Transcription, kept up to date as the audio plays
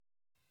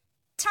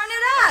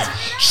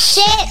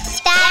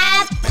Shit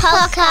Dad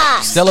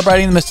Podcast.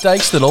 Celebrating the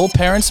mistakes that all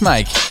parents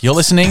make. You're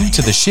listening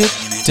to the Shit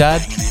Dad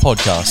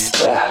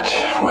Podcast.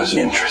 That was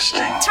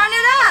interesting. Turn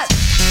it up.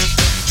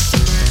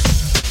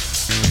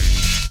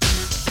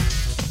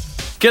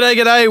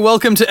 G'day.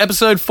 Welcome to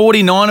episode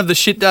 49 of the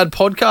Shit Dad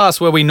Podcast,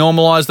 where we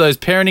normalise those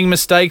parenting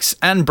mistakes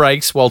and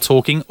breaks while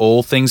talking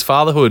all things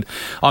fatherhood.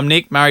 I'm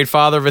Nick, married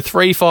father of a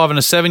 3, 5 and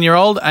a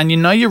 7-year-old, and you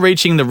know you're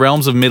reaching the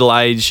realms of middle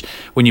age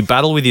when you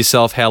battle with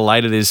yourself how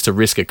late it is to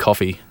risk a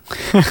coffee.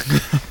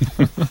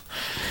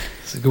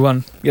 It's a good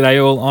one.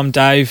 G'day all, I'm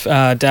Dave,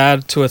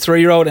 dad to a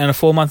 3-year-old and a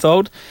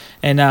 4-month-old.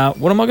 And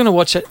what am I going to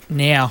watch it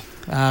now?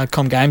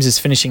 Com Games is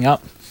finishing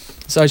up.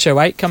 So Show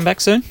 8, come back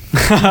soon.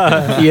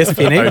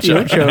 ESPN.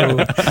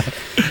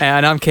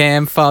 And I'm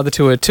Cam, father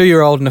to a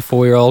 2-year-old and a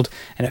 4-year-old,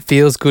 and it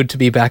feels good to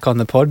be back on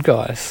the pod,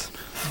 guys.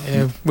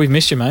 Yeah, we've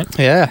missed you, mate.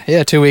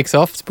 Yeah, 2 weeks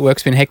off.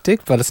 Work's been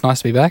hectic, but it's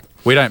nice to be back.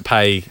 We don't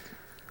pay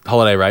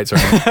holiday rates or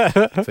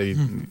anything, so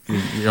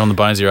you're on the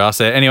bones of your ass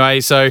there. Anyway,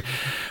 so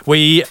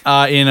we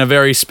are in a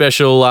very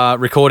special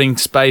recording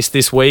space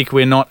this week.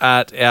 We're not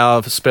at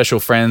our special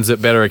friends at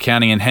Better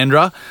Accounting in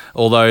Hendra,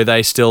 although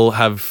they still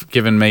have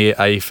given me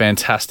a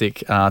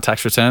fantastic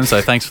tax return, so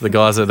thanks for the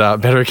guys at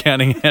Better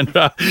Accounting in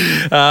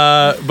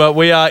Hendra. But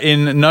we are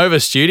in Nova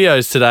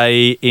Studios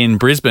today in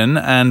Brisbane,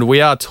 and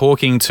we are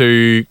talking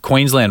to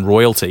Queensland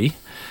royalty,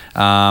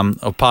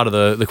 a part of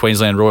the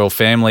Queensland royal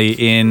family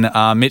in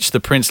Mitch the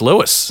Prince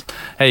Lewis.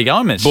 How you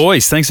going, Mitch?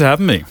 Boys, thanks for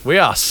having me. We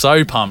are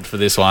so pumped for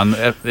this one.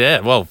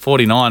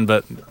 49,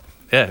 but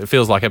yeah, it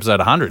feels like episode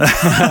 100.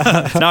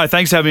 No,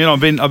 thanks for having me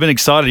on. I've been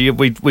excited.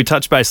 We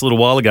touched base a little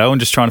while ago and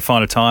just trying to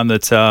find a time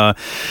that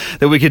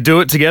we could do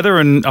it together,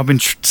 and I've been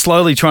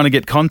slowly trying to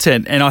get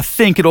content, and I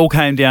think it all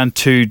came down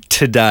to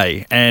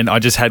today, and I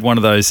just had one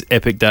of those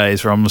epic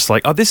days where I'm just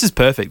like, oh, this is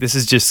perfect. This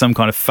is just some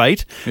kind of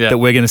fate that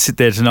we're going to sit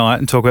there tonight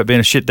and talk about being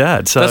a shit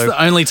dad. So that's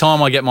the only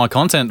time I get my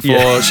content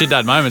for Shit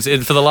Dad Moments.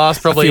 For the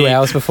last probably... A few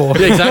hours before.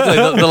 Yeah, exactly.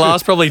 The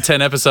last probably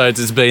 10 episodes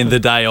has been the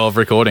day of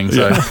recording,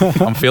 so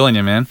I'm feeling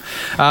you, man.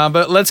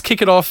 But let's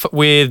kick it off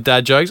with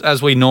dad jokes,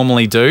 as we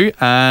normally do,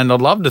 and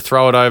I'd love to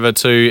throw it over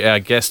to our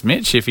guest,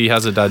 Mitch, if he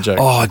has a dad joke.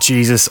 Oh,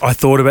 Jesus. I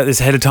thought about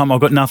this ahead of time. I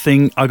got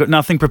nothing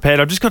prepared.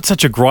 I've just got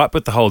such a gripe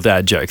with the whole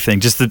dad joke thing.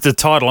 Just the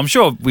title. I'm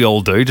sure we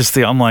all do.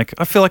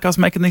 I feel like I was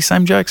making these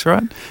same jokes,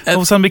 right? All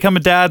of a sudden become a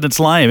dad and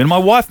it's lame. And my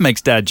wife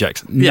makes dad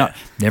jokes. No,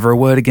 never a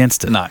word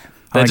against it. No.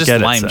 They're just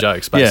lame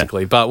jokes,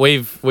 basically. Yeah. But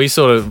we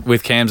sort of,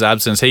 with Cam's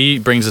absence, he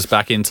brings us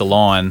back into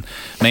line.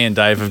 Me and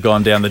Dave have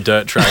gone down the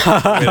dirt track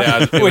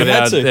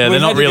they're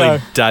not really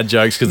dad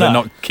jokes because they're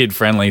not kid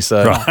friendly.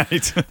 So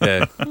right.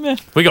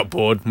 We got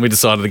bored and we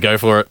decided to go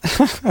for it.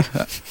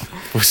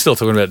 We're still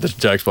talking about the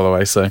jokes, by the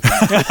way. So,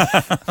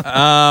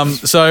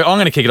 so I'm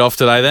going to kick it off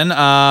today. Then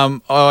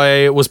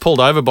I was pulled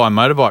over by a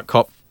motorbike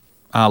cop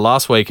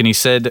last week, and he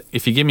said,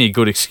 if you give me a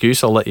good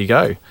excuse, I'll let you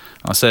go.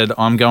 I said,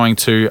 I'm going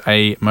to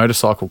a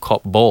motorcycle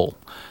cop ball.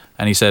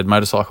 And he said,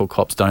 motorcycle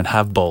cops don't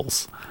have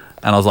balls.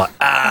 And I was like,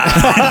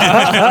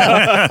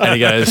 and he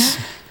goes,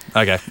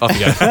 okay, off you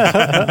go.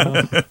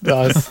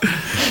 Nice.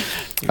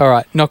 All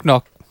right, knock,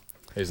 knock.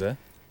 Who's there?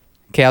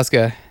 Cows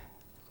go.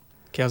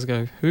 Cows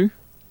go, who?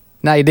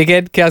 No, you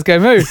dickhead. Cows go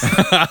moo.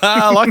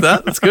 I like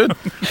that. That's good.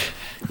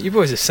 You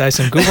boys just say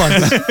some good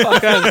ones.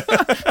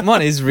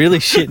 Mine is really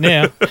shit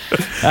now.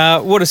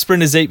 What do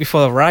sprinters eat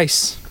before the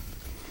race?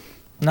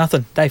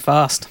 Nothing. They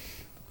fast.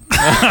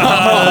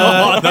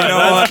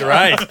 That's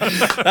great.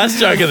 That's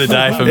joke of the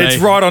day for me. It's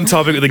right on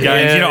topic with the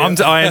games.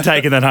 Yeah, I am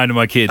taking that home to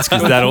my kids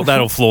because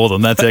that'll floor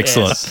them. That's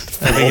excellent. Yes.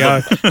 There we go.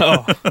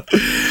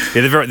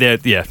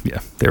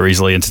 They're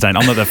easily entertained.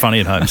 I'm not that funny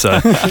at home, so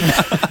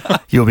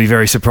you'll be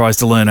very surprised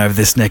to learn over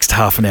this next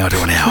half an hour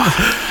to an hour.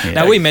 Yeah.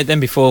 Now, we met them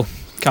before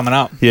coming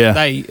up. Yeah.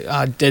 They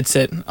are dead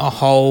set a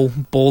whole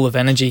ball of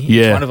energy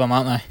in front of them,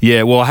 aren't they?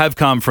 Yeah, well, I have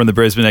come from the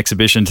Brisbane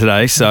exhibition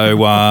today. So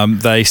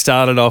they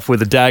started off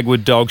with a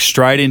Dagwood dog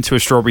straight into a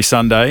strawberry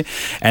sundae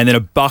and then a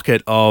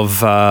bucket of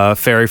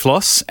fairy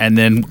floss, and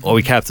then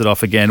we capped it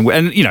off again.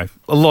 And,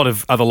 a lot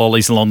of other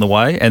lollies along the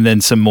way, and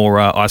then some more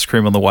ice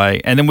cream on the way.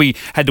 And then we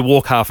had to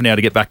walk half an hour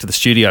to get back to the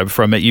studio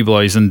before I met you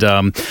boys. And,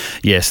 so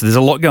there's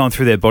a lot going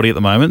through their body at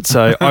the moment.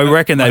 So I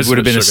reckon they would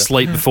have been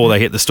asleep before they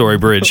hit the Story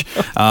Bridge.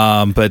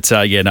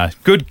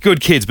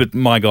 Good kids, but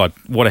my God,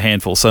 what a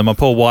handful. So my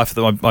poor wife,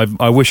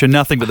 I wish her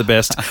nothing but the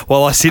best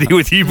while I sit here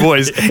with you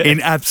boys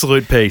in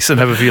absolute peace and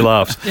have a few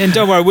laughs. And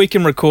don't worry, we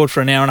can record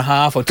for an hour and a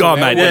half or 2 hours,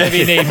 mate, whatever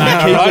you need,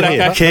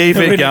 mate. Keep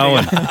it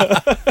going.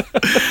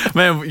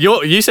 Man,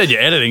 you said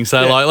you're editing,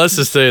 so let's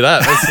just do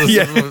that. Let's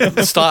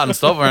just start and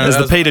stop. There's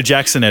the Peter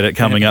Jackson edit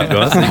coming up,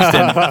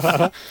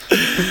 guys.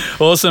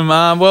 Awesome.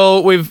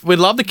 Well, we'd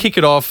love to kick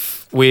it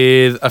off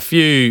with a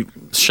few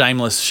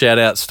shameless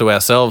shout-outs to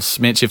ourselves,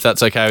 Mitch, if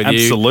that's okay with you.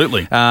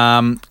 Absolutely.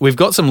 We've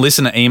got some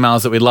listener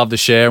emails that we'd love to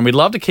share, and we'd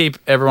love to keep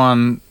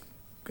everyone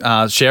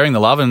sharing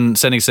the love and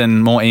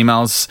send more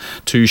emails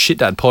to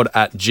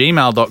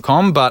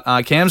shitdadpod@gmail.com. But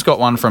Cam's got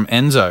one from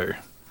Enzo.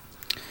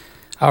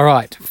 All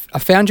right. I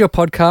found your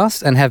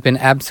podcast and have been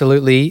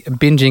absolutely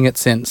binging it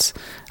since.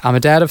 I'm a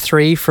dad of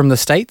 3 from the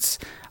States.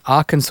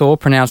 Arkansas,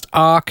 pronounced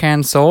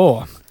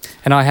Arkansas.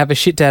 And I have a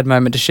shit dad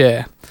moment to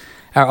share.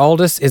 Our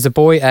oldest is a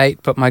boy 8,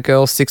 but my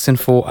girls 6 and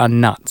 4 are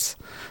nuts.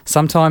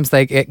 Sometimes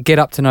they get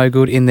up to no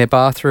good in their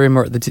bathroom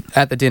or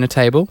at the dinner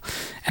table,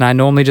 and I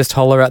normally just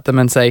holler at them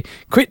and say,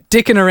 "Quit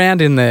dicking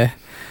around in there."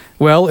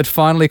 Well, it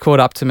finally caught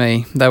up to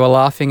me. They were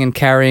laughing and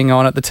carrying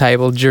on at the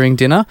table during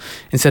dinner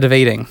instead of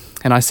eating.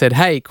 And I said,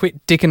 "Hey,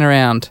 quit dicking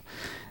around."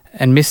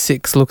 And Miss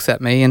Six looks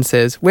at me and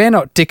says, "We're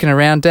not dicking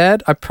around,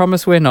 Dad. I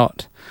promise we're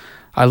not."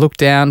 I looked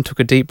down, took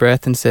a deep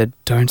breath and said,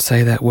 "Don't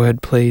say that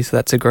word, please.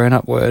 That's a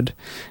grown-up word."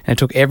 And it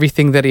took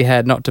everything that he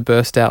had not to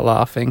burst out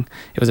laughing.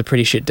 It was a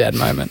pretty shit dad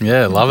moment.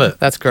 Yeah, love it.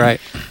 That's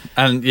great.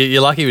 And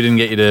you're lucky we didn't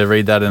get you to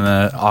read that in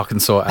an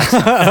Arkansas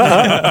accent.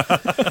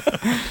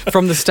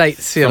 From the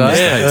States, you From know. the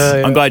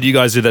States. I'm glad you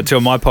guys do that too.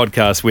 On my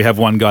podcast, we have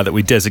one guy that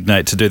we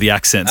designate to do the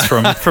accents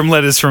from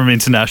letters from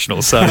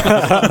international. So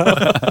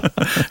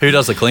Who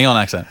does the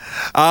Klingon accent?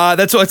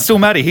 that's what. It's still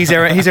Matty. He's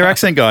our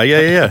accent guy.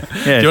 Yeah.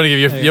 Do you want to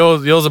give your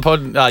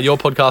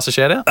podcast a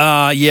shout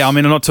out? Yeah, I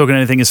mean, I'm not talking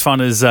anything as fun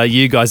as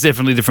you guys.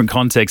 Definitely different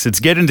context. It's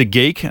Get Into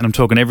Geek, and I'm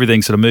talking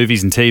everything sort of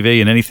movies and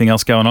TV and anything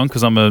else going on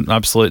because I'm an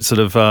absolute sort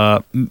of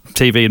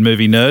TV and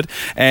movie nerd.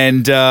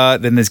 And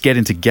then there's Get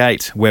Into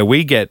Gate, where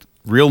we get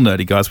real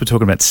nerdy, guys. We're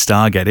talking about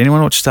Stargate.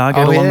 Anyone watch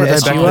Stargate along with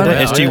that back in the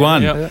day?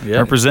 SG-1. SG-1.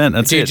 Represent.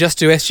 That's Do you it. just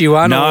do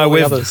SG-1 or No, all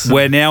the others?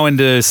 we're now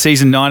into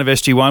season 9 of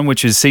SG-1,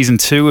 which is season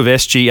 2 of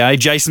SG-A.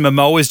 Jason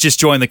Momoa has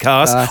just joined the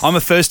cast. I'm a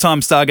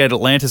first-time Stargate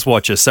Atlantis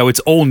watcher, so it's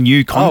all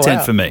new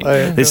content for me.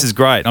 This is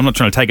great. I'm not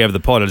trying to take over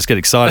the pod. I just get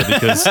excited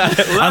because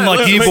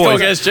unlike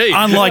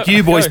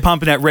you boys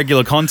pumping out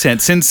regular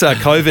content, since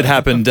COVID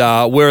happened,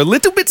 we're a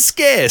little bit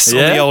scarce on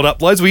the old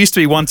uploads. We used to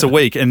be once a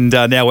week, and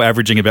now we're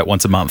averaging about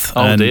once a month.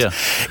 Oh, and dear.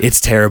 It's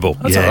terrible.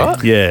 That's all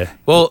right. Yeah.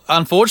 Well,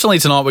 unfortunately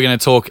tonight we're going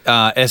to talk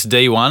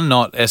SD1,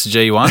 not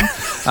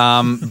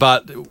SG1.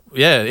 But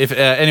yeah, if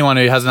anyone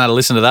who hasn't had a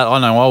listen to that, I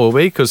know I will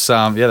be because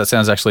that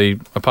sounds actually,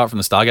 apart from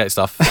the Stargate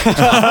stuff,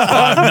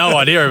 I have no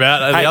idea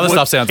about it. The other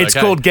stuff sounds It's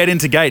okay. called Get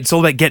Into Gate. It's all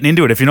about getting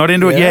into it. If you're not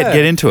into it yet,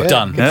 get into it.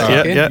 Done.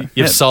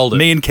 Yeah. Sold it.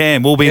 Me and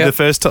Cam will be the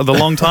first, the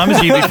long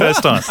timers. You be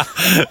first time.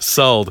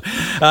 Sold.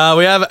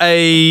 We have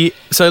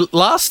so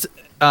last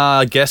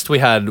guest we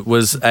had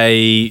was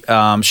a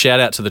shout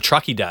out to the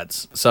Truckee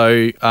Dads.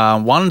 So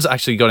one's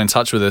actually got in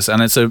touch with us,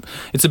 and it's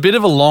a bit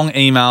of a long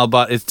email,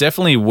 but it's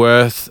definitely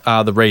worth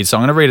the read. So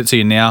I'm going to read it to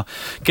you now.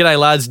 G'day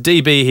lads,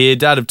 DB here,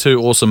 dad of 2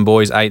 awesome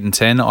boys, 8 and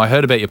 10. I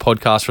heard about your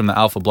podcast from the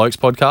Alpha Blokes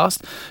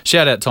podcast.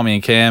 Shout out Tommy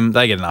and Cam.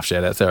 They get enough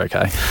shout outs, they're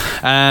okay.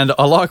 And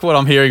I like what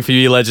I'm hearing for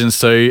you legends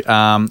too.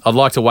 I'd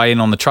like to weigh in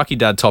on the Truckee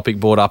Dad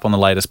topic brought up on the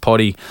latest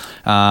potty.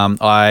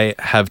 I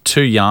have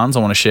 2 yarns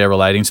I want to share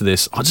relating to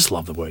this. I just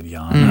love the word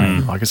yarn.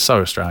 Like, it's so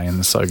Australian,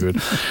 it's so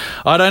good.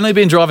 I'd only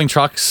been driving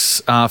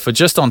trucks for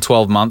just on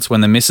 12 months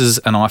when the missus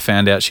and I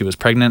found out she was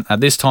pregnant. At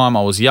this time,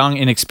 I was young,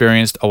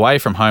 inexperienced, away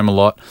from home a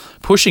lot,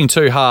 pushing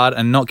too hard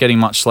and not getting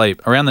much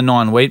sleep. Around the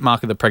 9-week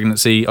mark of the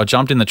pregnancy, I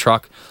jumped in the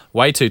truck,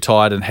 way too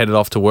tired, and headed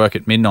off to work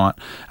at midnight.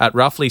 At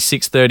roughly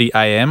 6:30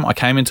 a.m, I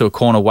came into a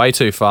corner way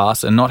too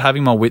fast, and not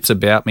having my wits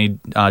about me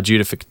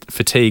due to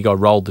fatigue, I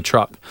rolled the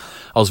truck.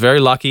 I was very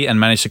lucky and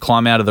managed to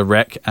climb out of the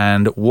wreck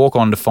and walk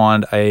on to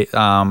find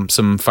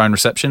some phone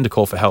reception to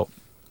call for help.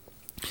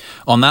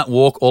 On that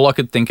walk, all I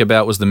could think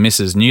about was the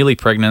missus, newly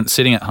pregnant,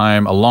 sitting at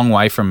home a long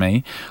way from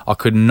me. I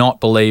could not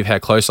believe how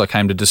close I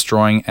came to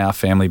destroying our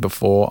family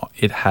before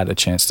it had a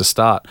chance to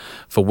start.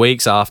 For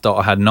weeks after,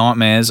 I had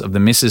nightmares of the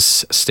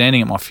missus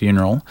standing at my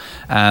funeral,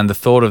 and the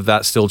thought of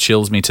that still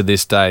chills me to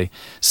this day.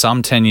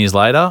 Some 10 years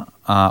later,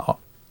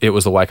 it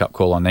was the wake-up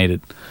call I needed.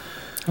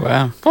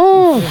 Wow.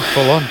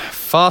 Full on.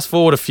 Fast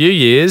forward a few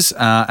years,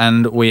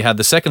 and we had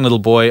the second little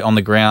boy on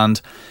the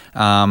ground,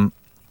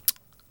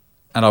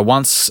 and I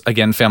once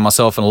again found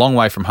myself a long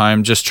way from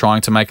home, just trying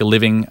to make a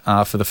living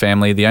for the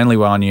family the only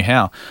way I knew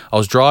how. I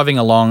was driving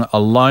along a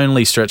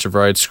lonely stretch of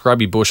road,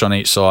 scrubby bush on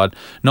each side.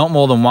 Not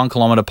more than 1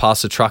 kilometre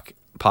past the truck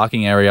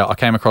parking area, I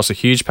came across a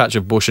huge patch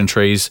of bush and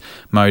trees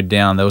mowed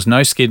down. There was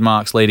no skid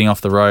marks leading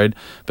off the road,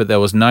 but there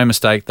was no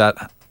mistake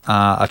that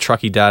a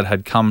Truckee Dad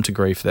had come to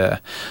grief there.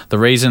 The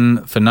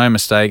reason for no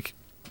mistake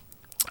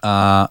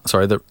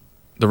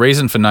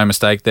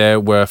there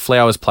were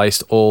flowers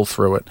placed all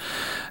through it.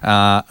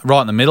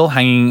 Right in the middle,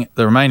 hanging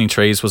the remaining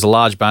trees, was a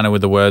large banner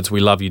with the words, "We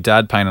love you,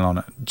 Dad," painted on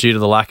it. Due to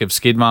the lack of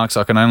skid marks,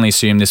 I can only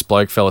assume this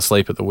bloke fell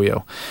asleep at the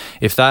wheel.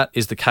 If that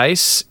is the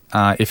case,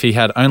 if he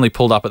had only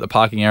pulled up at the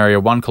parking area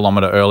 1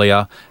 kilometre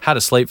earlier, had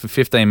a sleep for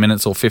 15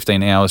 minutes or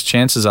 15 hours,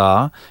 chances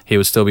are he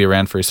would still be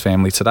around for his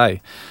family today.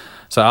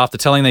 So after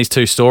telling these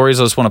 2 stories,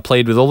 I just want to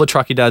plead with all the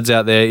Truckee Dads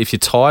out there, if you're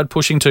tired,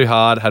 pushing too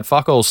hard, had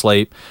fuck all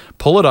sleep,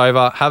 pull it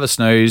over, have a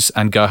snooze,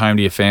 and go home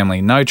to your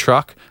family. No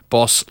truck,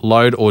 boss,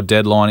 load, or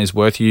deadline is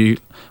worth your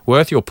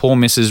poor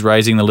missus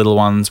raising the little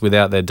ones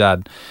without their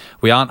dad.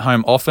 We aren't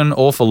home often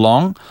or for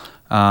long,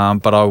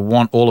 but I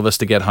want all of us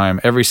to get home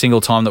every single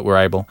time that we're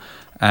able.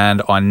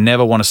 and I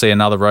never want to see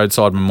another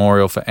roadside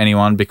memorial for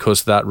anyone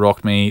because that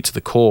rocked me to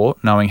the core,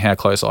 knowing how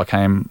close I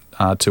came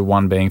to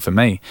one being for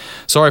me.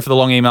 Sorry for the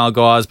long email,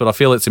 guys, but I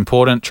feel it's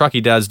important.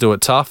 Truckee dads do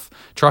it tough.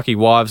 Truckee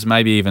wives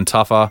maybe even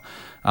tougher.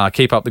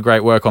 Keep up the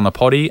great work on the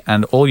potty,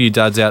 and all you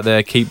dads out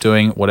there, keep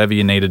doing whatever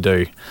you need to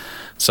do.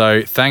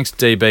 So thanks,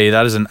 DB.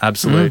 That is an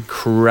absolute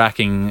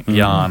cracking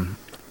yarn.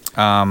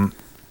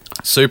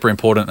 Super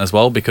important as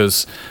well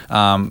because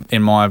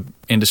in my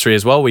industry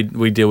as well,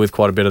 we deal with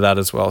quite a bit of that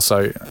as well.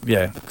 So,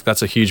 yeah,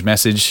 that's a huge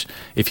message.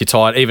 If you're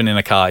tired, even in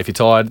a car, if you're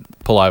tired,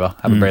 pull over,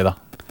 have a breather.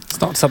 It's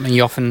not something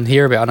you often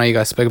hear about. I know you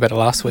guys spoke about it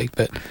last week,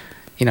 but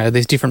you know,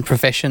 there's different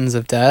professions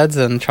of dads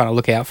and trying to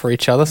look out for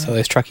each other. So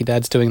there's truckee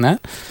dads doing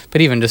that.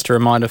 But even just a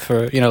reminder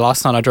for, you know,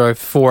 last night I drove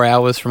 4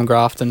 hours from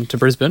Grafton to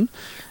Brisbane,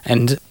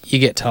 and you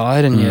get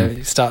tired and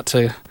you start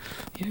to,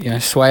 you know,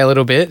 sway a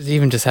little bit.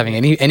 Even just having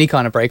any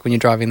kind of break when you're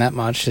driving that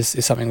much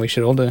is something we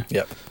should all do.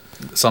 Yep.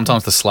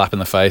 Sometimes the slap in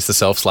the face, the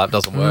self-slap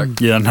doesn't work.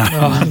 Yeah, no.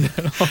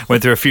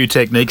 Went through a few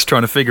techniques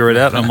trying to figure it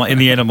out. And I'm like, in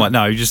the end, I'm like,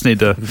 no, you just need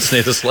to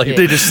sleep. You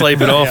need to sleep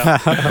it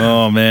off.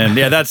 Oh, man.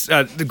 Yeah, that's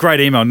a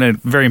great email. No,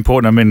 very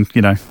important. I mean,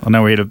 you know, I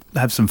know we're here to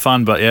have some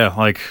fun, but yeah,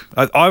 like,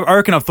 I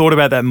reckon I've thought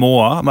about that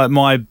more.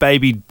 My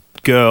baby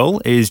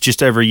girl is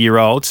just over a year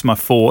old. It's my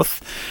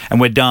fourth, and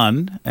we're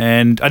done.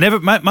 And I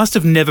must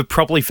have never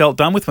properly felt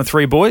done with my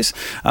three boys.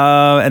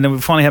 And then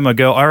we finally had my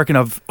girl. I reckon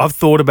I've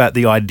thought about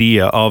the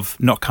idea of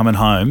not coming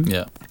home.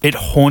 Yeah. It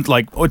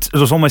it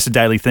was almost a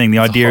daily thing. The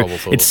idea,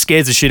 it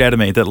scares the shit out of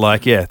me that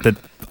that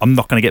I'm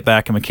not going to get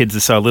back and my kids are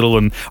so little.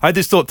 And I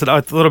thought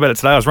about it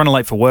today. I was running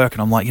late for work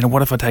and I'm like, you know,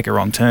 what if I take a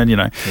wrong turn, you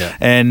know? Yeah.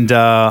 And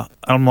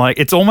I'm like,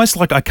 it's almost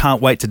like I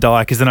can't wait to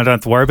die because then I don't have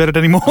to worry about it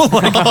anymore.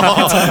 Like,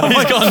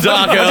 it's gone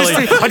dark early.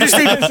 I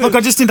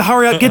just need to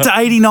hurry up, get to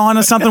 89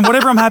 or something,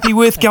 whatever I'm happy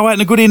with, go out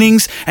in a good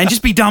innings and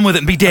just be done with it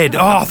and be dead.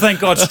 Oh, thank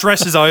God,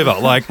 stress is over.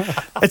 Like,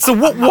 it's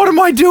what am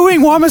I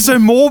doing? Why am I so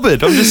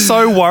morbid? I'm just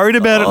so worried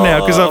about it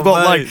now because I've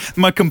got like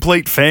my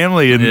complete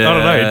family and I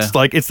don't know. It's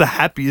like it's the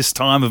happiest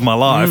time of my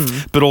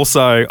life, but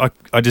also I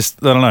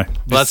don't know. Well,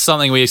 that's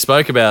something we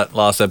spoke about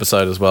last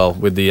episode as well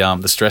with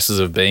the stresses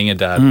of being a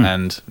dad,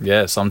 and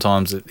yeah, sometimes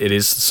it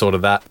is sort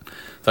of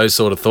those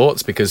sort of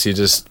thoughts because you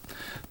just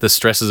the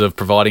stresses of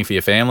providing for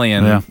your family,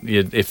 and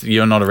if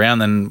you're not around,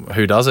 then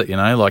who does it? You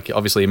know, like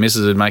obviously your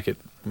missus would make it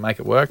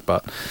work,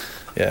 but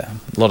yeah,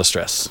 a lot of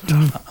stress.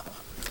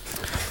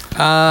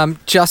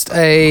 Just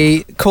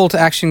a call to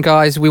action,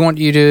 guys. We want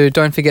you to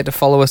don't forget to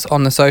follow us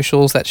on the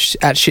socials at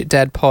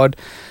ShitDadPod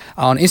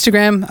on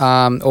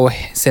Instagram, or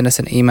send us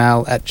an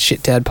email at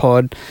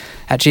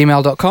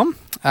shitdadpod@gmail.com.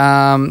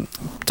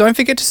 Don't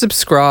forget to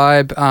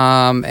subscribe,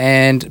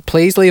 and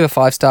please leave a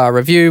 5-star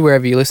review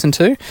wherever you listen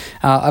to.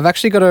 I've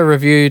actually got a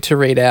review to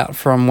read out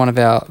from one of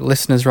our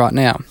listeners right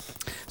now.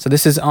 So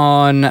this is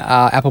on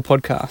Apple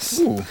Podcasts.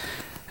 Ooh.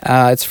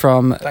 It's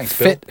from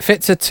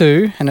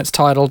Fetzer2, and it's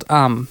titled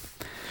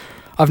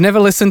I've never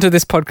listened to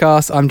this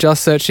podcast. I'm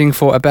just searching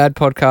for a bad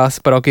podcast,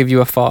 but I'll give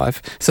you a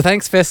 5. So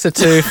thanks,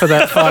 Festa2, for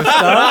that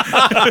 5-star.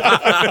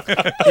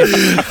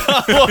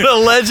 What a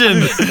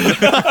legend.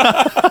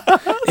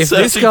 If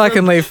this guy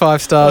can leave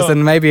 5 stars,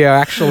 then maybe our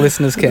actual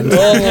listeners can.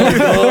 Oh, my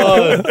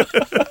God.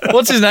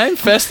 What's his name?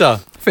 Festa.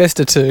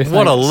 Festa2.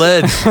 What a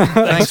lead.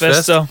 Thanks,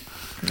 Festa.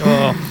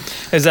 Oh,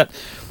 is that?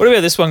 What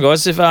about this one,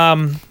 guys? If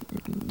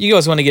you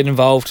guys want to get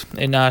involved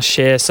and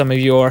share some of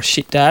your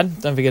shit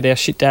dad, don't forget our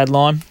shit dad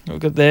line.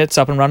 We've got there, it's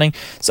up and running.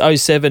 It's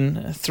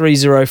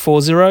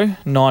 073040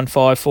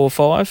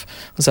 9545.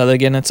 I'll say that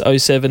again. It's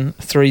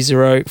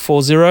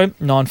 073040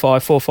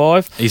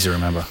 9545. Easy to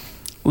remember.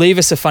 Leave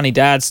us a funny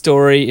dad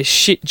story, a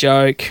shit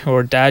joke, or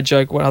a dad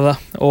joke, whatever,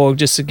 or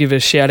just to give a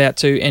shout out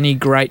to any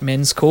great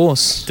men's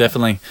course.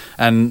 Definitely.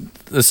 And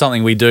there's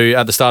something we do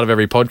at the start of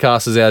every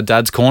podcast is our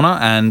Dad's Corner.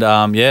 And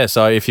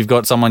so if you've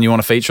got someone you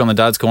want to feature on the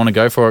Dad's Corner,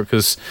 go for it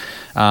because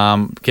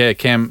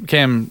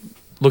Cam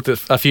looked at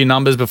a few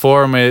numbers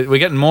before and we're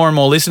getting more and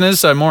more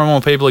listeners, so more and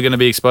more people are going to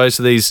be exposed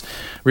to these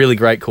really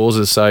great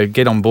causes. So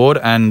get on board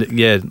and,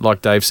 yeah,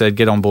 like Dave said,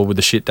 get on board with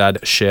the Shit Dad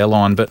share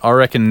line. But I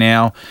reckon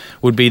now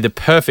would be the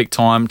perfect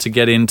time to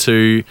get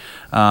into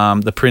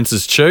the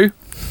Prince's Chew.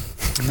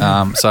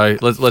 So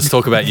let's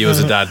talk about you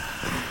as a dad.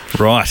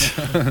 Right.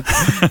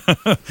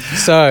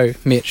 So,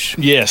 Mitch.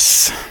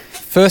 Yes.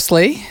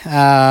 Firstly,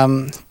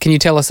 can you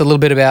tell us a little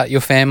bit about your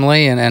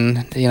family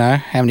and you know,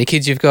 how many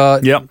kids you've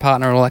got,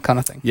 partner, all that kind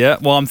of thing? Yeah,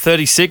 well, I'm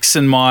 36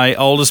 and my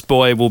oldest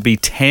boy will be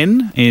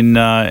 10 in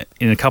a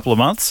couple of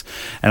months.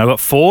 And I've got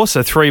 4,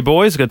 so 3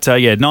 boys. I've got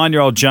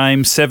 9-year-old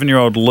James,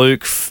 7-year-old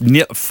Luke,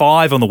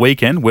 5 on the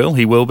weekend,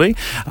 he will be,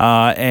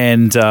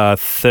 and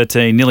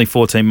 13, nearly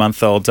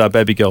 14-month-old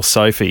baby girl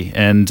Sophie.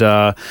 And we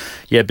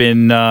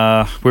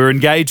were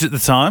engaged at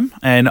the time,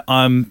 and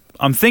I'm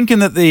thinking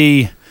that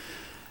the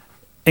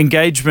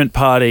engagement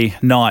party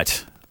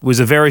night was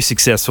a very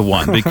successful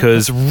one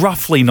because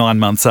roughly 9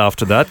 months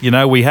after that,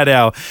 we had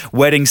our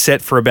wedding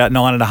set for about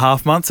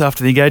 9.5 months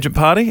after the engagement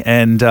party,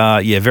 and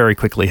very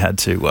quickly had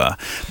to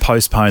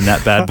postpone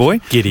that bad boy.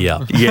 Giddy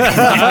up.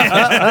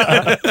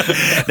 Yeah.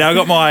 Now I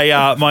got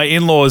my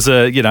in-laws,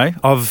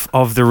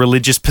 of the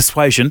religious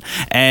persuasion,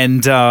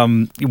 and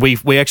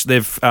we actually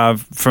they're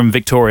from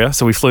Victoria,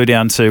 so we flew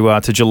down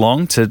to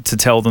Geelong to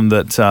tell them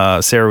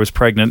that Sarah was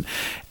pregnant.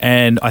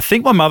 And I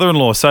think my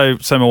mother-in-law, so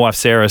my wife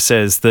Sarah,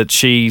 says that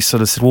she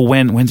sort of said, well,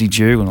 when's he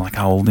due? And I'm like,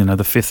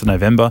 the 5th of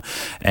November.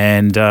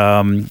 And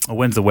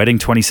when's the wedding?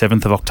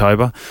 27th of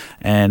October.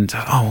 And,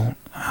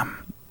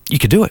 you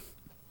could do it.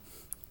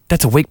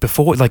 That's a week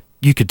before. Like,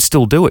 you could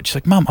still do it. She's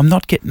like, Mum, I'm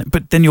not getting it.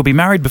 But then you'll be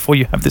married before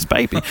you have this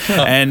baby.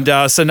 And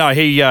so, no,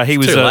 he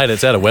was... Too late.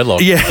 It's out of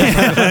wedlock. Yeah.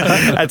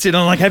 That's it.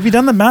 I'm like, have you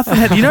done the math?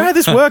 You know how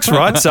this works,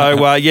 right? So,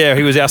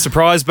 he was our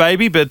surprise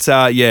baby. But,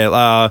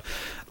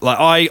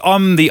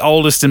 I'm the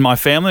oldest in my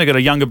family. I got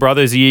a younger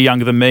brother who's a year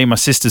younger than me. My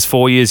sister's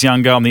 4 years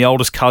younger. I'm the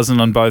oldest cousin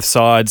on both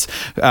sides.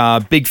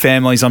 Big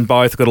families on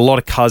both. I've got a lot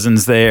of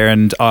cousins there,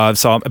 and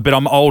but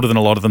I'm older than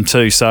a lot of them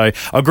too. So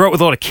I grew up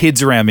with a lot of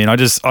kids around me, and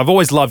I've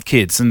always loved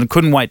kids, and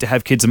couldn't wait to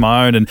have kids of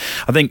my own. And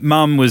I think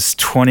Mum was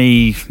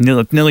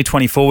nearly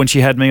 24 when she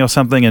had me or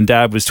something, and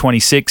Dad was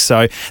 26.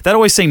 So that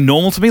always seemed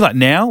normal to me. Like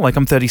now, like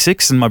I'm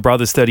 36 and my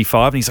brother's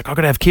 35, and he's like, I've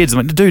got to have kids.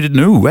 I'm like, dude,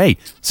 no, hey,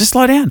 just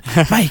slow down,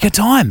 mate. You got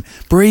time.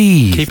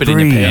 Breathe. Keep it in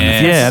your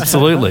pants. Yeah,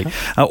 absolutely.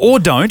 Or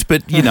don't,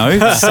 but,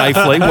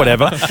 safely,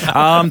 whatever.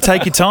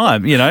 Take your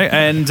time,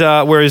 and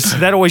whereas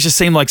that always just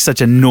seemed like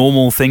such a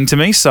normal thing to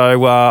me.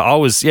 So I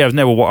was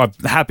never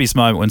the happiest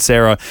moment when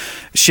Sarah,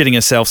 shitting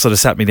herself, sort of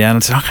sat me down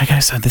and said, okay,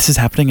 so this is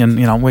happening, and,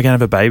 we're going to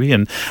have a baby,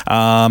 and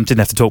didn't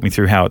have to talk me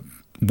through how it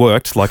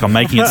worked, like I'm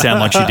making it sound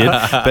like she did.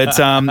 But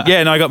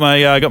I got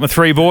my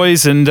 3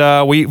 boys,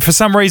 and we, for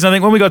some reason, I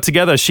think when we got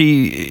together,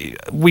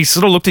 we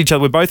sort of looked at each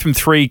other. We're both from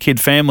 3 kid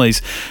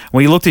families.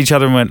 We looked at each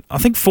other and went, I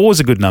think 4 is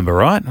a good number,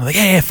 right? And I'm like,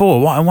 yeah,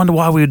 4. I wonder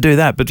why we would do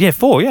that. But yeah,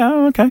 4, yeah,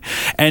 okay.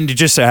 And it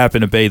just so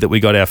happened to be that we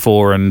got our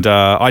 4, and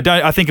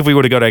I think if we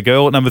would have got our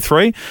girl at number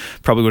 3,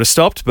 probably would have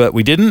stopped, but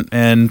we didn't,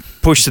 and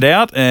pushed it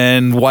out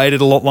and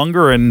waited a lot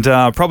longer, and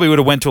probably would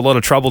have went to a lot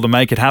of trouble to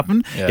make it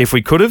happen if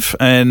we could have,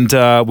 and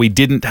we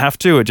didn't have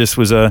to. It just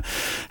was a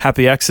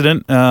happy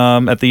accident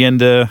at the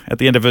end of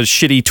a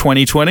shitty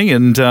 2020,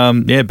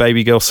 and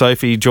baby girl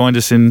Sophie joined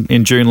us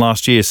in June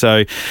last year.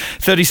 So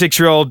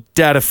 36-year-old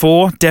dad of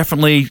 4,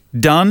 definitely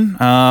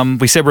done.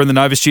 We said we're in the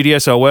Nova studio,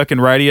 so I work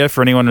in radio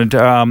for anyone who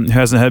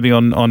hasn't heard me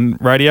on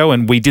radio,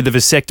 and we did the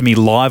vasectomy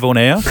live on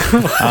air.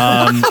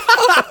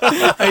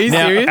 Are you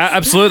serious?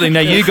 Absolutely. Now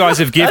you guys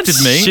have gifted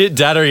me shit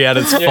daddery at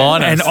its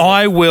finest. And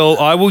I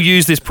will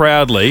use this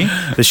proudly.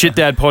 The Shit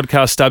Dad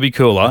Podcast Stubby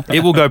Cooler.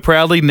 It will go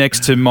proudly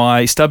next to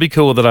my stubby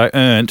cooler that I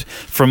earned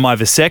from my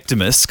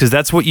vasectomist, because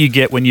that's what you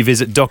get when you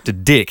visit Dr.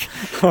 Dick.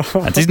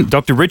 That's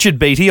Dr. Richard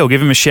Beattie. I'll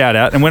give him a shout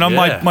out. And when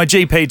my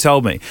GP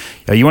told me,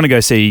 you want to go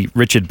see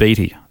Richard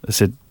Beattie? I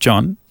said,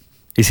 John,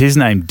 is his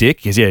name Dick?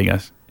 He goes, yeah. He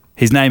goes,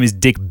 his name is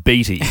Dick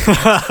Beattie,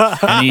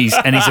 and he's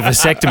a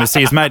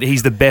vasectomist.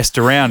 He's the best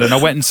around. And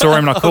I went and saw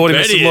him, and I called him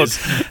and said,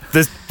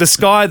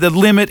 look, the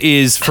limit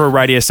is for a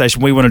radio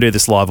station. We want to do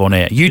this live on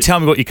air. You tell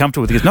me what you're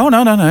comfortable with. He goes, no,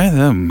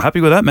 I'm happy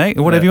with that, mate.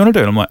 Whatever you want to do.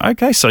 And I'm like,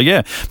 okay. So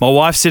my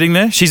wife's sitting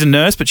there. She's a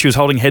nurse, but she was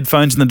holding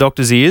headphones in the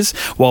doctor's ears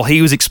while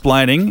he was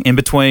explaining in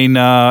between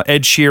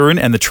Ed Sheeran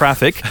and the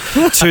traffic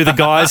to the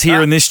guys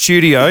here in this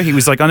studio. He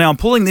was like, I'm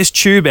pulling this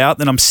tube out,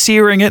 then I'm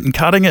searing it and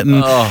cutting it,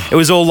 and it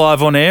was all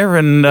live on air.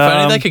 And if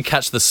only they could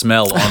catch the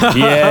smell on.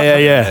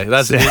 Yeah.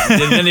 That's it.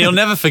 And you'll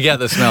never forget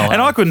the smell.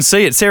 And I couldn't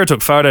see it. Sarah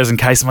took photos in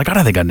case. I'm like, I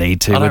don't think I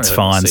need to. It's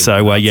fine.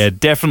 So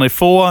definitely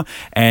 4,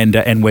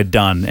 and we're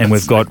done, and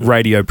we've got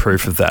radio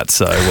proof of that.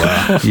 So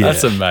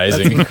that's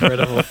amazing. That's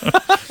incredible.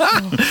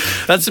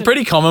 That's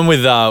pretty common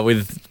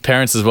with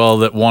parents as well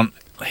that want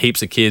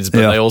heaps of kids,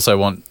 but they also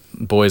want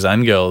boys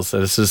and girls.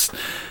 So it's just.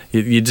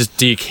 You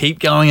do you keep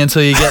going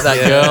until you get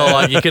that girl?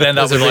 Like you could end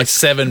up with like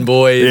 7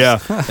 boys,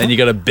 and you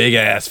got a big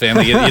ass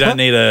family. You don't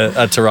need a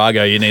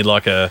Tarago. You need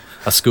like a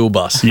school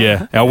bus.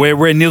 Yeah,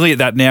 we're nearly at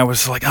that now.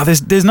 It's like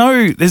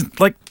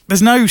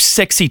there's no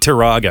sexy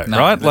Tarago,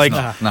 right? Like,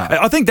 no.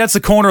 I think that's the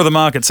corner of the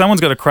market.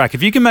 Someone's got to crack.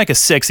 If you can make a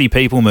sexy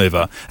people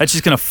mover, that's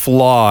just going to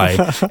fly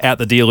out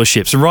the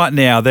dealerships. And right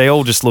now, they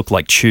all just look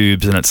like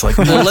tubes, and it's like,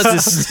 well,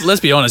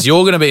 let's be honest.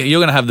 You're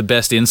gonna have the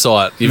best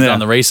insight. You've done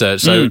the research.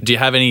 So, do you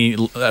have any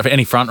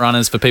front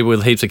runners for people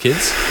with heaps of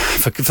kids?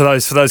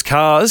 For those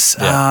cars,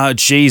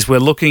 we're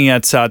looking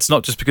at. It's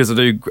not just because I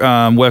do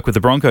work with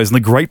the Broncos and the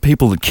great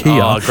people at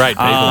Kia. Oh, great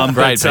people,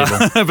 great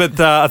people. But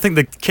I think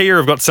the Kia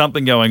have got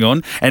something going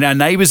on, and our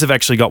neighbours neighbours have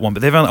actually got one,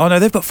 but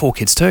they've got 4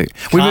 kids too. We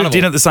moved Carnival.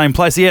 in at the same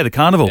place. Yeah, the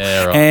carnival.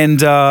 Yeah, right.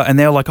 And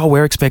they're like, oh,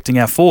 we're expecting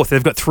our 4th.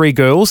 They've got 3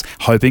 girls,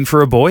 hoping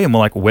for a boy, and we're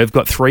like, well, we've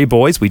got 3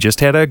 boys. We just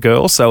had our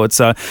girl, so it's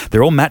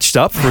they're all matched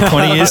up for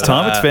 20 years'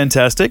 time. It's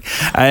fantastic.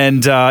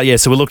 And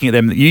so we're looking at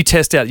them. You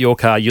test out your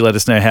car. You let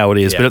us know how it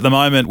is. Yeah. But at the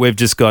moment, we've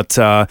just got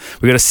a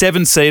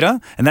 7-seater,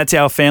 and that's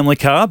our family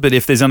car. But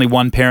if there's only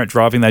one parent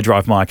driving, they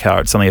drive my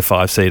car. It's only a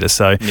 5-seater.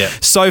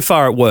 So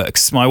far it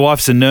works. My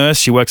wife's a nurse.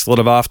 She works a lot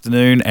of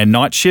afternoon and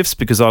night shifts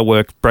because I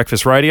work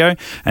breakfast radio,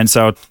 and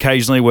so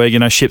occasionally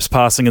we're ships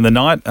passing in the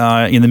night,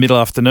 in the middle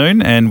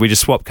afternoon, and we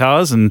just swap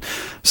cars, and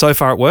so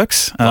far it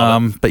works.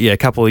 But yeah, a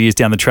couple of years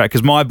down the track,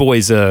 because my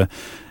boys are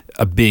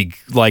big,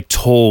 like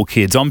tall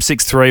kids. I'm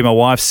 6'3", my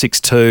wife's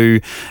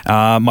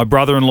 6'2". My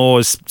brother-in-law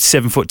is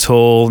 7 foot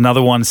tall.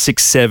 Another one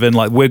 6'7".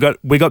 Like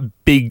we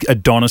got big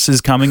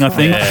Adonises coming, I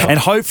think, and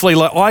hopefully,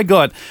 like I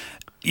got.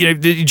 You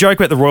joke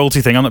about the royalty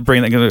thing. I'm not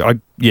bringing that.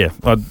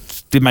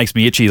 It makes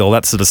me itchy, all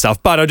that sort of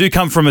stuff. But I do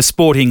come from a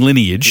sporting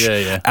lineage,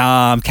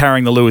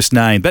 carrying the Lewis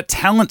name. That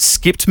talent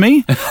skipped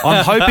me.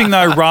 I'm hoping,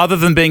 though, rather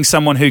than being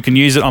someone who can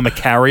use it, I'm a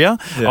carrier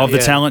of the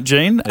talent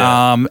gene,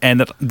 and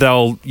that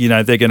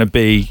they're going to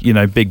be,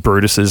 big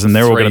Brutuses, and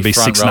they're all going to be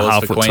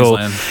 6.5 foot tall.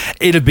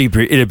 It'd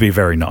be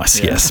very nice.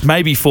 Yeah. Yes,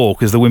 maybe 4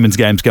 because the women's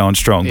game's going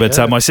strong. But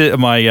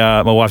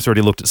my wife's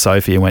already looked at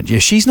Sophie and went, yeah,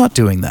 she's not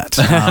doing that.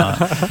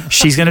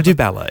 She's going to do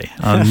ballet.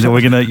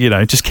 We're going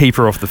to, just keep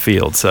her off the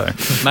field. So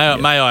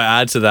may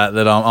I add to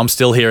that I'm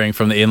still hearing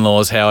from the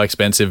in-laws how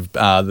expensive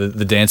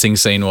the dancing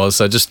scene was.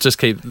 So just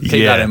keep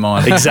that in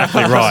mind.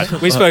 Exactly right.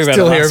 We spoke about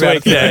it last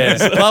week. Yeah.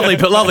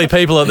 lovely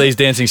people at these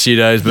dancing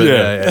studios, but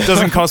it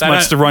doesn't cost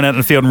much to run out in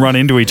the field and run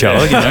into each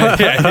other.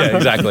 Yeah,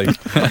 exactly.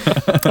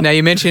 Now,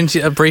 you mentioned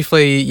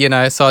briefly,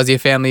 size of your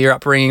family, your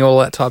upbringing, all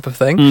that type of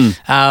thing.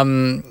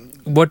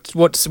 What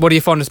are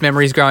your fondest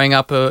memories growing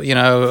up, of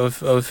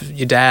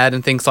your dad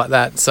and things like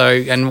that? So,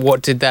 and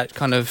what did that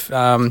kind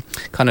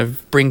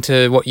of bring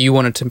to what you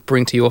wanted to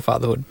bring to your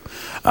fatherhood?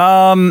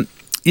 Grew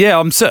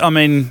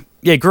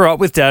up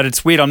with dad.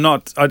 It's weird. I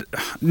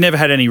never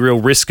had any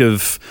real risk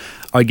of,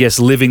 I guess,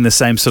 living the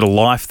same sort of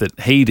life that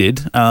he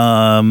did.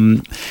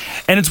 And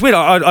it's weird.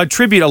 I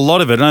attribute a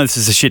lot of it. I know this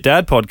is a Shit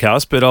Dad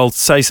podcast, but I'll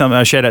say something.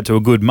 I shout out to a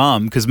good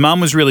mum, because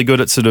mum was really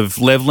good at sort of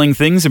leveling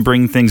things and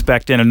bringing things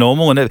back down to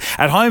normal. And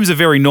at home's a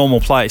very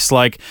normal place.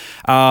 Like,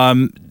 I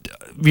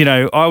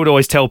would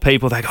always tell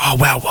people, they go, oh,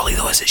 wow, Wally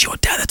Lewis is your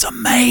dad. That's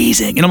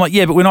amazing. And I'm like,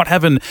 yeah, but we're not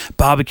having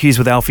barbecues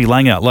with Alfie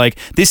Langer. Like,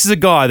 this is a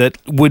guy that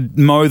would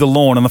mow the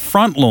lawn on the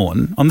front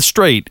lawn on the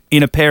street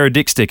in a pair of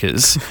dick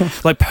stickers,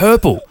 like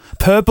purple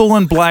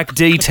and black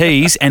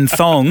DTs and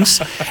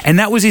thongs, and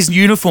that was his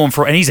uniform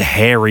and he's a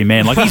hairy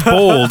man, like he's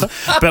bald,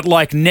 but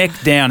like neck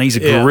down, he's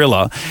a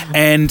gorilla,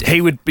 and he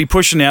would be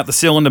pushing out the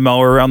cylinder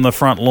mower around the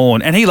front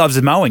lawn, and he loves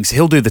the mowing, so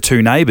he'll do the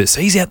 2 neighbours.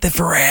 So he's out there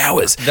for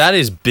hours. That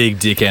is big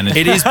dick energy.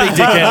 It is big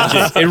dick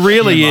energy. It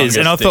really is.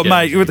 And I thought,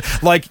 mate,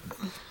 like,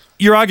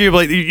 you're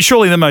arguably,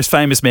 surely the most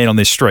famous man on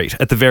this street,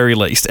 at the very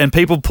least. And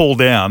people pull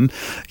down,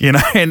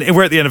 and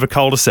we're at the end of a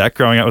cul-de-sac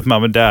growing up with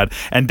mum and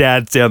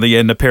dad's down the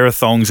end, a pair of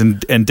thongs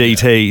and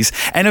DTs.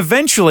 And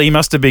eventually he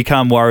must have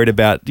become worried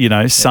about,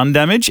 sun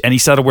damage, and he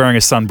started wearing a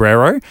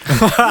sombrero.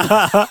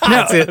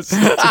 Now,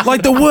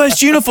 like the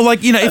worst uniform.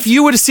 Like, if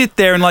you were to sit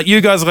there and like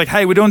you guys are like,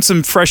 hey, we're doing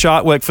some fresh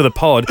artwork for the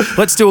pod,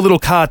 let's do a little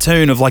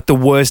cartoon of like the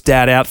worst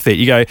dad outfit.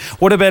 You go,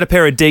 what about a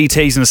pair of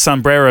DTs and a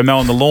sombrero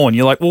mowing the lawn?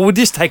 You're like, well, we're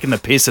just taking the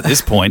piss at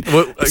this point.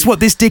 It's what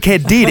this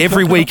dickhead did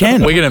every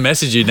weekend. We're going to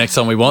message you next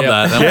time we want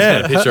that. Then we'll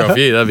get a picture of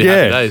you. That'd be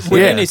happy days. We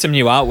do need some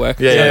new artwork.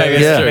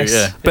 That's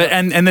true. But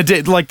and the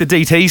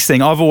DTs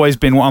thing, I've always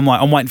been.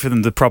 I'm waiting for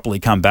them to properly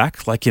come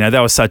back. Like, they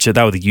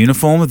were the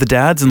uniform of the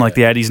dads in like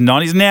the 80s and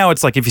 90s. Now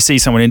it's like if you see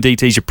someone in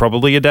DTs, you're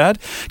probably a dad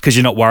because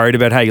you're not worried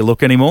about how you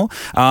look anymore.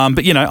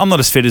 But I'm not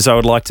as fit as I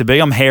would like to be.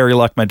 I'm hairy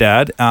like my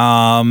dad.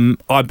 I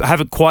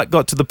haven't quite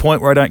got to the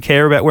point where I don't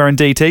care about wearing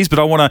DTs, but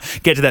I want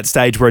to get to that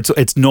stage where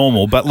it's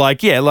normal. But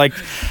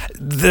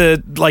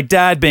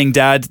dad being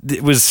dad,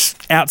 it was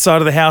outside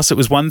of the house, it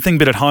was one thing,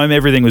 but at home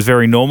everything was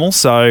very normal.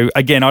 So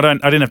again, I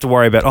didn't have to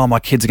worry about, my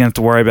kids are going to have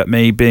to worry about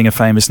me being a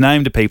famous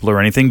name to people or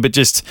anything, but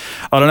just,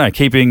 I don't know,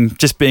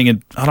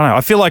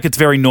 I feel like it's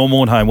very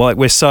normal at home. Like,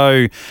 we're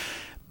so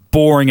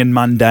boring and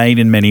mundane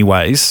in many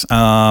ways.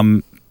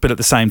 But at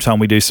the same time,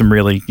 we do some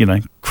really,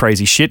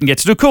 crazy shit and get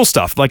to do cool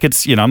stuff. Like,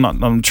 it's,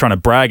 I'm trying to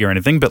brag or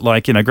anything, but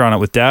like, growing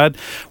up with dad,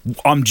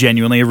 I'm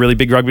genuinely a really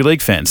big rugby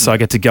league fan. So I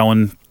get to go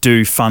and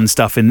do fun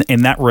stuff in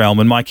that realm.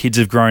 And my kids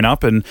have grown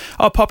up and,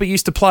 Papa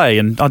used to play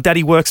and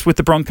Daddy works with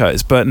the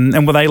Broncos, and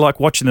they like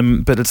watching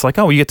them, but it's like,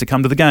 you get to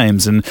come to the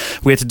games and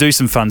we had to do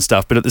some fun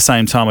stuff. But at the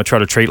same time, I try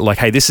to treat it like,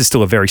 hey, this is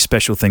still a very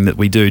special thing that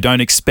we do. Don't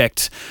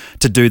expect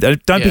to do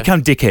that. Don't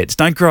become dickheads.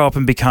 Don't grow up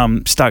and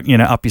become stuck,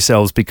 up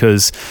yourselves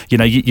because,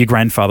 your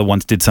grandfather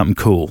once did something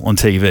cool on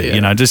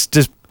TV.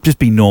 Just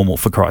be normal,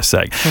 for Christ's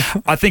sake.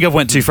 I think I've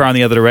went too far in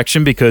the other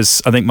direction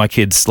because I think my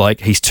kid's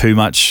like, he's too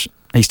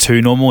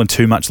normal and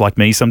too much like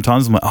me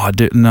sometimes. I'm like,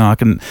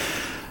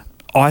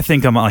 I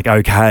think I'm like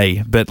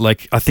okay, but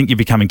like I think you're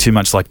becoming too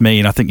much like me,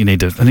 and I think you need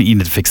to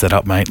fix that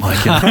up, mate.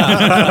 Like,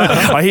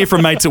 I hear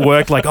from mates at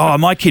work like, oh,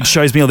 my kid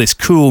shows me all this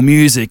cool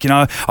music.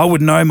 I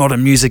wouldn't know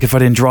modern music if I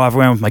didn't drive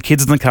around with my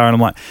kids in the car. And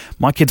I'm like,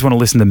 my kids want to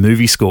listen to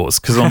movie scores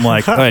because I'm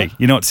like, hey,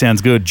 you know what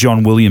sounds good?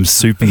 John Williams'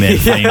 Superman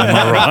theme, am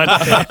I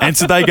right? And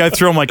so they go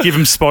through. I'm like, give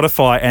them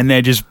Spotify, and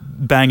they're just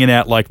banging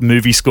out like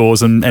movie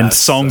scores and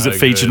songs that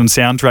featured on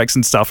soundtracks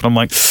and stuff. And I'm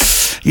like,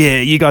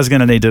 yeah, you guys are going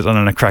to need to, I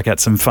don't know, crack out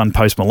some fun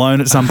Post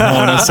Malone at some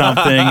point or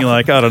something. You're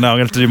like, I don't know, I'm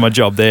going to have to do my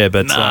job there.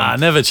 But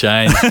never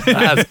change.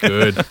 That's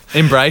good.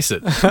 Embrace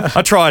it.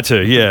 I try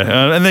to,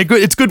 yeah. And they're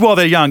good. It's good while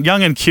they're young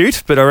and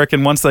cute. But I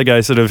reckon once they go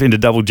sort of into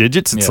double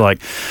digits, it's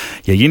like,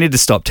 yeah, you need to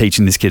stop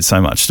teaching this kid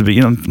so much to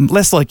be,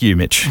 less like you,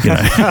 Mitch.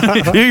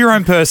 You're your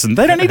own person.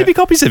 They don't need to be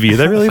copies of you.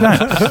 They really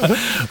don't.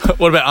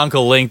 What about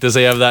Uncle Link? Does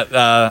he have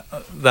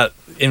that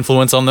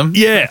influence on them?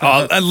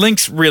 Yeah,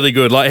 Link's really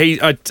good.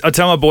 Like I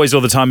tell my boys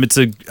all the time, it's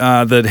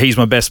that he's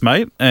my best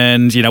mate,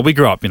 and we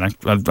grew up.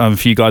 A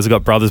few guys have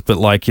got brothers, but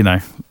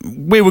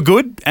we were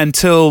good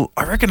until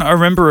I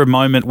remember a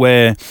moment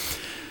where.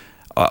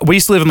 We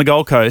used to live on the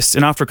Gold Coast,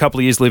 and after a couple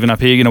of years living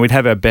up here, we'd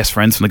have our best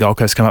friends from the Gold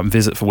Coast come up and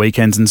visit for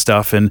weekends and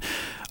stuff. And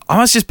I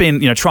must just been,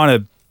 trying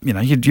to,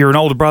 you're an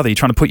older brother, you're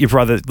trying to put your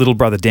little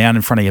brother down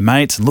in front of your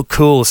mates and look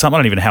cool or something. I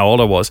don't even know how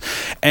old I was.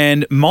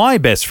 And my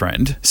best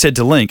friend said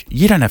to Link,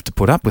 you don't have to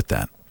put up with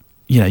that.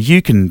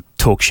 You can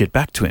talk shit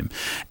back to him.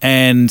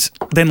 And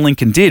then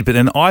Lincoln did. But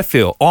then I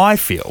feel,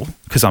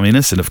 because I'm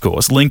innocent, of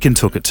course, Lincoln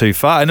took it too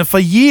far. And for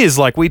years,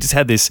 we just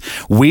had this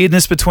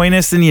weirdness between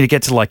us. Then you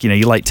get to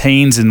your late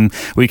teens and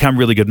we become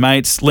really good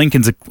mates.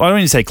 Lincoln's I don't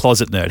even say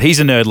closet nerd. He's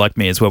a nerd like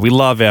me as well. We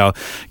love our,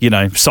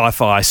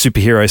 sci-fi,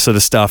 superhero sort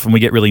of stuff, and we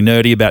get really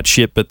nerdy about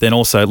shit. But then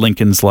also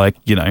Lincoln's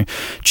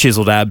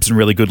chiseled abs and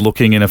really good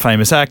looking and a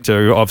famous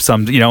actor of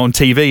some, on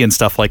TV and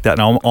stuff like that.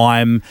 And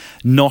I'm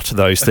not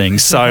those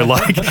things. So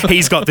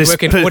he's got this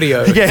working audio.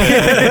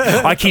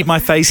 Yeah. I keep my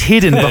face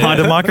hidden behind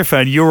a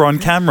microphone. You're on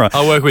camera.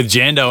 I work with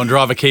Jando and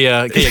drive a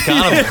Kia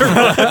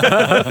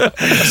Carnival.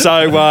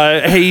 So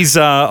he's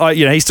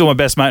still my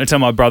best mate. I tell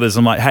my brothers,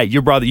 I'm like, hey,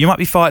 your brother, you might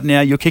be fighting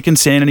now. You're kicking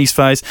sand in his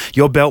face.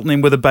 You're belting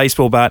him with a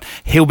baseball bat.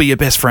 He'll be your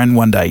best friend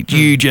one day.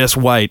 You just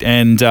wait.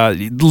 And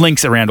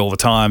Link's around all the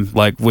time.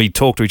 We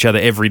talk to each other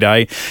every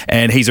day.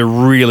 And he's a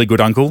really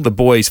good uncle. The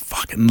boys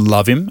fucking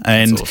love him.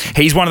 And awesome.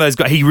 He's one of those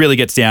guys. He really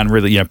gets down,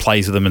 really,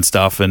 plays with them and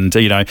stuff. And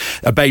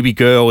a baby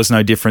girl is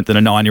no different than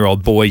a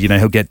 9-year-old boy.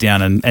 He'll get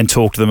down and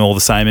talk to them all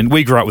the same. And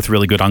we grew up with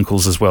really good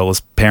uncles as well as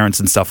parents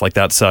and stuff like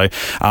that. So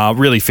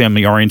really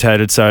family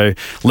orientated. So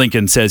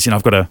Lincoln says,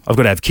 I've got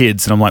to have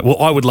kids. And I'm like,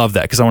 well, I would love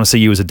that because I want to see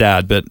you as a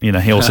dad. But,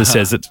 he also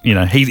says that,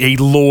 he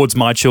lords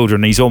my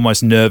children. He's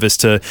almost nervous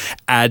to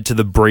add to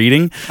the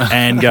breeding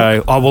and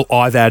go, oh, well,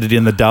 I've added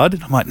in the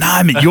dud. I'm like,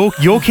 no, man,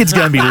 your kid's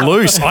going to be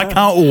loose. I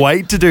can't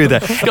wait to do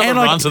that. And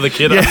run to the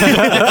kid.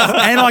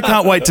 Yeah. And I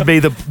can't wait to be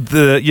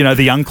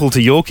the uncle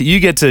to your kid. You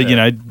get to,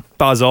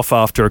 buzz off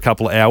after a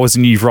couple of hours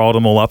and you've rolled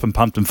them all up and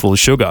pumped them full of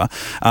sugar.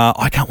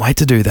 I can't wait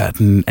to do that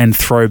and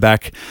throw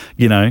back,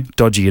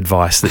 dodgy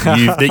advice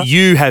that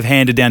you have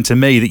handed down to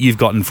me that you've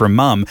gotten from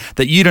mum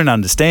that you don't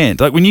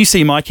understand. When you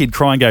see my kid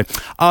cry and go,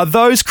 are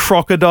those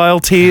crocodile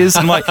tears?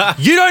 I'm like,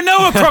 you don't know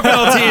what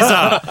crocodile tears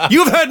are.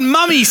 You've heard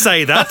mummy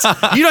say that.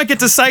 You don't get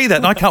to say that.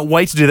 And I can't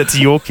wait to do that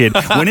to your kid.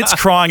 When it's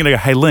crying and I go,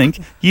 hey,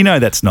 Link,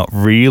 that's not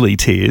really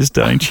tears,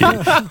 don't you?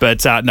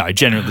 But no,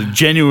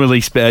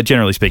 generally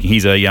speaking,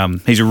 he's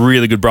a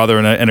really good brother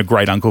and a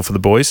great uncle for the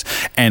boys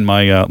and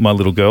my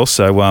little girl.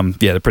 So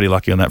they're pretty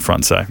lucky on that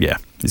front. So yeah,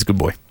 he's a good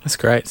boy. That's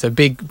great. So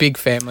big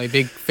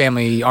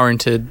family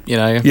oriented,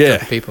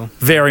 people.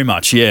 Very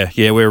much, yeah.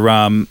 We're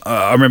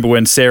I remember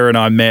when Sarah and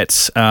I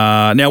met.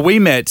 Now we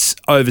met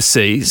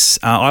overseas.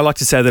 I like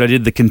to say that I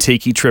did the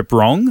Kentucky trip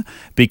wrong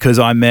because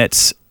I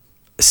met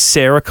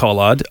Sarah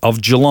Collard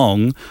of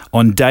Geelong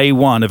on day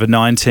one of a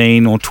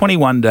 19 or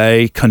 21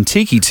 day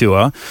Kentucky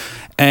tour,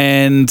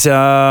 and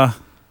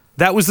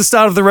that was the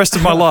start of the rest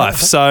of my life.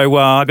 So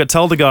I got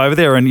told to go over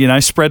there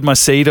and, spread my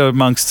seed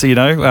amongst,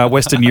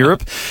 Western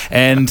Europe.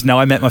 And now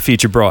I met my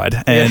future bride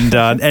and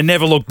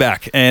never looked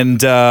back.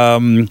 And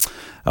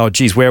oh,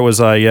 geez, where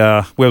was I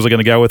going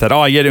to go with that?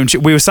 Oh, yeah,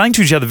 we were saying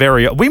to each other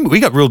we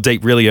got real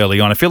deep really early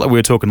on. I feel like we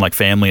were talking like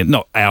family, and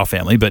not our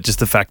family, but just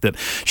the fact that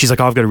she's like,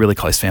 oh, I've got a really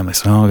close family.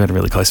 So, I've got a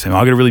really close family.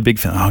 I've got a really big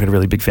family. I've got a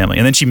really big family.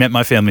 And then she met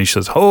my family and she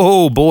says,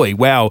 oh, boy,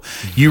 wow,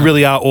 you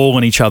really are all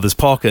in each other's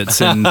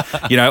pockets. And,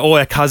 all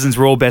our cousins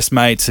were all best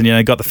mates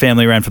and, got the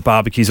family around for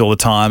barbecues all the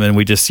time. And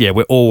we just,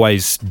 we're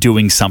always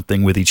doing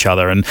something with each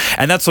other. And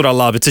that's what I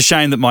love. It's a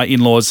shame that my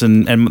in-laws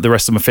and the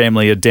rest of my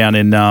family are down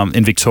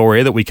in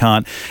Victoria, that we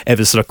can't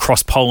ever sort of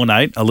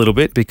cross-pollinate a little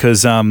bit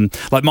because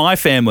my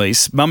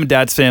families, mum and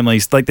dad's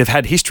families, they've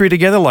had history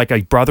together, like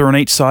a brother on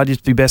each side used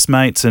to be best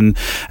mates and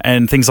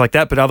things like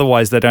that, but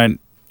otherwise they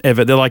don't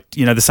ever, they're like,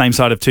 the same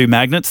side of two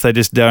magnets. They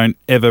just don't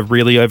ever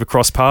really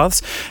overcross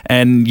paths.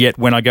 And yet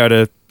when I go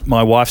to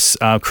my wife's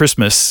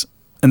Christmas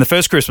And the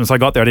first Christmas I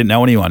got there, I didn't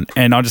know anyone,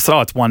 and I just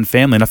thought, it's one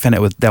family, and I found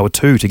out there were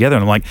two together,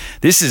 and I'm like,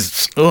 this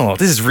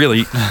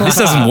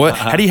doesn't work.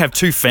 How do you have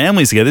two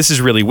families together? This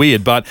is really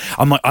weird. But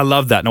I'm like, I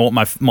love that, and I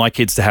want my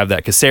kids to have that,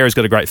 because Sarah's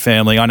got a great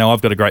family. I know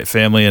I've got a great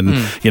family,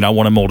 and I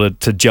want them all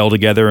to gel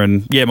together.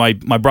 And yeah, my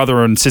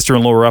brother and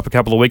sister-in-law were up a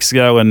couple of weeks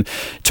ago, and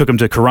took them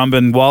to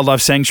Currumbin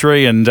Wildlife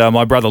Sanctuary, and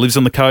my brother lives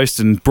on the coast,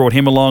 and brought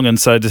him along, and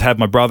so to have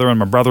my brother and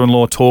my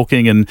brother-in-law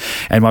talking, and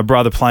my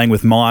brother playing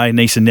with my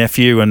niece and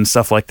nephew and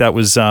stuff like that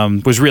was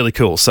really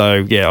cool.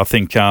 So yeah, I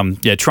think trying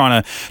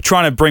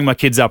to bring my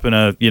kids up in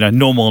a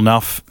normal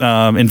enough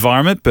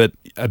environment, but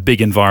a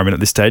big environment at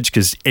this stage,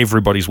 because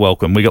everybody's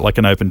welcome. We got like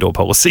an open door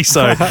policy,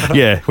 so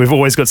yeah, we've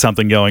always got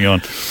something going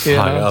on.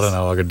 Yeah, I don't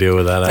know if I could deal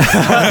with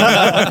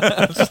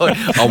that. It's like,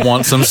 I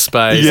want some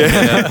space.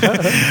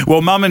 Yeah.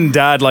 Well, Mum and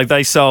Dad, like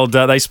they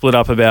split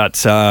up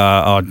about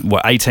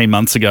 18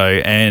 months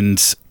ago,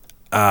 and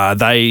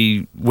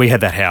we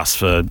had that house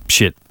for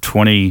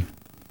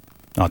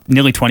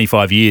nearly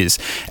 25 years,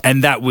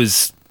 and that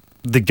was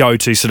the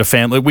go-to sort of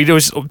family.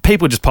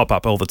 People just pop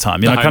up all the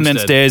time. Come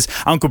downstairs,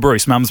 Uncle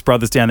Bruce, Mum's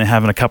brother's down there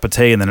having a cup of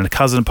tea, and then a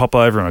cousin pop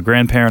over, and a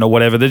grandparent or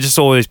whatever. There'd just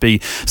always be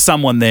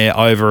someone there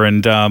over,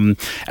 and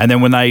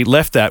then when they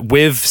left that,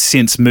 we've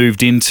since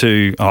moved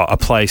into a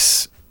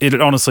place.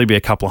 It'd honestly be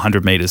a couple of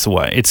 100 meters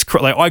away. It's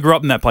like, I grew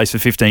up in that place for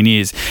 15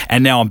 years,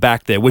 and now I'm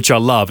back there, which I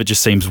love. It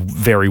just seems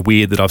very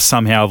weird that I've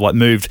somehow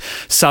moved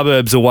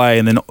suburbs away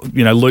and then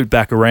looped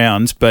back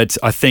around. But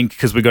I think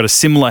because we've got a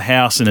similar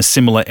house in a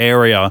similar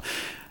area.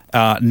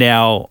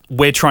 Now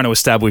we're trying to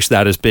establish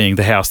that as being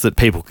the house that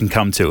people can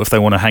come to if they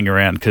want to hang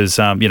around, because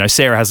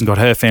Sarah hasn't got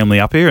her family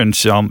up here, and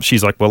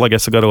she's like, well, I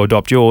guess I've got to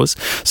adopt yours.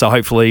 So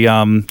hopefully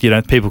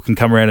people can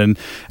come around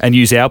and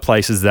use our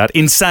place as that.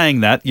 In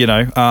saying that,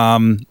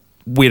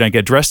 we don't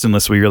get dressed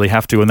unless we really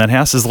have to in that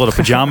house. There's a lot of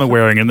pajama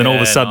wearing, and then all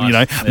of a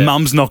sudden,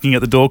 Mum's knocking at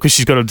the door because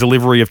she's got a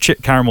delivery of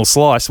caramel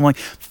slice. I'm like,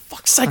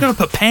 fuck's sake, I got to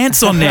put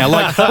pants on now.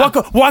 Like,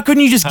 why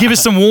couldn't you just give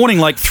us some warning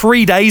like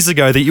 3 days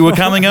ago that you were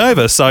coming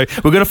over? So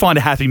we've got to find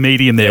a happy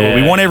medium there where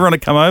we want everyone to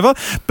come over,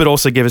 but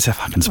also give us our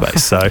fucking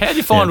space. So how do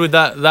you find with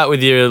that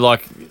with you,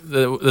 like,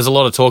 there's a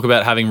lot of talk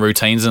about having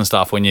routines and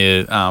stuff when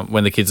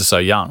when the kids are so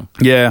young.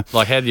 Yeah.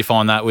 Like, how do you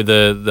find that with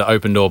the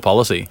open door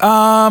policy?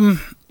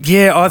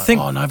 Yeah, I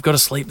think. Oh no, I've got to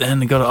sleep then.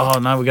 We're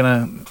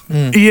gonna.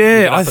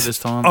 Yeah, up at this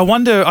time. I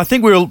wonder. I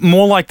think we're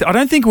more like. I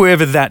don't think we're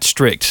ever that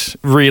strict,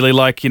 really.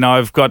 Like,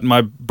 I've got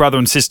my brother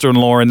and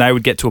sister-in-law, and they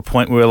would get to a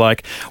point where we're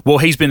like, well,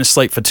 he's been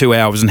asleep for 2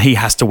 hours and he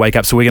has to wake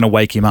up, so we're going to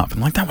wake him up. I'm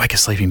like, don't wake a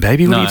sleeping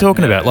baby. What are you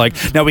talking about? Like,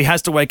 no, he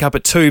has to wake up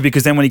at 2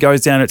 because then when he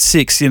goes down at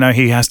 6,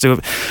 he has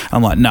to.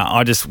 I'm like,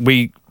 no,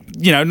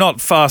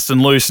 not fast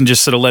and loose and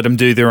just sort of let them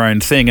do their own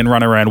thing and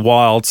run around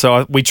wild.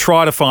 So we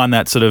try to find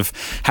that sort of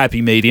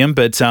happy medium,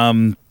 but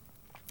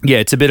yeah,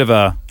 it's a bit of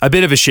a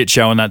shit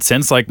show in that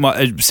sense. Like,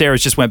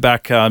 Sarah's just went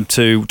back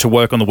to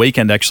work on the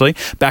weekend, actually,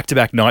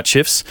 back-to-back night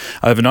shifts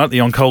overnight at the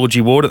oncology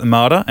ward at the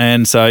Mater,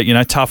 and so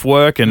tough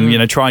work,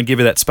 and try and give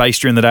her that space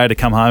during the day to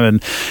come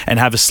home and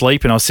have a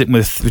sleep. And I was sitting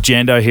with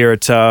Jando here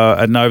at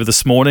Nova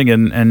this morning,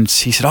 and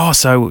he said, "Oh,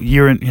 so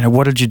you're in,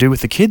 what did you do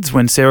with the kids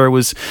when Sarah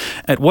was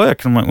at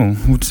work?" And I'm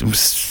like, "Well, it was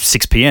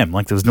 6 p.m.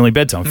 Like, there was nearly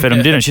bedtime. Fed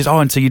them dinner." And she's, "Oh,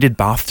 and so you did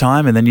bath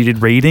time, and then you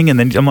did reading," and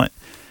then I'm like.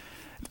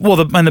 Well,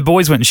 the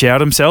boys went and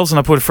showered themselves, and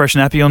I put a fresh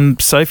nappy on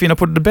Sophie, and I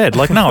put her to bed.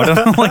 Like, no, I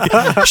don't.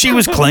 Like, she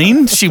was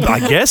clean.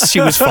 I guess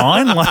she was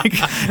fine. Like,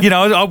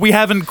 we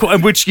haven't.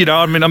 Which,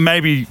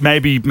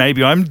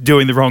 maybe I'm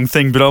doing the wrong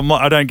thing, but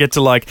I don't get to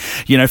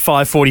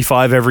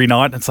 5:45 every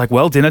night. It's like,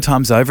 well, dinner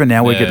time's over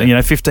now. We're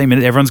getting 15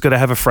 minutes. Everyone's got to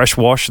have a fresh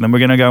wash, and then we're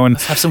going to go and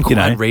have some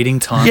quiet reading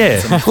time.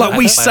 Yeah, like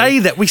we say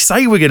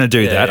we're going to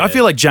do that. Yeah. I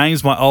feel like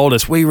James, my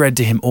oldest, we read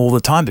to him all the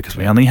time because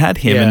we only had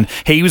him, and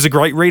he was a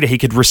great reader. He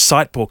could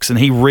recite books, and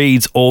he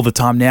reads all the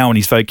time now, and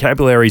his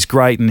vocabulary is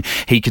great, and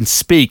he can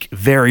speak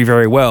very,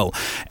 very well.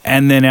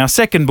 And then our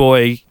second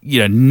boy,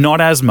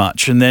 not as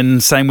much. And then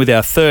same with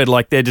our third,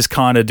 like they're just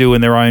kind of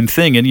doing their own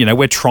thing. And,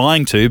 we're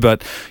trying to,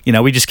 but,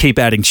 we just keep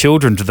adding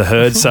children to the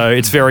herd. So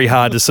it's very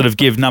hard to sort of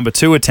give number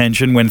 2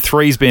 attention when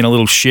 3's been a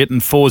little shit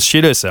and 4's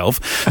shit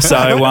herself.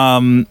 So,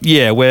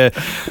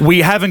 we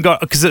haven't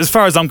got, because as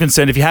far as I'm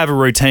concerned, if you have a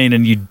routine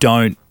and you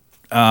don't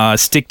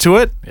stick to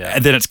it,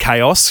 and then it's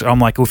chaos. I'm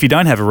like, well, if you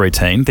don't have a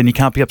routine, then you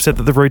can't be upset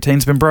that the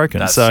routine's been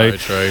broken. That's so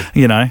true.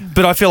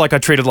 But I feel like I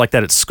treated like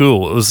that at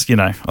school. It was,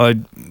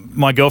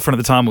 my girlfriend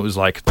at the time, it was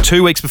like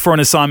 2 weeks before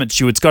an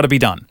assignment, it's got to be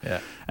done.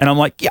 Yeah. And I'm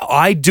like, yeah,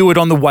 I do it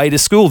on the way to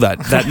school that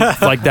day.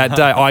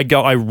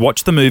 I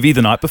watch the movie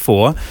the night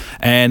before,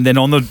 and then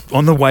on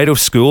the way to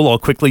school, I'll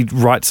quickly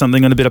write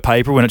something on a bit of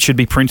paper when it should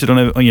be printed on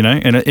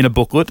in a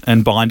booklet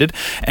and binded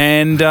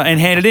and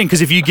hand it in.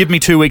 Because if you give me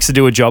 2 weeks to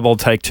do a job, I'll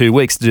take 2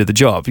 weeks to do the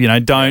job.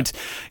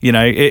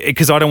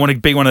 Because I don't want to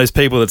be one of those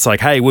people that's like,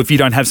 hey, well, if you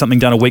don't have something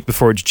done a week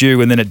before it's due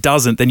and then it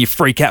doesn't, then you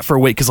freak out for a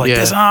week because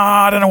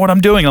I don't know what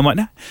I'm doing. I'm like,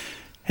 no.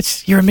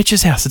 You're at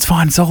Mitch's house. It's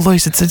fine. It's all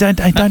loose. Don't.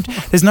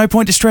 There's no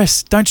point to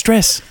stress. Don't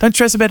stress. Don't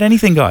stress about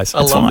anything, guys.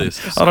 It's fine.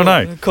 This. I don't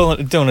know.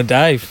 Doing a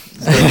Dave.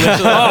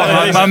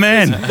 my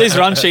man. These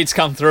run sheets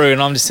come through,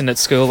 and I'm just in at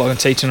school, like I'm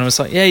teaching, and I'm just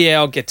like, yeah,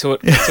 I'll get to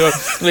it.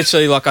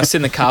 Literally, like I sit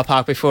in the car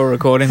park before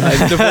recording.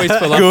 The boys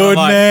pull up. Good and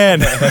I'm man.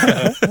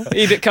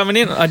 like, you coming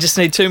in? I just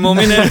need 2 more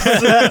minutes.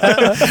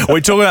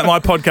 We talk about my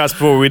podcast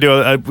before. We do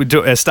a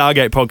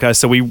Stargate podcast.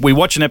 So we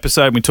watch an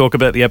episode and we talk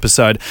about the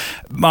episode.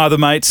 My other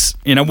mates,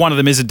 one of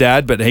them is a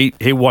dad, but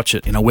he'll watch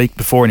it in a week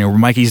before and he'll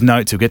make his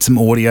notes. He'll get some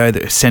audio,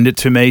 send it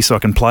to me so I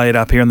can play it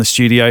up here in the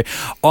studio.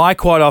 I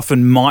quite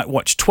often might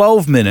watch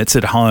 12 minutes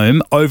at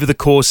home over the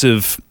course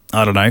of,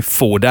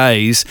 4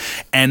 days,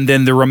 and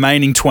then the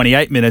remaining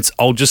 28 minutes,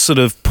 I'll just sort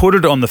of put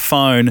it on the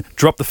phone,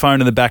 drop the phone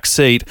in the back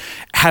seat,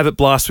 have it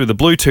blast through the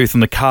Bluetooth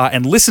in the car,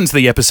 and listen to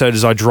the episode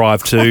as I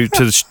drive to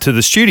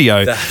the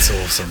studio. That's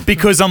awesome.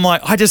 Because I'm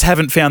like, I just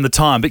haven't found the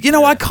time. But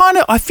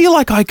I feel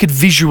like I could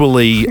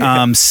visually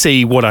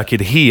see what I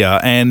could hear,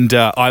 and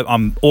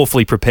I'm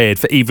awfully prepared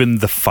for even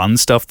the fun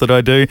stuff that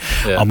I do.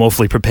 Yeah. I'm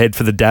awfully prepared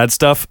for the dad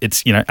stuff.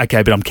 It's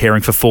okay, but I'm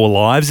caring for 4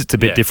 lives. It's a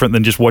bit different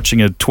than just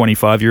watching a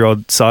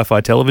 25-year-old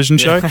sci-fi television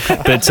show.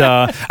 But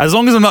as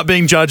long as I'm not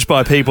being judged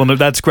by people,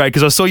 that's great,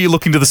 because I saw you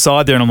looking to the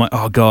side there and I'm like,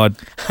 oh God,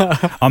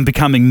 I'm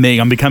becoming me.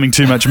 I'm becoming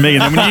too much me.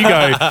 And then when you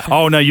go,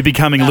 oh no, you're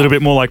becoming a little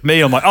bit more like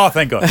me, I'm like, oh,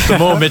 thank God. The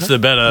more Mitch, the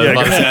better.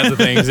 By the sounds of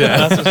things,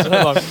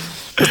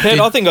 Prepared,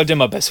 I think I do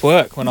my best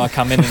work when I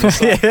come in. And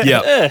it's like,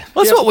 yeah.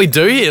 Well, that's what we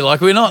do here.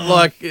 Like, we're not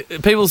like,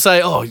 people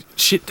say, oh,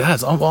 shit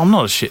dads. I'm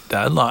not a shit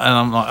dad. Like, and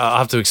I'm like, I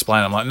have to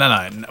explain. I'm like,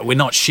 no, we're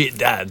not shit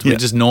dads. We're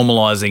just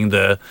normalising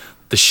the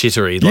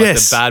shittery, like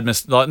the bad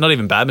like not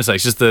even bad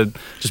mistakes, just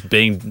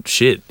being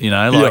shit,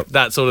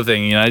 that sort of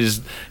thing.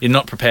 Just you're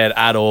not prepared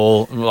at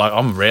all. Like,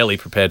 I'm rarely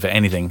prepared for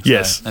anything. So,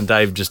 yes, and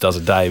Dave just does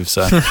a Dave.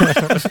 So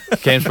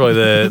Cam's probably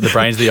the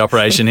brains of the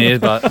operation here,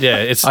 but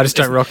I just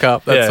don't rock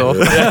up. That's all.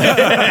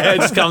 It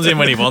just comes in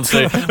when he wants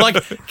to.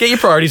 Like, get your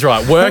priorities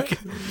right. Work.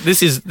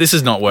 This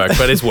is not work,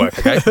 but it's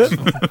work. Okay.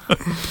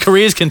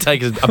 Careers can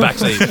take a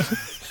backseat.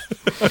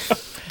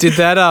 Did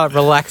that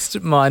relaxed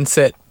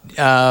mindset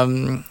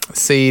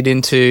seed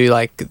into,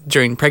 like,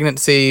 during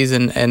pregnancies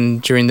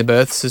and during the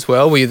births as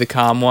well? Were you the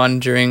calm one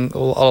during a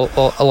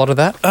lot of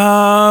that?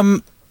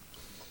 I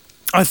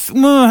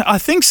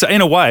think so,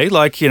 in a way.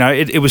 Like,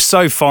 it was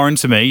so foreign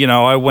to me.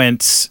 I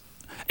went,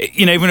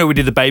 even when we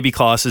did the baby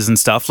classes and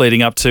stuff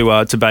leading up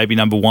to baby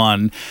number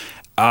 1.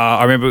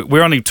 I remember we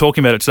were only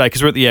talking about it today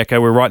because we're at the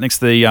Echo. We're right next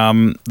to the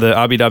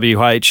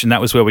RBWH, and that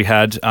was where we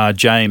had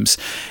James.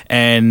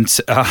 And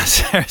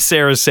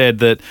Sarah said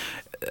that.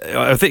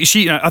 I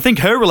think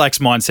her relaxed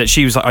mindset,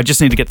 she was like, I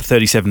just need to get to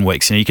 37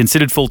 weeks. You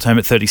considered full term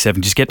at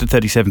 37. Just get to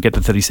 37, get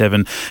to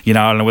 37. I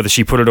don't know whether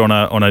she put it on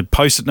a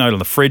Post-it note on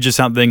the fridge or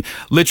something.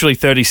 Literally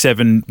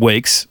 37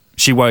 weeks.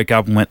 She woke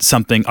up and went,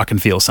 I can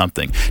feel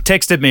something.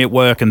 Texted me at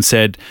work and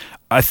said,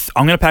 I'm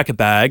going to pack a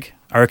bag.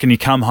 I reckon you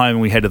come home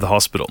and we head to the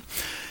hospital.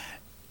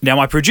 Now,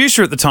 my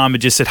producer at the time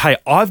had just said, hey,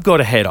 I've got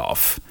to head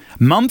off.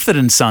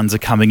 Mumford & Sons are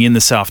coming in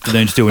this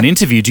afternoon to do an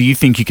interview. Do you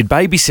think you could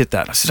babysit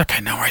that? I said,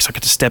 okay, no worries. I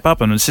get to step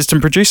up. I'm an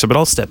assistant producer, but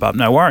I'll step up.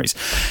 No worries.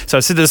 So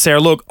I said to Sarah,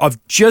 look, I've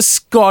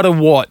just got to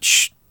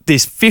watch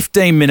this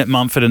 15-minute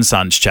Mumford &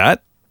 Sons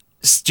chat.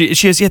 She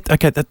goes,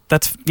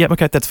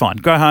 that's fine.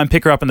 Go home,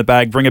 pick her up in the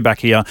bag, bring her back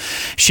here.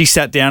 She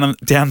sat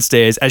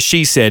downstairs, as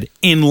she said,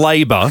 in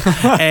labour,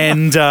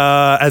 and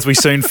as we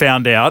soon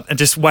found out, and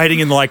just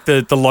waiting in like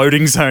the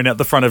loading zone out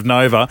the front of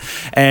Nova.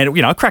 And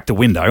I cracked a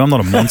window. I'm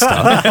not a monster,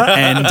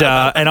 and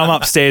I'm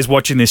upstairs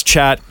watching this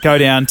chat. Go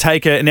down,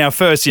 take her. Now,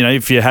 first,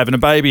 if you're having a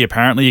baby,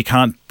 apparently you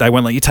can't. They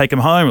won't let you take them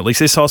home. At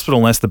least this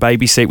hospital, unless the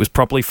baby seat was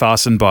properly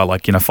fastened by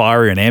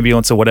fire or an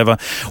ambulance or whatever.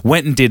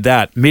 Went and did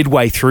that.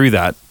 Midway through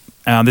that.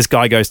 This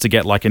guy goes to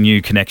get like a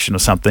new connection or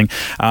something.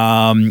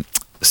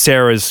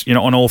 Sarah's,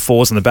 on all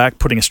fours in the back,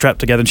 putting a strap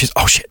together, and she's,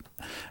 oh shit,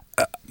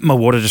 my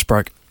water just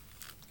broke.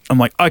 I'm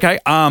like, okay,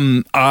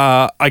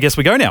 I guess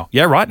we go now.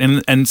 Yeah, right.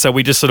 And so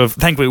we just sort of,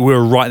 thankfully we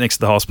were right next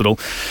to the hospital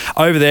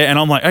over there, and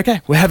I'm like,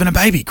 okay, we're having a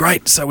baby.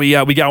 Great. So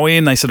we go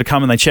in, they sort of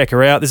come and they check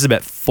her out. This is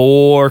about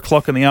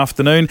 4:00 in the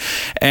afternoon.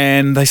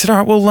 And they said, all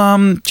right,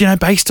 well,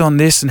 based on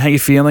this and how you're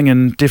feeling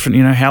and different,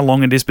 how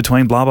long it is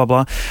between blah, blah,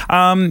 blah,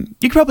 you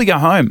could probably go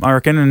home, I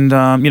reckon, and,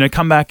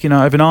 come back,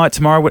 overnight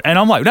tomorrow. And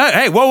I'm like, no,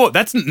 hey, whoa,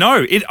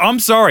 I'm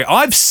sorry.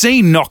 I've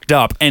seen Knocked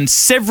Up and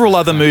several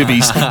other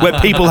movies where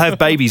people have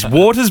babies.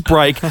 Waters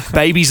break.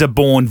 Babies are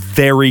born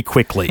very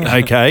quickly,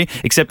 okay?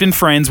 Except in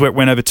Friends, where it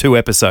went over 2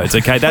 episodes,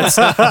 okay? That's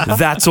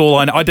all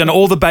I know. I'd done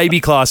all the baby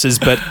classes,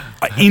 but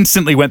I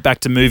instantly went back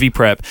to movie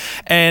prep.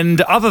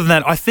 And other than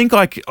that, I think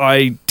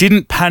I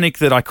didn't panic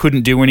that I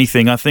couldn't do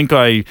anything. I think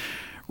I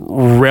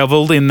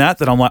reveled in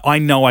that I'm like, I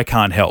know I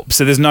can't help.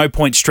 So there's no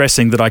point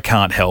stressing that I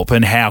can't help.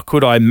 And how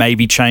could I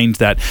maybe change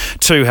that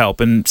to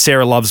help? And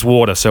Sarah loves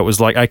water. So it was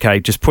like,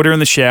 okay, just put her in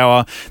the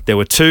shower. There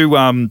were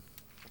 2...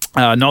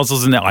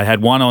 nozzles in there. I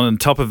had one on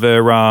top of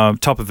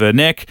her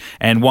neck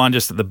and one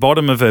just at the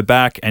bottom of her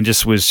back, and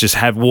just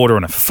had water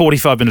on it for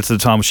 45 minutes at a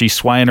time. She's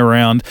swaying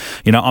around.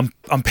 You know,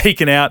 I'm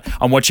peeking out.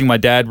 I'm watching my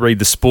dad read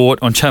the sport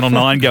on Channel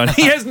 9 going,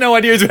 he has no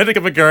idea he's about to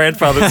become a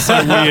grandfather. It's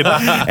so weird.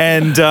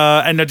 And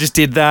I just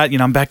did that. You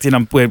know, I'm back in.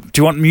 Do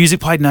you want music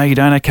played? No, you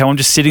don't. Okay, I'm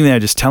just sitting there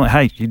just telling,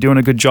 hey, you're doing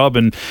a good job.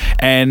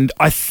 And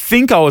I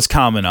think I was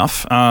calm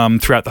enough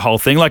throughout the whole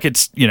thing. Like,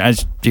 it's, you know,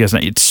 as you guys know,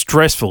 it's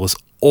stressful as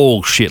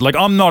all shit. Like,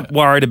 I'm not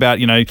worried about,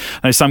 you know, I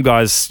know some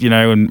guys, you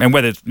know, and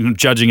whether,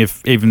 judging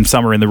if even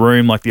some are in the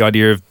room, like the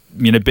idea of,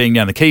 you know, being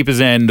down the keeper's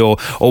end or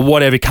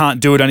whatever, can't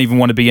do it, don't even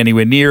want to be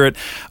anywhere near it.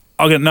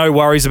 I got no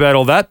worries about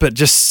all that, but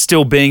just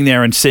still being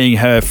there and seeing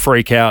her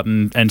freak out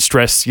and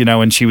stress, you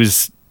know, and she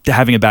was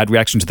having a bad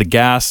reaction to the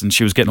gas and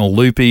she was getting all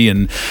loopy,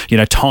 and, you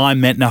know,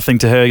 time meant nothing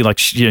to her. Like,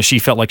 she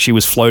felt like she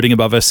was floating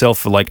above herself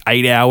for like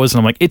 8 hours, and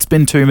I'm like, it's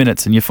been 2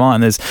 minutes and you're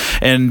fine. I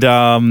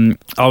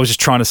was just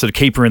trying to sort of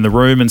keep her in the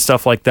room and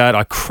stuff like that.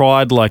 I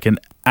cried like an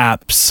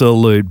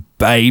absolute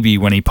baby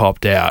when he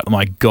popped out. Oh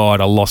my God,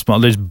 I lost my,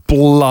 just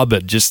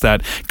blubbered, just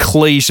that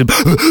cliche,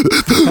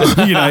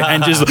 you know,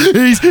 and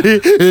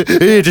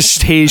just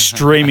tears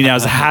streaming. That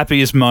was the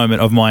happiest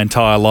moment of my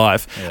entire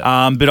life.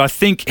 Yeah. But I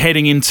think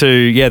heading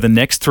into, the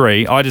next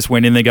three, I just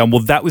went in there going,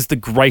 well, that was the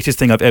greatest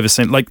thing I've ever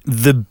seen. Like,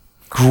 the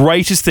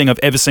greatest thing I've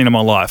ever seen in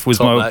my life was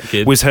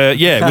was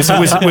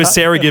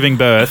Sarah giving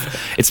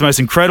birth. It's the most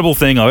incredible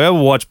thing I've ever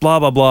watched, blah,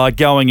 blah, blah,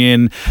 going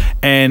in.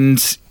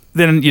 And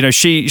then, you know,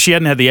 she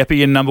hadn't had the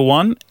epi in number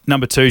one.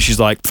 Number two, she's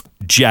like,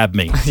 jab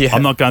me. Yeah.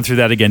 I'm not going through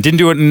that again. Didn't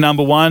do it in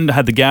number one.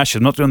 Had the gas.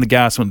 She's not doing the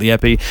gas. Went the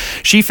epi.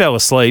 She fell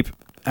asleep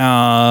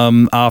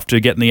after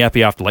getting the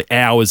epi after like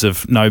hours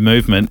of no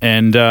movement,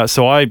 and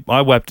so I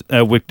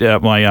whipped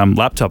out my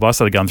laptop. I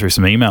started going through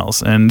some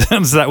emails, and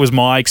so that was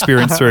my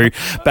experience through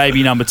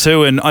baby number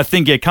two. And I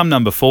think come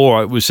number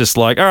four, it was just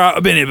like, all right,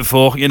 I've been here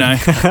before, you know,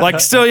 like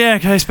still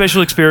okay,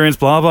 special experience,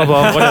 blah blah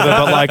blah, whatever.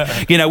 But like,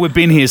 you know, we've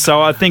been here,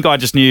 so I think I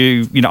just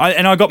knew, you know,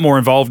 and I got more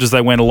involved as they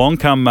went along.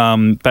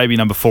 Come baby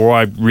number four,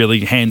 I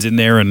really hands in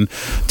there and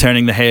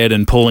turning the head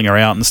and pulling her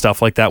out and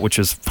stuff like that, which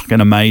was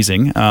fucking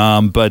amazing.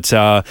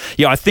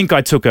 I think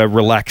I took a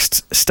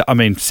relaxed. I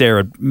mean,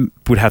 Sarah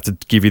would have to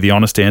give you the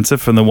honest answer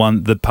from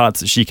the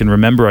parts that she can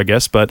remember, I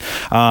guess. But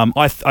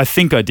I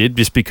think I did,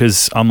 just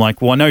because I'm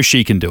like, well, I know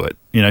she can do it.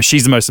 You know,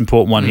 she's the most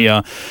important one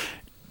here.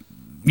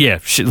 Yeah,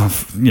 she's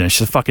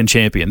a fucking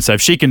champion. So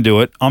if she can do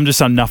it, I'm just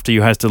enough to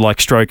you has to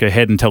like stroke her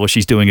head and tell her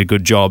she's doing a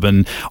good job.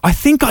 And I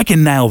think I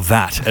can nail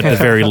that at the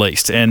very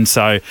least. And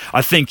so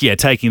I think,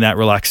 taking that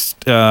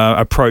relaxed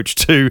approach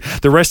to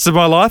the rest of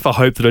my life, I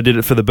hope that I did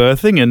it for the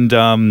birthing. And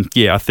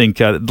I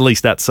think at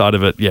least that side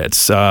of it,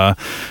 it's. I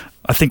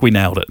think we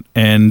nailed it,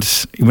 and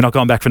we're not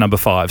going back for number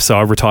 5. So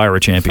I retire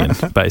a champion,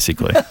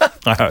 basically.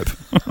 I hope.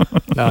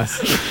 Nice.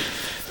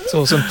 That's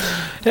awesome.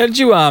 How did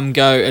you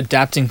go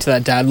adapting to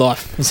that dad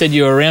life? You said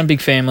you were around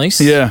big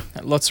families. Yeah.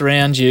 Lots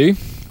around you.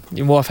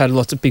 Your wife had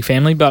lots of big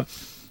family, but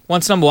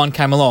once number 1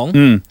 came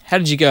along, how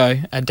did you go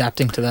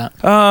adapting to that?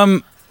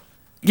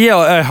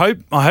 I hope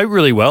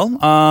really well.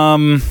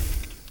 I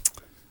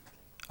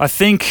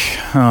think,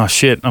 I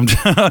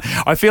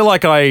feel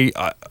like I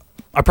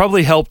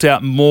probably helped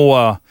out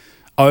more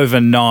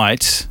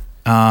overnight.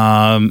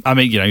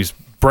 He's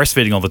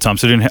breastfeeding all the time,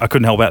 so I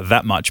couldn't help out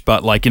that much.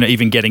 But like, you know,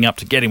 even getting up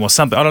to get him or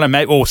something, I don't know,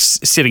 maybe, or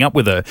sitting up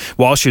with her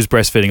while she was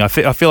breastfeeding.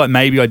 I feel like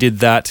maybe I did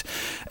that.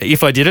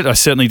 If I did it, I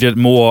certainly did it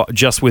more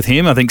just with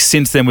him. I think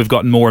since then we've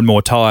gotten more and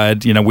more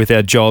tired, you know, with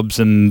our jobs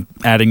and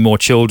adding more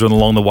children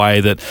along the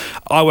way, that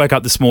I woke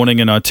up this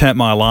morning and I turned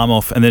my alarm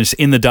off, and then just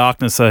in the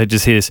darkness I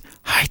just hear,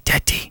 "Hi,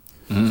 Daddy."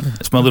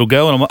 It's my little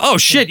girl, and I'm like, oh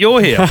shit,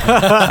 you're here.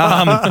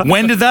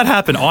 When did that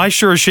happen? I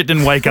sure as shit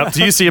didn't wake up.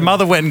 Do you see your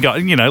mother went and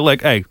got, you know,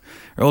 like, hey,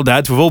 we're all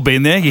dads, we've all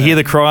been there. You hear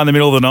the cry in the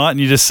middle of the night,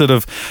 and you just sort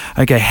of,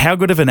 okay, how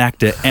good of an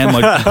actor am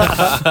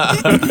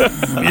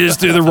I? You just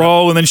do the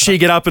role, and then she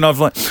get up, and I'm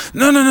like,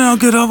 no, I'll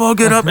get up.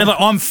 And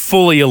like, I'm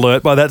fully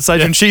alert by that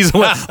stage, and she's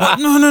like,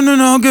 no,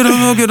 I'll get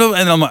up.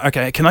 And I'm like,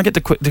 okay, can I get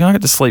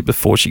to sleep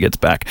before she gets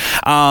back?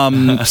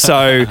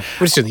 So we'll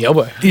just do the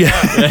elbow.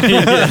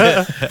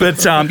 Yeah.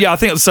 But I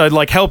think so.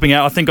 Like helping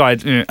out, I think I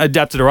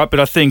adapted her up, but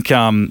I think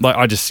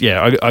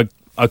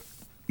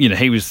he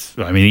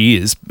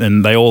is,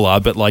 and they all are,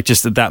 but like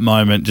just at that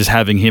moment, just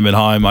having him at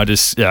home, I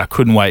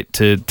couldn't wait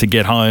to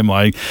get home.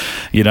 I,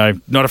 you know,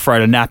 not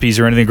afraid of nappies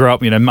or anything. Grew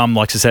up, you know, Mum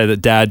likes to say that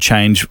Dad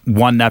changed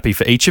one nappy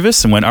for each of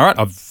us, and went, all right,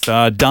 I've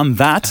done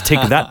that, tick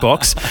that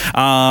box.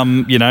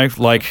 You know,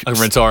 like I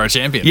can retire a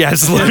champion. Yeah,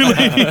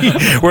 absolutely.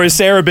 Whereas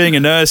Sarah, being a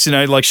nurse, you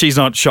know, like she's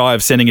not shy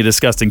of sending a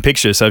disgusting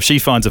picture. So if she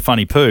finds a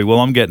funny poo, well,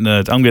 I'm getting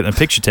a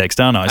picture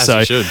text, aren't I?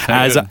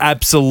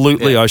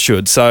 Absolutely, I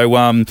should. So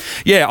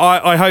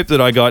I hope that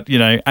I got, you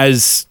know,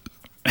 as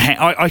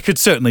I could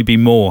certainly be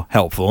more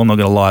helpful. I'm not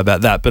going to lie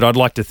about that, but I'd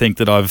like to think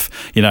that I've,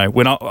 you know,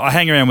 when I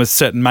hang around with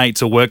certain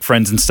mates or work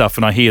friends and stuff,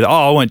 and I hear that,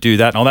 I won't do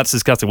that. Oh, that's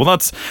disgusting. Well,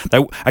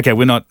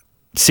 we're not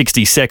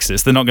 60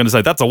 sexist. They're not going to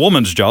say that's a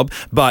woman's job,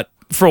 but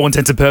for all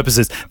intents and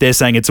purposes, they're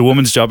saying it's a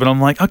woman's job, and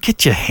I'm like, oh,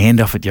 get your hand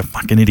off it, you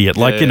fucking idiot.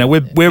 Like,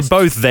 we're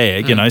both there,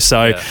 you know,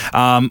 so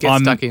I'm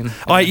stuck in.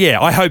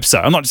 I hope so.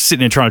 I'm not just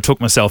sitting there trying to talk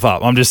myself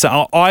up. I'm just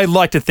saying, I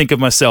like to think of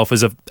myself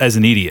as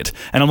an idiot.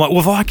 And I'm like, well,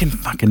 if I can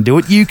fucking do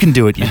it, you can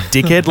do it, you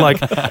dickhead. Like,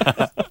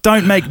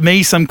 don't make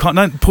me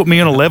don't put me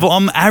on a level.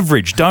 I'm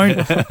average.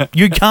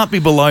 You can't be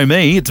below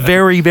me. It's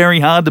very, very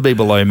hard to be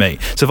below me.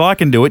 So if I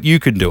can do it, you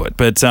can do it.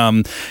 But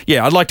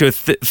I'd like to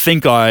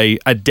think I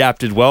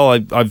adapted well.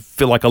 I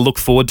feel like I look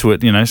forward to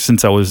it, you know,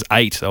 since I was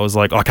 8. I was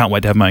like, I can't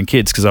wait to have my own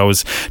kids, because I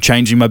was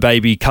changing my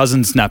baby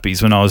cousin's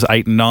nappies when I was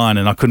 8 and 9,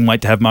 and I couldn't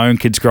wait to have my own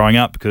kids growing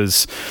up,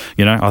 because,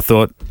 you know, I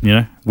thought, you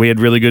know, we had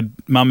really good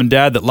mum and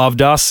dad that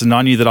loved us, and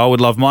I knew that I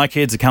would love my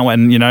kids. I can't wait,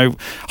 and, you know,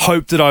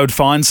 hoped that I would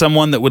find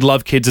someone that would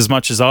love kids as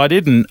much as I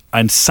did,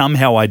 and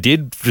somehow I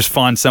did just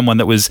find someone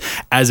that was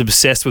as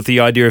obsessed with the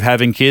idea of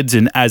having kids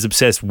and as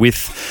obsessed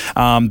with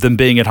them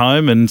being at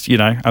home. And, you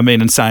know, I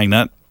mean, in saying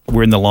that,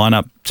 we're in the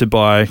lineup to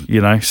buy,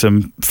 you know,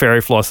 some fairy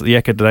floss at the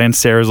Ekka today, and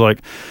Sarah's like,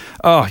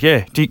 oh,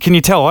 yeah, can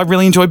you tell I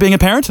really enjoy being a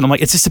parent? And I'm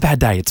like, it's just a bad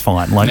day, it's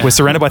fine. Like, we're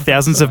surrounded by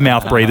thousands of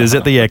mouth breathers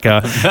at the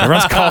Ekka.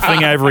 Everyone's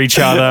coughing over each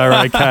other,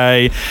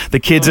 okay? The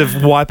kids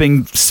are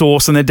wiping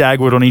sauce and their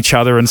Dagwood on each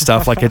other and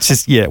stuff. Like, it's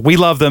just, yeah, we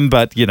love them,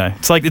 but, you know,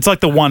 it's like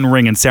the One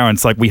Ring and Sarah,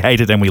 it's like we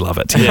hate it and we love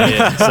it.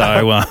 Yeah.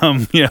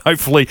 So, yeah,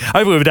 hopefully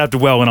we've adapted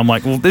well, and I'm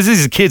like, well, this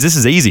is kids, this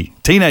is easy.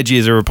 Teenage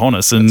years are upon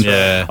us, and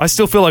I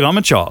still feel like I'm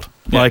a child.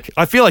 Like,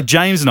 I feel like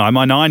James and I,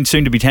 my 9,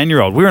 soon to be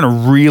 10-year-old, we're in a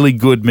really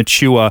good,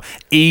 mature,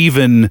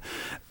 even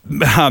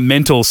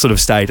mental sort of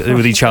state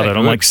with each other. And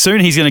I'm like, soon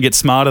he's going to get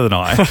smarter than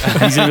I. And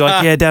he's going to be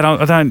like, yeah, Dad,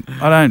 I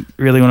don't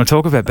really want to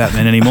talk about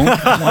Batman anymore.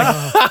 I'm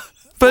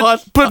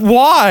like, but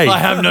why? I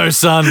have no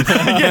son.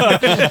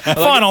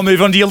 Fine, I'll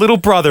move on to your little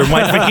brother and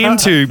wait for him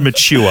to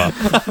mature.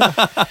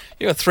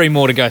 You got 3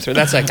 more to go through.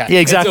 That's okay. Yeah,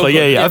 exactly.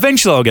 Yeah.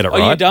 Eventually I'll get it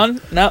right. Are you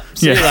done? No.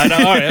 See you later.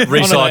 All right.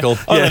 Recycle.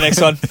 On the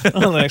next one.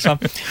 On the next one.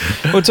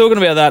 We're talking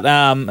about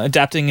that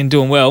adapting and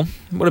doing well.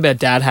 What about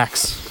dad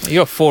hacks? You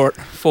got 4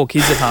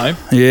 kids at home.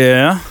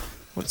 Yeah.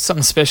 What's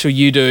something special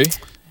you do to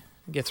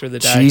get through the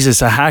day?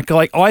 Jesus, a hack.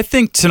 Like, I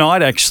think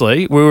tonight,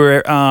 actually, we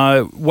were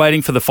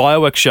waiting for the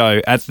fireworks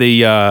show at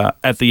the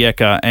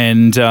Ekka,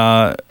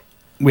 and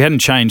we hadn't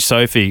changed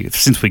Sophie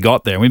since we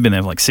got there. We'd been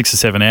there for like 6 or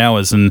 7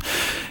 hours,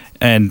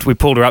 and we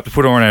pulled her up to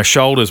put her on our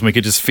shoulders, and we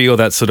could just feel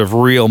that sort of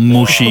real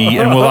mushy,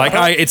 and we're like,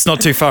 hey, it's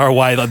not too far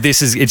away. Like,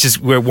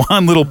 we're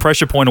one little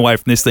pressure point away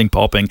from this thing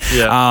popping.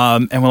 Yeah.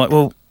 And we're like,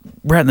 well,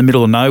 we're out in the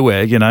middle of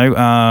nowhere, you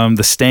know.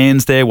 The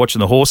stand's there, watching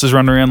the horses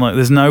run around. Like,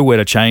 there's nowhere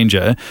to change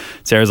her.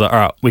 Sarah's like, all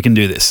right, we can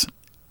do this.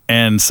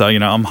 And so, you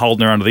know, I'm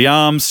holding her under the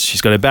arms.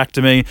 She's got her back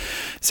to me.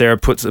 Sarah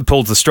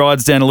pulls the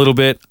strides down a little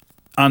bit,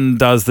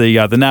 undoes the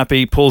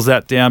nappy, pulls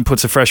that down,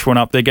 puts a fresh one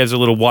up there, gives her a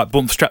little white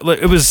bump strap.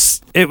 It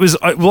was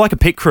like a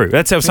pit crew.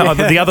 That's how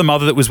the other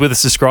mother that was with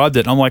us described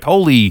it. And I'm like,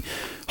 holy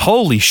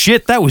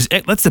shit,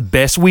 that's the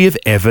best we have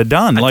ever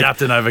done.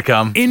 Adapt and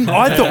overcome.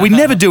 I thought we'd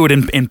never do it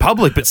in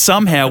public, but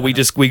somehow we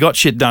got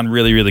shit done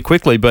really, really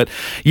quickly. But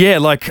yeah,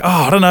 like,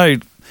 I don't know.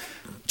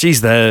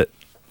 Geez, the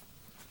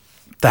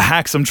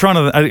hacks.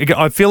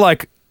 I feel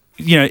like,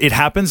 you know, it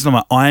happens, and I'm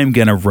like, I am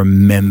going to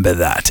remember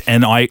that.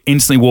 And I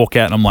instantly walk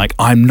out, and I'm like,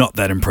 I'm not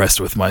that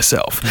impressed with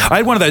myself. I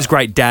had one of those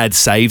great dad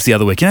saves the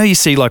other week. You know, you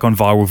see like on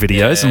viral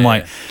videos, and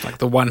like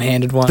the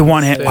one-handed one. The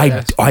one hand,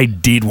 I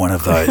did one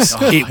of those.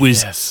 It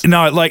was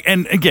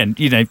and again,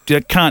 you know,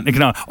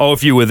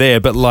 if you were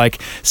there, but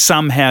like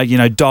somehow, you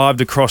know,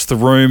 dived across the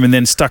room and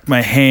then stuck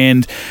my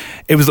hand.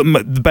 It was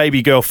the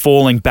baby girl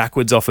falling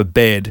backwards off a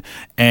bed,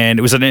 and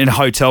it was in a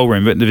hotel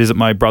room. But to visit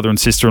my brother and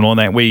sister-in-law, and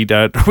that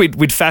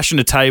we'd fashioned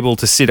a table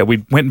to sit at.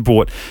 We went and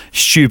bought,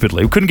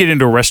 stupidly, we couldn't get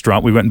into a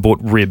restaurant. We went and bought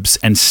ribs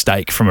and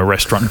steak from a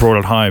restaurant and brought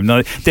it home.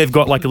 No, they've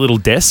got like a little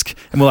desk,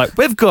 and we're like,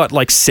 we've got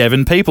like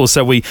 7 people,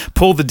 so we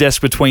pulled the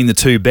desk between the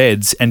 2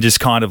 beds and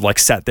just kind of like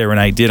sat there and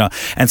ate dinner.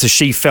 And so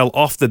she fell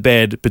off the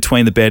bed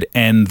between the bed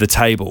and the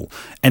table,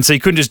 and so you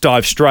couldn't just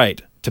dive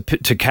straight.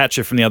 To catch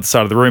her from the other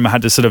side of the room, I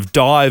had to sort of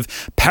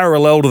dive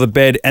parallel to the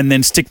bed and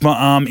then stick my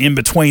arm in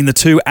between the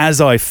 2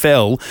 as I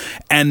fell,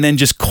 and then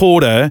just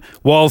caught her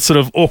while sort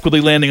of awkwardly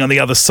landing on the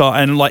other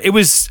side. And like, it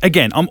was,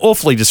 again, I'm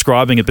awfully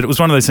describing it, but it was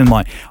one of those things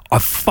like,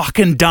 I've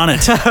fucking done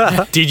it.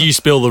 Did you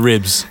spill the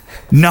ribs?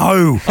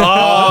 No.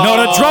 Not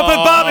a drop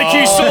of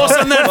barbecue sauce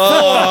on that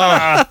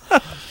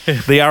floor.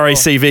 The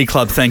RACV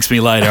club thanks me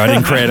later. I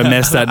didn't create a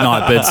mess that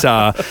night, but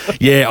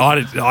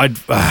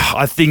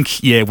I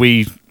think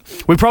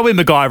we probably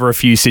MacGyver a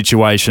few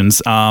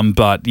situations,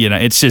 but you know,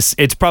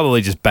 it's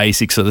probably just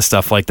basic sort of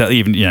stuff like that.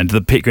 Even, you know,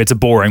 the pick, it's a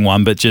boring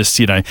one, but just,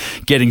 you know,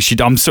 getting shit.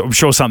 I'm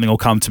sure something will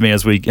come to me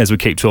as we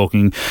keep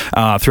talking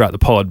throughout the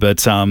pod.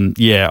 But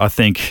I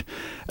think.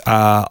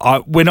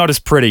 We're not as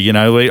pretty, you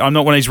know. I'm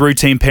not one of these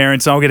routine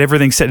parents. I'll get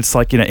everything set. It's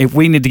like, you know, if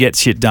we need to get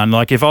shit done,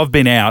 like if I've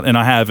been out and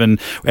I have, and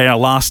our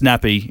last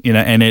nappy, you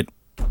know, and it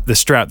the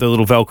strap, the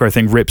little Velcro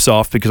thing rips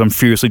off because I'm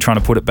furiously trying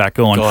to put it back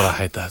on. God, I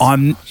hate that.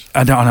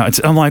 I don't know.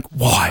 I'm like,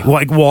 why?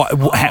 Like, why?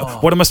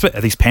 What am I supposed?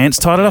 Are these pants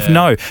tight enough?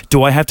 No.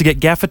 Do I have to get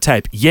gaffer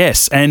tape?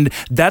 Yes. And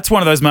that's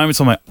one of those moments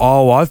I'm like,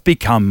 oh, I've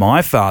become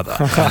my father,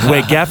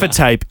 where gaffer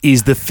tape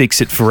is the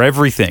fix it for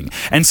everything.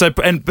 And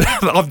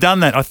I've done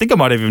that. I think I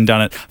might have even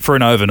done it for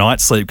an overnight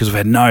sleep because we've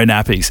had no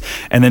nappies.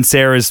 And then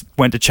Sarah's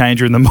went to change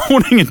her in the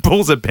morning and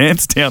pulls her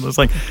pants down. I was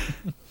like,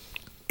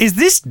 is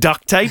this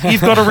duct tape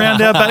you've got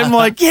around our baby? I'm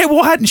like, yeah,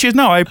 what? And she goes,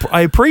 no,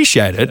 I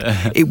appreciate it.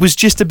 It was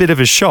just a bit of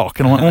a shock.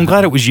 And I'm like, well, I'm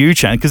glad it was you,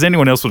 Chan, because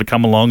anyone else would have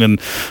come along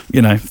and,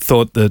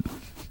 thought that,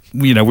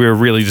 we were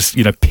really just,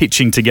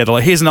 pitching together.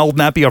 Like, here's an old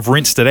nappy, I've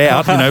rinsed it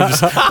out,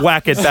 just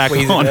whack it back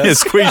on,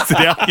 squeezed it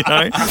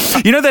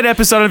out, You know that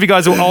episode, I don't know if you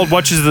guys are old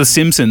watchers of The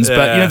Simpsons,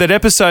 but that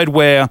episode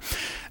where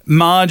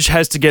Marge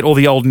has to get all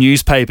the old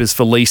newspapers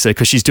for Lisa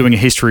because she's doing a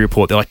history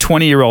report. They're like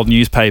 20-year-old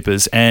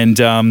newspapers, and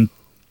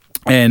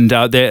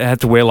they have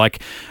to wear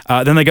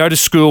then they go to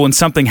school and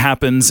something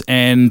happens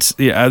and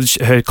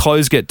her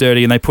clothes get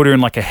dirty and they put her in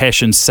like a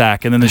Hessian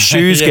sack and then the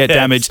shoes get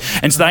damaged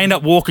and so they end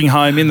up walking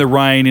home in the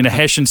rain in a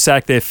Hessian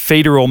sack. Their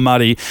feet are all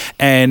muddy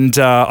and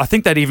I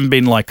think they'd even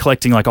been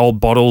collecting old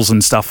bottles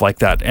and stuff like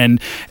that, and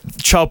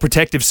Child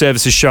Protective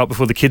Services show up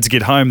before the kids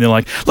get home. They're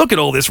like, look at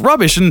all this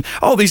rubbish and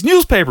all these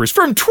newspapers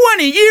from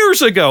 20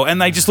 years ago,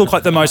 and they just look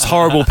like the most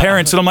horrible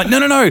parents. And I'm like,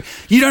 no,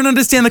 you don't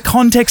understand the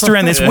context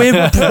around this.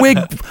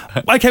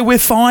 We're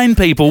fine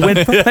people. We're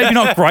maybe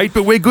not great,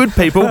 but we're good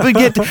people.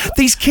 But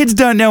these kids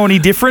don't know any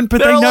different, but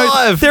they know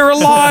alive. They're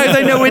alive.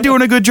 They know we're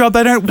doing a good job.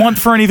 They don't want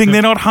for anything.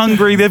 They're not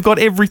hungry. They've got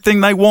everything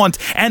they want,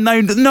 and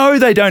they know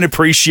they don't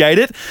appreciate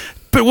it.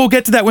 But we'll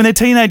get to that when they're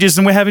teenagers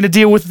and we're having to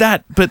deal with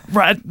that. But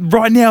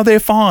right now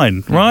they're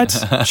fine, right?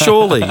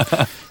 Surely.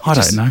 I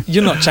don't know.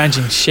 You're not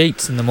changing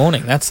sheets in the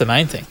morning. That's the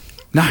main thing.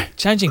 No.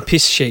 Changing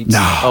piss sheets. No.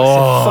 It's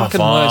the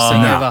fucking worst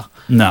thing ever.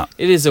 No.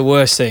 It is the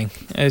worst thing.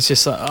 It's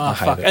just like, oh,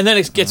 fuck. And then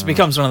it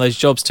becomes one of those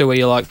jobs too where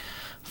you're like,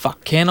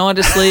 fuck, can I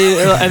just leave?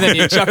 And then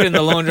you chuck it in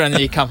the laundry and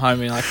then you come home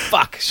and you're like,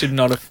 fuck, should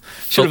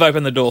have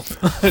opened the door.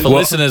 For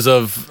listeners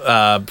of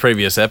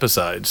previous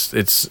episodes,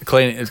 it's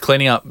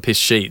cleaning up piss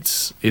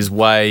sheets is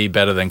way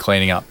better than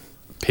cleaning up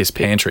piss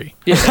pantry.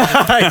 Yeah.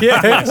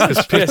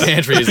 Because piss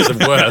pantry is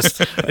the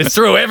worst. It's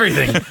through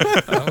everything.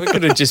 We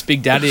could have just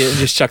Big Daddy and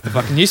just chucked the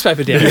fucking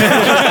newspaper down.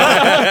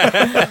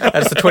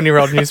 That's the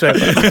 20-year-old newspaper.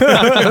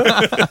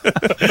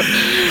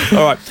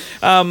 All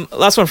right.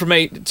 Last one from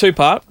me,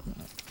 two-part.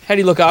 How do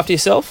you look after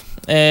yourself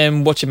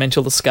and what's your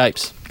mental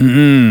escapes?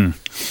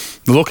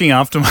 Looking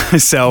after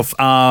myself.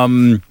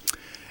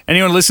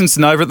 Anyone who listens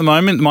to Nova at the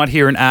moment might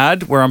hear an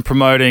ad where I'm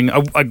promoting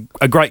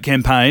a great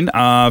campaign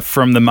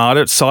from the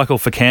MARTA, Cycle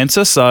for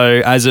Cancer.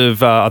 So as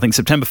of, I think,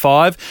 September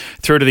 5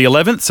 through to the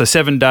 11th, so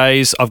 7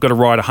 days, I've got to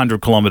ride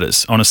 100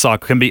 kilometres on a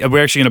cycle.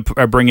 We're actually going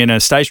to bring in a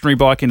stationary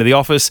bike into the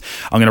office.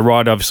 I'm going to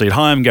ride, obviously, at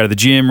home, go to the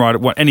gym,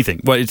 anything.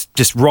 Well, it's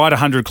just ride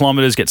 100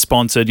 kilometres, get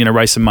sponsored,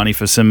 raise some money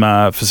for some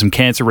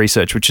cancer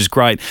research, which is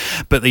great.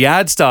 But the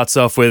ad starts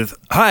off with,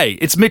 hey,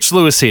 it's Mitch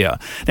Lewis here.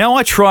 Now,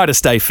 I try to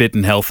stay fit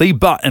and healthy,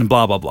 and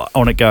blah, blah, blah,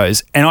 on it goes.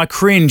 And I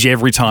cringe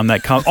every time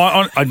that comes.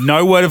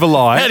 No word of a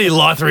lie. How do you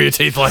lie through your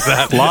teeth like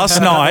that? Last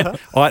night,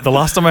 the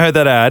last time I heard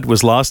that ad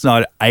was last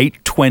night at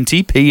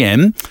 8:20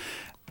 p.m.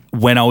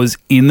 when I was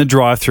in the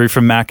drive-thru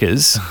from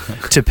Macca's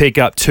to pick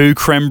up 2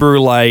 creme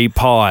brulee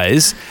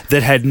pies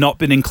that had not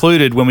been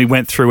included when we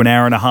went through an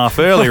hour and a half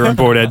earlier and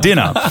bought our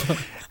dinner.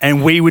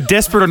 And we were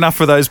desperate enough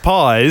for those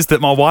pies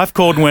that my wife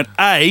called and went,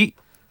 hey,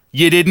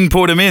 you didn't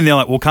put them in. They're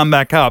like, we'll come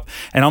back up.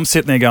 And I'm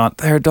sitting there going,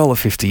 they're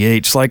 $1.50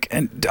 each.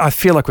 And I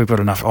feel like we've got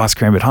enough ice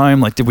cream at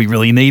home. Did we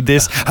really need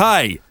this?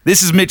 Hey,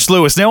 this is Mitch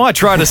Lewis. Now, I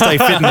try to stay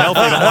fit and healthy.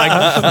 And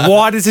I'm like,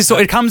 why does this?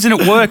 It comes in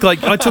at work.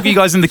 I took you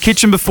guys in the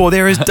kitchen before.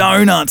 There is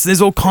donuts.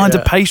 There's all kinds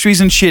of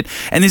pastries and shit.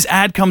 And this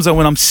ad comes on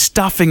when I'm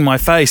stuffing my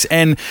face.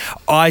 And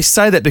I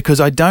say that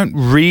because I don't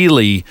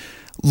really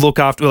look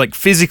after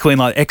physically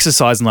and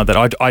exercise and that.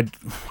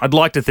 I'd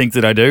like to think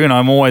that I do, and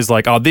I'm always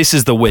like, oh, this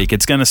is the week,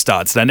 it's going to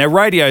start today. Now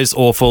radio's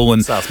awful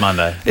and it starts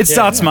Monday. It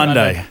starts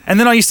Monday. And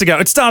then I used to go,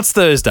 it starts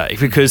Thursday,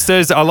 because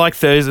Thursday, I like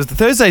Thursdays.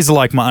 Thursdays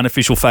are my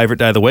unofficial favourite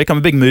day of the week. I'm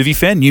a big movie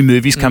fan. New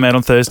movies come out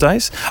on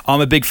Thursdays. I'm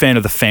a big fan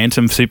of the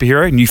Phantom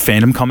superhero. New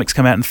Phantom comics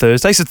come out on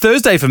Thursday. So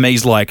Thursday for me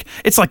is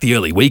it's like the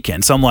early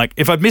weekend. So I'm like,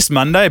 if I'd missed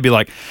Monday, I'd be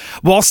like,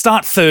 well, I'll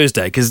start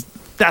Thursday because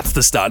that's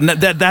the start.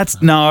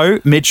 No,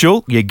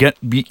 Mitchell,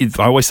 I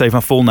always say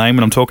my full name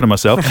when I'm talking to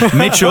myself.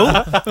 Mitchell,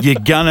 you're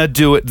gonna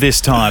do it this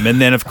time. And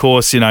then, of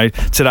course,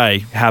 today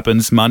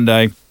happens,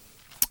 Monday,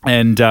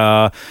 and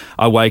I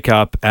wake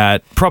up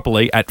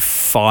properly at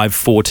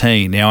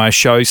 5:14. Now, our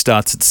show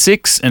starts at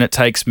 6, and it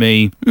takes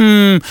me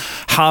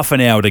half an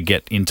hour to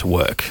get into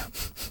work.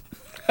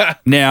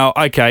 Now,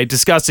 okay,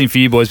 disgusting for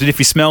you boys, but if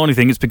you smell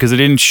anything, it's because I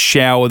didn't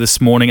shower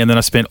this morning, and then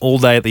I spent all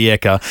day at the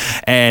Ekka,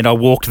 and I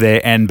walked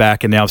there and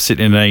back, and now I'm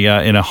sitting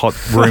in a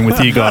hot room with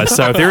you guys.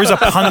 So if there is a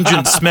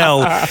pungent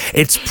smell,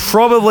 it's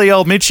probably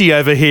old Mitchie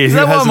over here who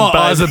that why hasn't my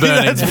eyes bathed. are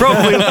burning? That's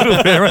probably a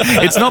little bit.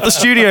 Right. It's not the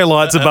studio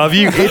lights above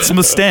you; it's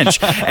my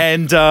stench.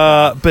 And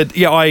but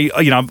yeah,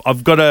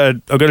 I've got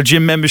a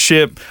gym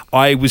membership.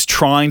 I was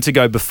trying to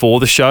go before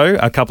the show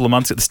a couple of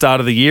months at the start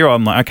of the year.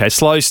 I'm like, okay,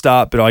 slow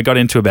start, but I got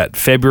into about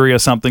February or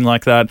something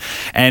like that,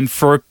 and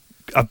for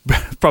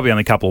probably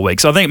only a couple of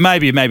weeks. I think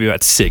maybe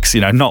about 6.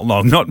 Not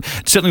long,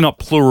 certainly not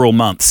plural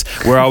months.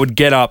 Where I would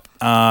get up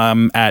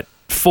at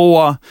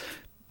 4,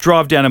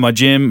 drive down to my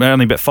gym,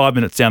 only about 5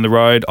 minutes down the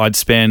road. I'd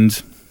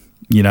spend,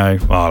 I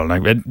don't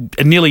know,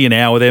 nearly an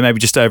hour there, maybe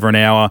just over an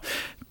hour.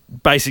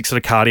 Basic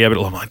sort of cardio,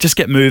 but I'm like, just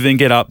get moving,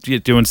 get up,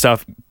 get doing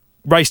stuff.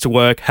 Race to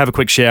work, have a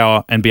quick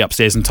shower, and be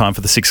upstairs in time for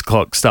the 6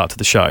 o'clock start to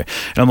the show.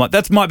 And I'm like,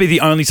 that might be the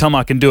only time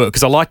I can do it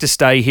because I like to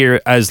stay here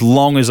as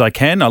long as I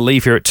can. I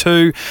leave here at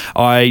 2.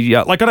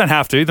 I don't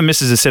have to. The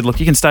missus has said,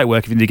 look, you can stay at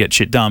work if you need to get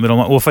shit done. But I'm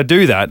like, well, if I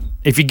do that,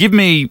 if you give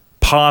me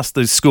past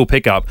the school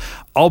pickup,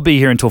 I'll be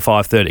here until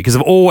 5:30 because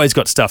I've always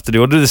got stuff to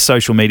do. I do this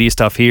social media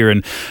stuff here,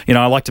 and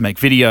I like to make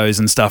videos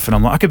and stuff. And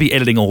I'm like, I could be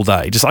editing all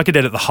day. I could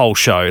edit the whole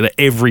show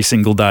every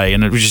single day,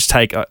 and it would just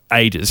take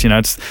ages.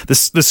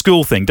 It's the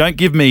school thing. Don't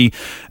give me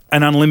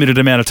an unlimited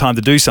amount of time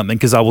to do something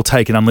because I will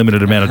take an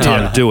unlimited amount of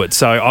time to do it.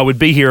 So I would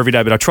be here every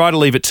day, but I try to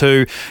leave at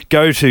 2,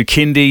 go to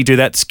kindy, do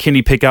that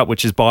kindy pickup,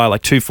 which is by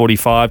like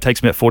 2:45,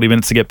 takes me about 40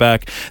 minutes to get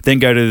back, then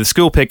go to the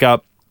school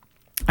pickup.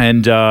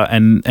 And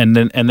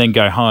then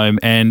go home,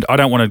 and I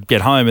don't want to get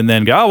home and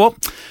then go,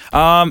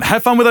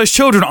 have fun with those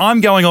children.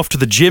 I'm going off to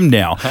the gym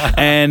now,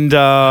 and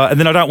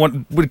then I don't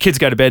want kids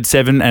go to bed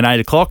 7 and 8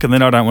 o'clock, and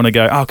then I don't want to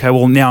go. Okay,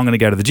 well now I'm going to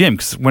go to the gym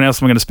because when else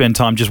am I going to spend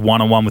time just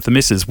one-on-one with the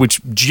missus, which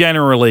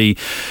generally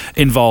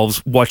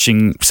involves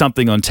watching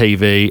something on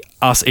TV,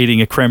 us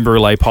eating a creme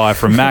brulee pie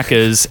from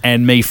Macca's,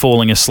 and me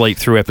falling asleep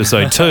through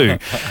episode 2,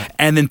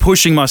 and then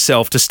pushing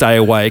myself to stay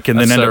awake, and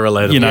That's then so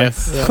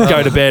relatable.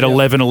 go to bed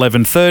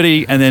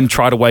 11:30. And then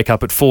try to wake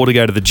up at 4 to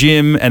go to the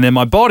gym. And then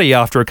my body,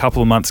 after a couple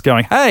of months,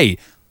 going, hey,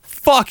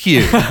 fuck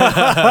you.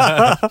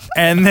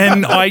 And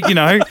then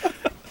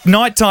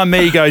nighttime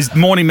me goes,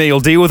 morning me will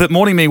deal with it.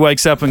 Morning me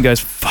wakes up and goes,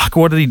 fuck,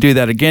 what did he do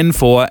that again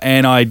for?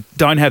 And I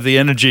don't have the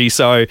energy.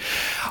 So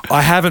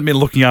I haven't been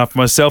looking after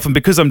myself. And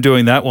because I'm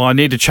doing that, well, I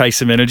need to chase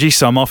some energy.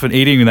 So I'm often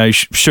eating those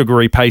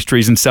sugary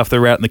pastries and stuff that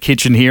are out in the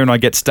kitchen here. And I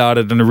get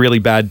started on a really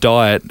bad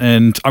diet.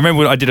 And I remember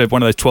when I did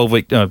one of those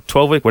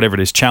 12-week, whatever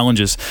it is,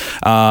 challenges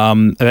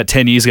about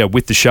 10 years ago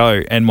with the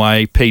show. And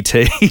my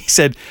PT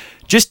said,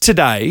 just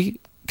today,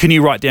 can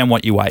you write down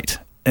what you ate?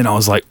 And I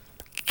was like,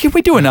 can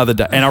we do another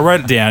day? And I wrote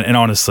it down, and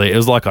honestly, it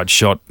was like I'd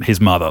shot his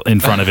mother in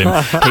front of him.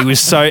 He was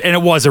so, and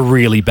it was a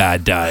really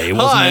bad day. It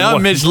wasn't. Hi,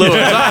 I'm Mitch Lewis.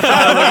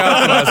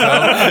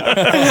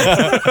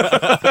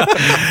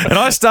 And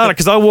I started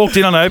because I walked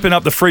in and I opened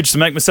up the fridge to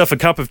make myself a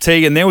cup of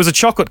tea, and there was a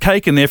chocolate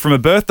cake in there from a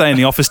birthday in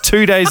the office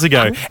 2 days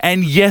ago.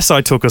 And yes,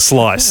 I took a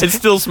slice. It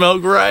still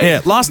smelled great.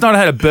 Yeah, last night I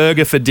had a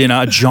burger for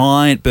dinner, a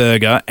giant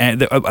burger,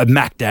 and a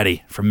Mac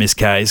Daddy from Miss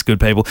K's, good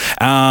people, if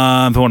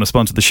I want to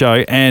sponsor the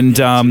show, and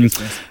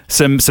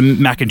some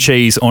mac and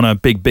cheese on a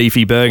big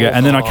beefy burger.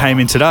 And then I came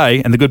in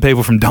today, and the good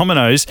people from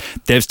Domino's,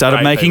 they've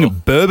started making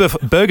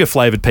burger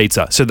flavoured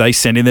pizza. So they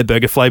send in their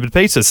burger flavoured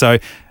pizza. So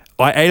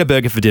I ate a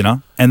burger for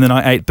dinner, and then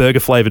I ate burger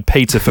flavoured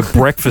pizza for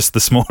breakfast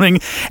this morning,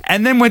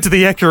 and then went to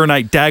the Ekka and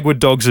ate Dagwood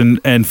dogs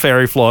and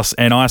fairy floss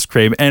and ice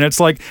cream. And it's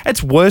like,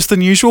 it's worse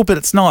than usual, but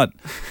it's not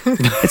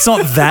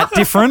that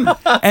different.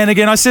 And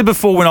again, I said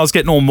before when I was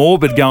getting all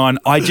morbid going,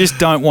 I just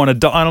don't want to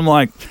die. And I'm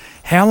like,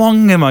 how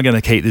long am I going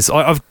to keep this?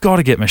 I've got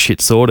to get my shit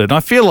sorted. And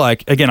I feel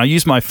like, again, I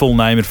use my full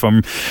name if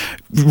I'm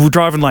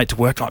driving late to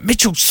work. Like,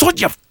 Mitchell,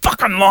 sort your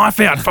fucking life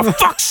out. For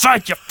fuck's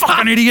sake, you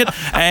fucking idiot.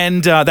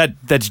 And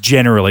that's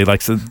generally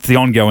like the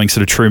ongoing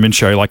sort of Truman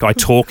Show. Like, I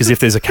talk as if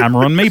there's a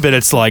camera on me, but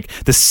it's like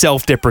the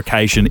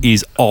self-deprecation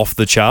is off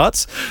the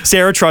charts.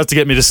 Sarah tries to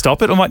get me to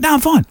stop it. I'm like, no, I'm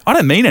fine. I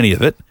don't mean any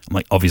of it. I'm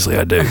like, obviously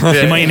I do.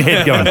 In my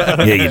head going,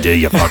 yeah, you do,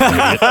 you fucking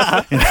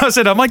idiot. And I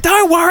said, I'm like,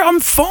 don't worry,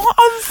 I'm fine.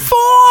 I'm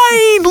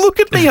fine.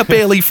 Look at me, I'm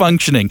barely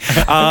functioning.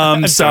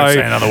 Don't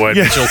say another word,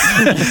 Mitchell.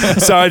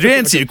 So to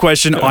answer your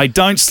question, I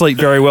don't sleep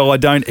very well, I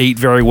don't eat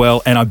very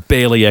well, and I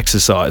barely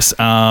exercise.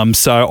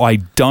 So I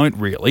don't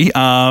really.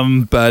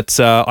 But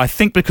I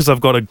think because I've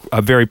got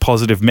a very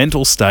positive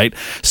mental state,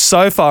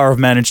 so far I've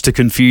managed to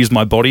confuse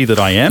my body that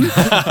I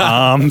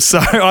am. So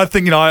I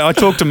think, I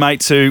talked to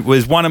mates who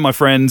was one of my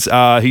friends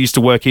who used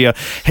to work here.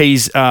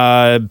 He's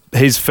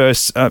his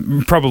first,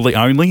 probably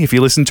only, if you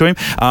listen to him,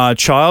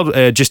 child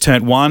just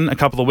turned 1 a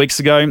couple of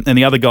weeks ago, and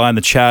the other guy in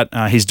the chat,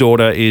 his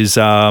daughter is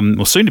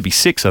soon to be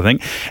 6, I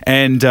think,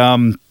 and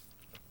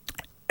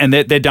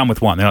they're done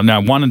with 1. They're like,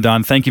 no, 1 and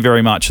done. Thank you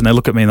very much. And they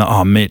look at me and they're like,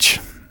 oh, Mitch,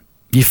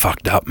 you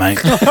fucked up, mate.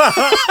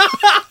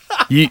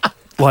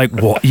 Like,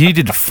 what? You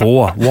did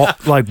 4.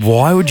 What? Like,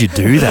 why would you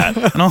do that?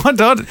 And I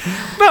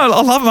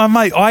love my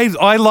mate.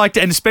 I liked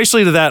it, and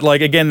especially to that, like,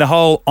 again, the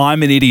whole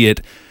I'm an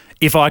idiot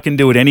if I can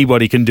do it,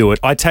 anybody can do it.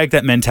 I take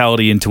that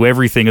mentality into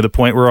everything to the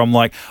point where I'm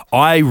like,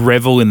 I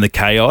revel in the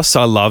chaos.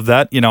 I love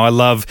that. You know, I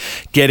love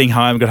getting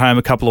home. Got home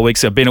a couple of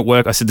weeks. I've been at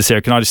work. I said to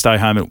Sarah, can I just stay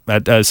home?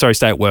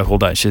 Stay at work all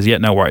day. She says, yeah,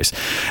 no worries.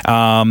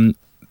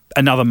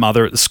 Another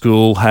mother at the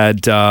school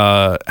had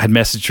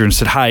messaged her and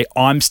said, hey,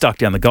 I'm stuck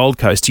down the Gold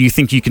Coast. Do you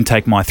think you can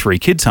take my 3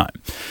 kids home?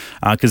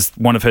 Because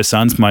one of her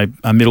sons, my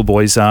middle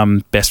boy's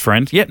best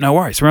friend. Yeah, no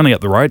worries. We're only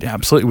up the road.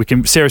 Absolutely. We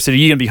can. Sarah said, are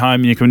you going to be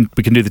home?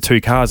 We can do the 2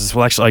 cars. I said,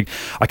 well, actually,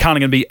 I can't. I'm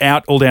going to be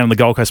out all down on the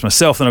Gold Coast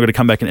myself. Then I've got to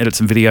come back and edit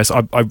some videos.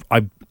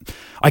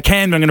 I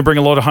can, but I'm going to bring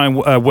a lot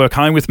of work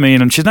home with me.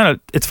 And she's no,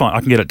 it's fine.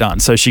 I can get it done.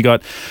 So she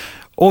got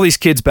all these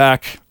kids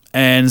back.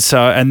 And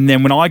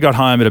then when I got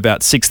home at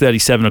about 6:30,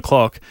 7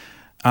 o'clock,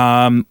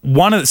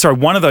 one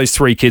of those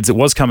 3 kids that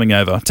was coming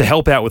over to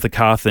help out with the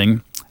car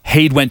thing,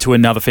 he'd went to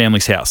another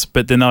family's house.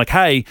 But then they're like,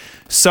 hey,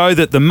 so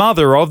that the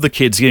mother of the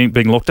kids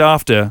being looked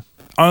after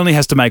only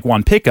has to make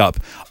 1 pickup,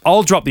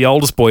 I'll drop the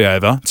oldest boy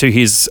over to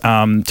his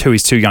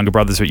 2 younger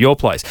brothers at your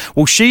place.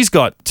 Well, she's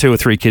got 2 or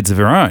 3 kids of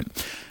her own.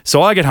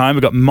 So I get home,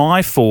 I've got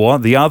my 4,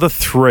 the other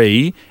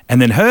 3,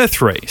 and then her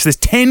 3. So there's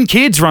 10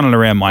 kids running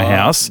around my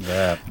house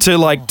to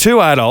like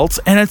 2 adults.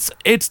 And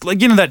it's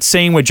like, you know, that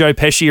scene where Joe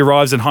Pesci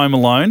arrives at Home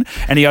Alone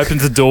and he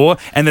opens the door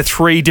and the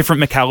 3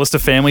 different McAllister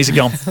families are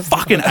going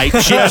fucking ape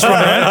shit. Just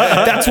running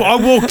around. That's what I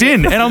walked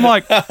in and I'm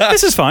like,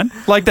 this is fine.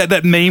 Like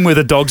that meme where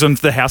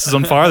the house is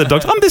on fire, the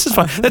dogs, this is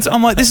fine.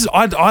 I'm like,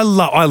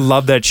 I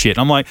love that shit.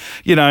 I'm like,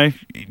 you know,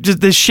 just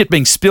there's shit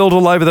being spilled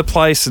all over the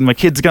place and my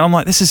kids are going, I'm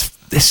like, this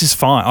is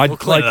fine. We'll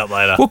clean it up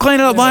later. We'll clean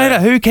it up later.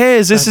 Who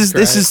cares? This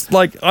is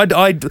like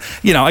I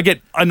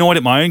get annoyed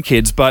at my own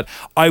kids, but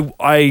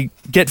I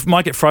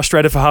might get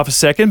frustrated for half a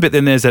second, but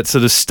then there's that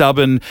sort of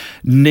stubborn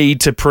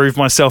need to prove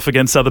myself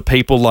against other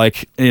people,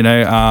 like, you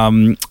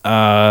know,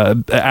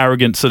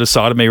 arrogant sort of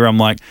side of me where I'm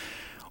like,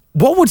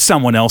 what would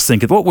someone else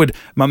think of? What would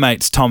my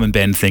mates Tom and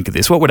Ben think of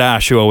this? What would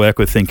Ash, who I work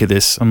with, think of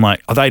this? I'm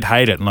like, oh, they'd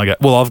hate it, and I go,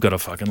 well, I've got to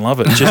fucking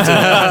love it just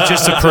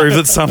to prove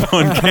that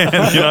someone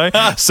can, you know.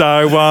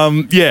 So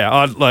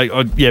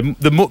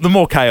the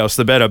more chaos,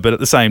 the better. But at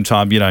the same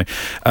time, you know,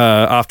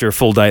 after a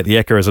full day at the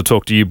Ekka, as I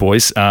talk to you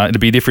boys, it'd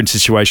be a different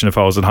situation if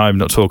I was at home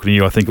not talking to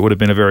you. I think it would have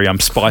been a very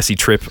spicy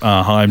trip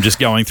home, just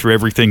going through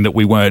everything that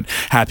we weren't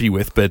happy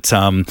with. But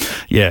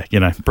you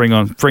know, bring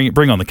on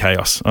the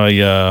chaos.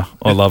 I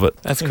love it.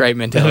 That's great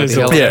mentality.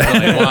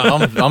 Yeah.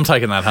 Wow, I'm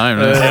taking that home.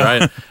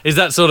 That's great. Is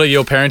that sort of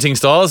your parenting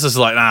style? It's just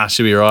like,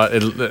 she'll be right.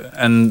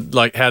 And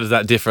like, how does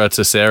that differ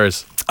to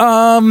Sarah's?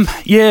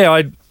 She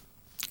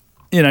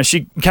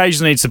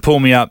occasionally needs to pull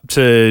me up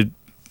to.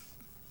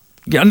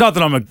 Yeah, not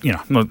that I'm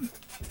not.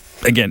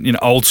 Again, you know,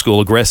 old school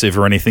aggressive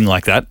or anything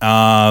like that.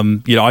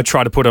 You know, I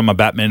try to put on my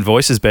Batman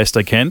voice as best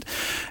I can,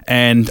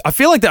 and I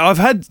feel like that I've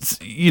had,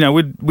 you know,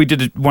 we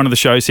did one of the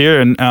shows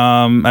here and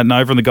at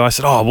Nova, and the guy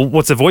said, "Oh, well,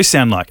 what's the voice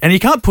sound like?" And you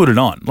can't put it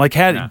on. Like,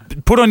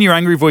 put on your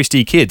angry voice to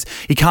your kids?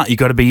 You can't. You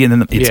got to be in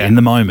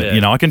the moment. Yeah.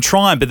 You know, I can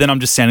try, but then I'm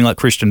just sounding like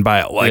Christian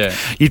Bale. Like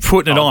you're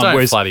putting it on.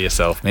 Don't flatter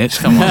yourself, Mitch.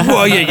 Come on.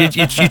 Well, yeah,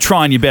 you're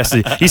trying your best.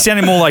 You're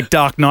sounding more like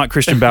Dark Knight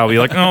Christian Bale.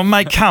 You're like, oh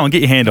mate, come on,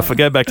 get your hand off. I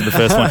go back to the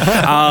first one.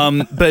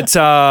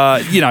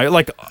 You know,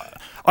 like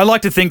I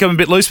like to think I'm a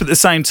bit loose, but at the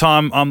same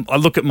time, I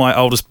look at my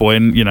oldest boy,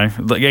 and you know,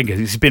 like,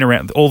 he's been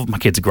around. All of my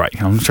kids are great.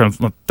 You know,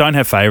 don't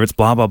have favourites,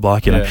 blah blah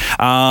blah. You know,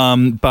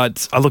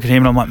 but I look at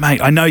him and I'm like,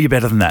 mate, I know you're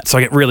better than that. So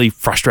I get really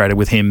frustrated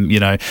with him. You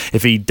know,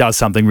 if he does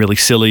something really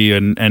silly,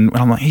 and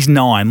I'm like, he's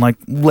 9, like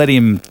let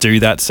him do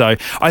that. So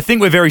I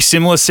think we're very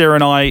similar, Sarah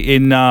and I,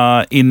 in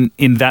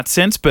that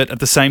sense. But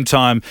at the same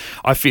time,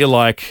 I feel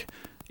like,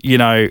 you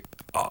know,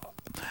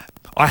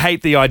 I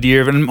hate the idea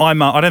of, and my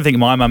mum, I don't think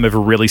my mum ever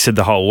really said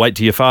the whole wait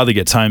till your father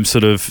gets home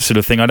sort of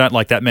thing. I don't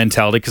like that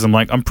mentality because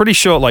I'm pretty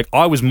sure, like,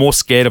 I was more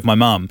scared of my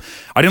mum.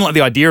 I didn't like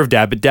the idea of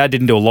Dad, but Dad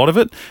didn't do a lot of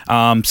it.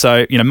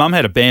 So, you know, Mum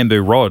had a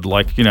bamboo rod,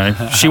 like, you know,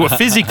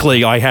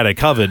 physically I had her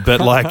covered,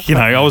 but like, you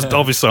know,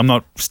 I'm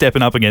not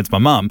stepping up against my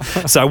mum.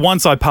 So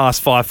once I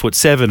passed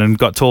 5'7" and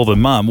got taller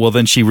than Mum, well,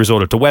 then she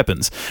resorted to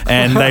weapons,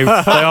 and they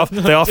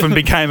often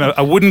became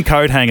a wooden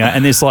coat hanger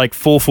and this like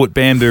 4-foot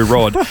bamboo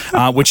rod,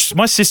 which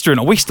my sister and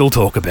I, we still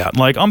talk about.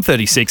 Like, I'm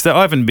 36.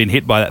 I haven't been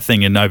hit by that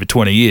thing in over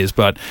 20 years,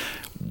 but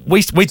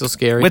still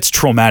scary. It's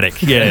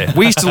traumatic. Yeah.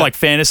 We used to like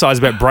fantasize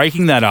about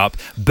breaking that up,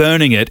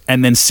 burning it,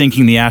 and then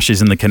sinking the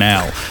ashes in the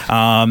canal.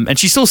 And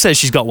she still says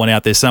she's got one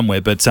out there somewhere.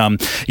 But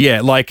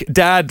like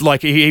Dad,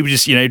 like he would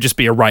just, you know, just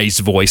be a raised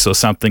voice or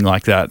something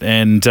like that.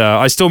 And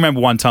I still remember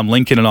one time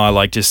Lincoln and I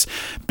like just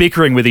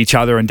bickering with each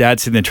other, and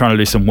Dad sitting there trying to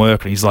do some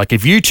work, and he's like,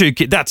 "If you two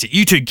that's it,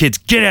 you two kids,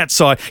 get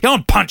outside. Go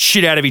and punch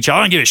shit out of each other.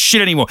 I don't give a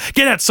shit anymore.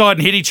 Get outside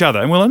and hit each other."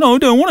 And we're like, "No, I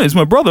don't want to. It's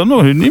my brother. I'm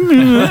not hitting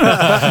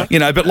him." You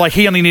know, but like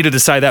he only needed to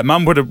say that.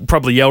 Mum would have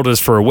probably yelled at us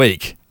for a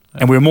week,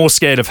 and we were more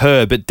scared of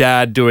her, but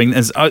Dad doing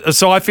this.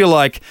 So I feel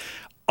like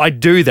I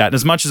do that. And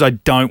as much as I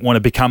don't want to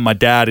become my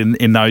dad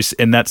in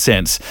that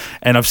sense,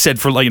 and I've said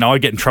for, like, I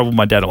get in trouble with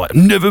my dad. I'm like,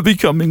 I'm never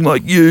becoming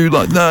like you,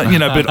 like that,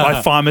 but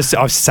I find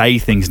myself, I say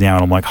things now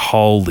and I'm like,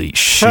 holy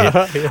shit,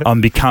 I'm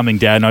becoming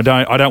dad, and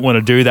I don't want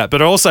to do that.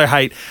 But I also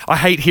hate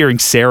hearing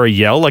Sarah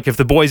yell. Like, if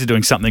the boys are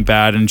doing something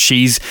bad and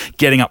she's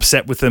getting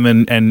upset with them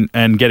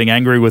and getting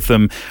angry with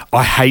them,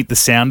 I hate the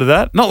sound of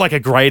that. Not like a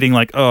grating,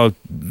 like, oh,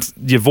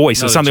 your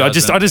voice or something. I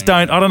just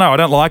don't, I don't know, I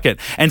don't like it.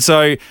 And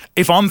so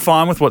if I'm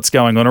fine with what's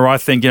going on, or I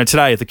think,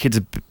 today if the kids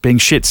are being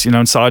shits,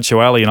 in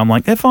Sideshow Alley, and I'm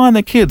like, they're fine,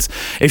 they're kids.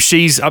 If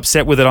she's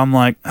upset with it, I'm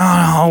like,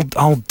 oh,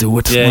 I'll do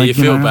it. Yeah, like, you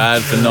feel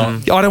bad for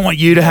not. I don't want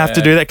you to have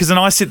to do that, because then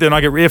I sit there and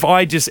I get, if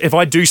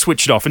I do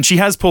switch it off, and she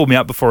has pulled me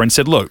up before and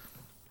said, look,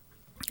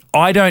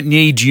 I don't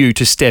need you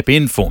to step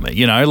in for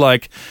me,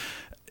 like,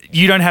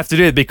 you don't have to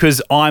do it,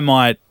 because I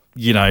might,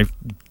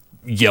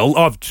 yell.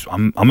 I've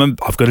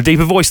got a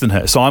deeper voice than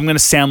her, so I'm going to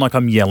sound like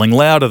I'm yelling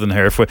louder than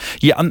her. If we're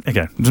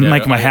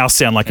making my house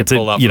sound like it's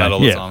we're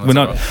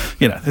not,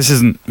 this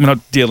isn't. We're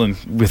not dealing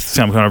with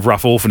some kind of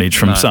rough orphanage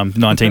from some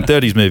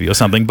 1930s movie or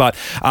something. But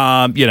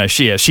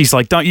she's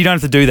like, you don't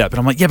have to do that. But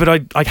I'm like, yeah, but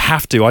I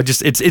have to.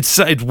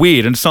 It's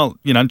weird, and it's not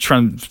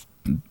trying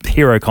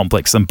hero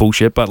complex and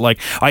bullshit. But like,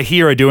 I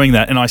hear her doing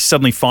that, and I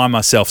suddenly find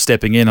myself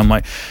stepping in. I'm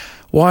like,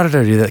 why did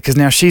I do that? Because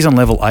now she's on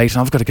level 8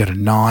 and I've got to go to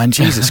 9.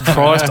 Jesus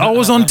Christ. I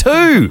was on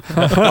 2.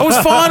 I was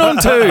fine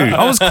on 2.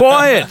 I was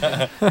quiet.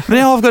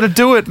 Now I've got to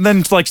do it. And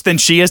then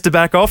she has to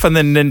back off, and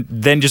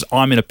then just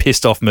I'm in a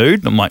pissed off mood.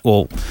 And I'm like,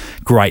 well,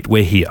 great,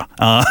 we're here.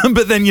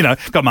 But then,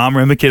 got my mum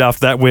and my kid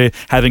after that. We're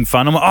having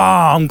fun. I'm like,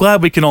 I'm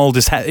glad we can all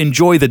just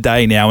enjoy the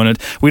day now. And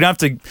we don't have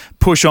to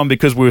push on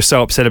because we were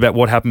so upset about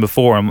what happened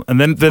before. And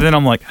then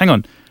I'm like, hang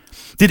on.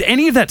 Did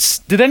any of that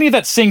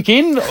sink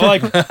in?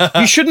 Like,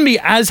 you shouldn't be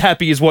as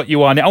happy as what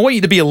you are now. I want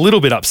you to be a little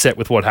bit upset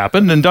with what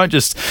happened, and don't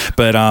just.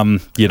 But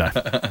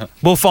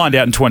we'll find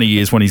out in 20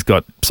 years when he's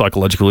got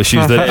psychological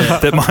issues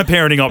that my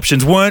parenting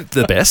options weren't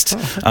the best.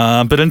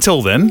 But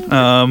until then,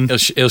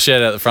 he'll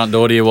shout out the front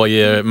door to you while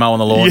you're mowing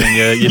the lawn in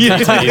your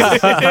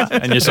PTs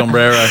and your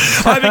sombrero.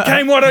 I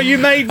became what you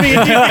made me,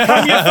 and you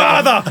become your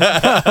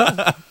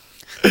father.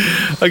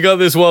 I got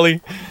this, Wally.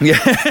 Yeah.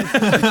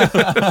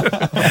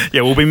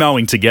 Yeah, we'll be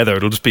mowing together.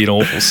 It'll just be an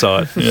awful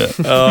sight. Yeah.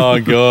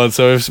 Oh, God.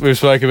 So we've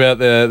spoke about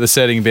the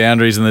setting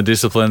boundaries and the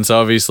discipline. So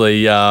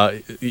obviously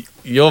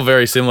you're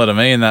very similar to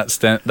me in that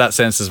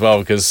sense as well,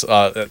 because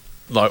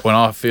like when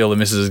I feel the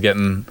missus is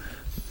getting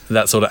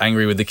that sort of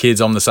angry with the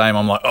kids, I'm the same.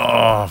 I'm like,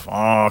 oh,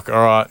 fuck,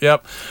 all right,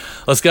 yep.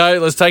 Let's go.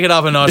 Let's take it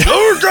up a notch.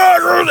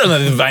 And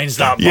then the veins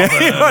start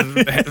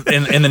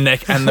popping in the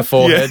neck and the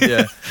forehead.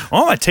 Yeah.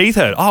 Oh, my teeth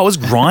hurt. Oh, I was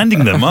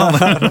grinding them.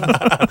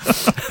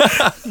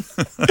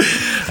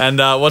 And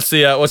what's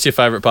your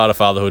favourite part of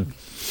fatherhood?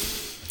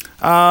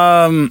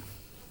 Oh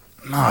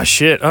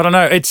shit, I don't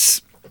know.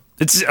 It's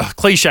a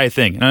cliche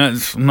thing. I'm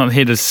not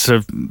here to sort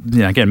of,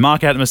 again,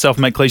 mark out myself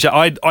and make cliche.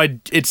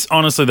 It's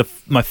honestly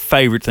my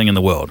favourite thing in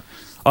the world.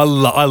 I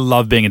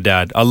love being a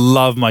dad. I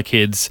love my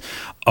kids.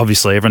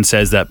 Obviously, everyone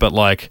says that, but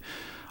like,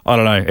 I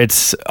don't know.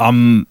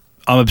 I'm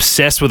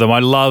obsessed with them. I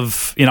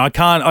love,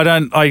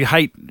 I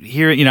hate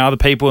hearing, other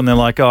people, and they're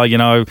like, oh, I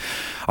don't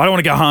want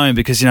to go home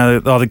because,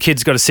 the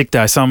kid's got a sick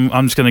day. So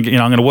I'm just going to,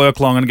 I'm going to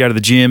work long. I'm going to go to the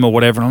gym or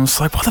whatever. And I'm just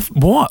like,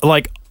 what?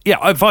 Like,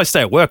 yeah, if I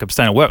stay at work, I'm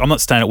staying at work. I'm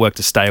not staying at work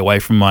to stay away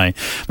from my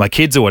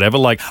kids or whatever.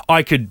 Like,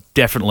 I could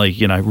definitely,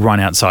 run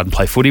outside and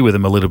play footy with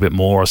them a little bit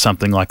more or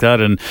something like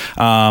that. And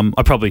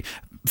I probably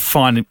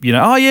find,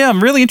 oh yeah,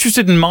 I'm really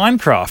interested in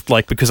Minecraft,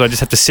 like, because I just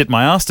have to sit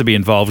my ass to be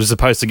involved as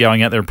opposed to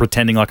going out there and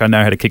pretending like I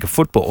know how to kick a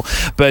football.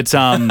 But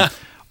I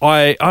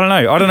don't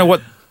know.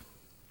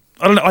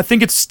 I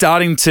think it's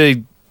starting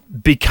to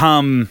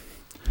become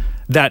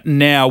that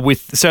now,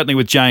 certainly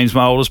with James,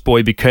 my oldest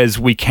boy, because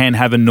we can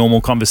have a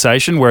normal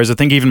conversation. Whereas I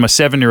think even my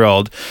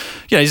 7-year-old,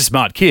 he's a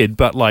smart kid,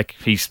 but like,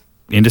 he's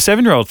into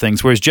 7-year-old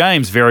things, whereas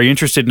James very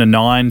interested in a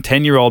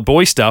 9-10-year-old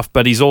boy stuff,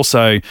 but he's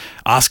also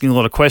asking a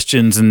lot of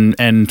questions,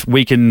 and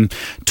we can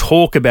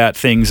talk about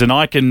things, and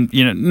I can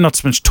not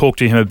so much talk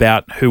to him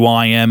about who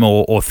I am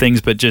or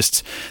things, but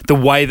just the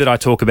way that I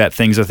talk about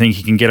things. I think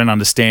he can get an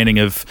understanding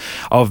of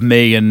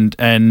me, and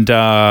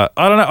I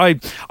don't know,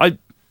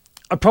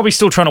 I'm probably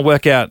still trying to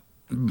work out,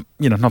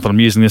 not that I'm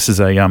using this as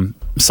a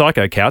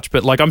psycho couch,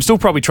 but like, I'm still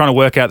probably trying to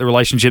work out the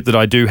relationship that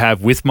I do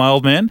have with my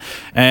old man,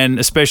 and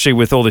especially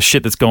with all the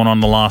shit that's gone on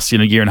the last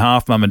year and a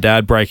half, mum and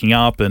dad breaking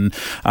up, and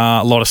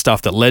a lot of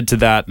stuff that led to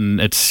that, and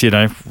it's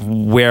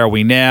where are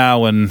we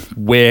now, and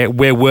where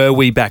were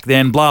we back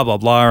then, blah blah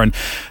blah. And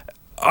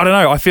I don't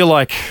know, I feel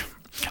like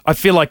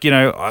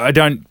I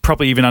don't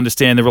probably even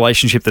understand the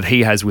relationship that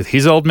he has with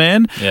his old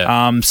man.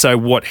 Yeah. So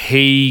what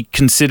he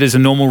considers a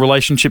normal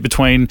relationship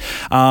between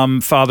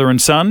father and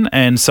son,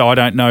 and so I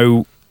don't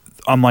know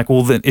I'm like,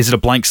 well, then is it a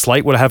blank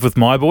slate what I have with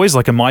my boys?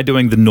 Like, am I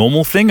doing the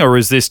normal thing, or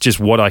is this just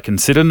what I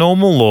consider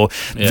normal, or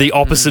the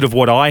opposite of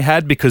what I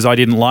had because I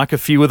didn't like a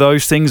few of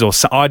those things? Or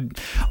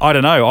I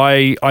don't know.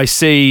 I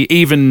see,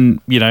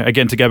 even,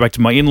 again, to go back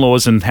to my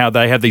in-laws and how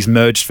they have these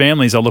merged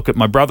families, I look at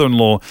my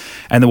brother-in-law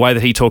and the way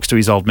that he talks to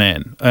his old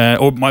man,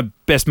 or my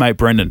best mate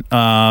Brendan,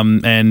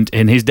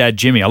 and his dad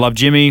Jimmy. I love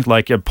Jimmy.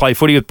 Like, I play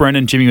footy with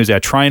Brendan. Jimmy was our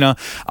trainer.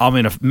 I'm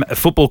in a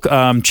football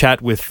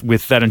chat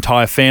with that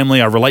entire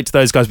family. I relate to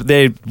those guys, but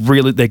they're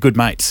good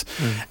mates.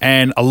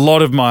 And a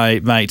lot of my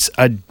mates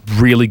are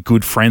really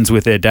good friends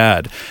with their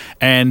dad.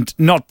 And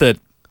not that,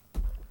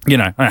 I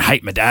don't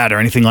hate my dad or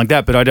anything like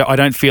that, but I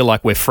don't feel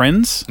like we're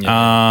friends.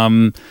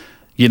 Like,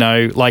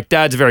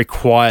 Dad's a very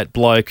quiet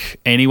bloke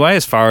anyway,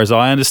 as far as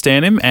I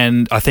understand him,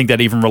 and I think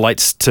that even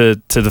relates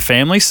to the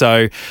family.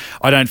 So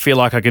I don't feel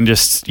like I can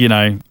just,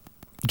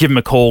 give him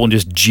a call and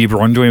just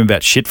gibber onto him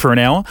about shit for an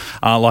hour,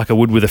 like I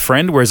would with a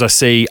friend. Whereas I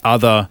see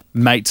other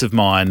mates of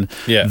mine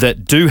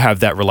that do have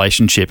that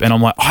relationship, and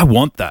I'm like, I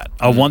want that.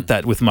 I want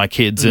that with my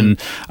kids.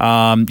 And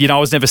I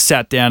was never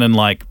sat down and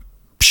like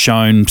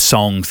shown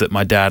songs that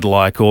my dad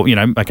liked, or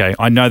okay,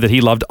 I know that he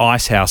loved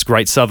Icehouse,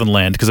 Great Southern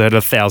Land, because I heard it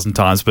 1,000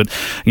 times, but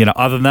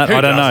other than that, I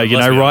don't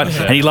know, right?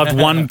 And he loved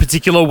one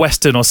particular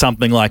Western or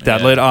something like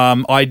that.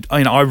 I'm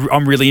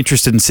really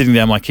interested in sitting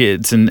down with my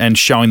kids and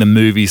showing them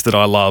movies that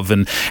I love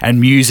and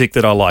music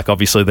that I like.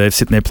 Obviously, they're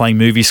sitting there playing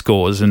movie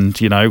scores, and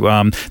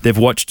they've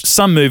watched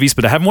some movies,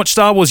 but they haven't watched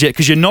Star Wars yet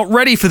because you're not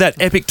ready for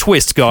that epic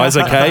twist, guys.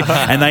 Okay,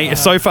 and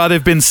so far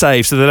they've been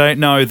saved, so they don't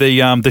know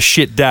the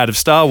shit dad of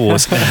Star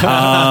Wars.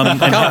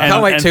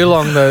 Can't wait too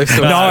long though.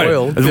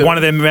 So one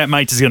of them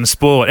mates is going to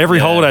spoil it. Every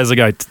holidays I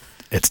go,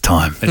 it's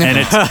time,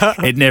 and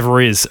it never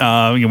is.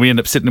 We end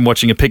up sitting and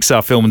watching a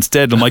Pixar film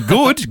instead. I'm like,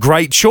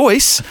 great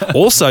choice.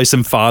 Also,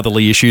 some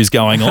fatherly issues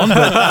going on,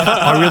 but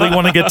I really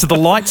want to get to the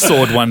light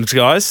sword ones,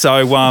 guys.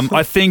 So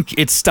I think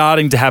it's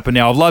starting to happen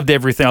now. I've loved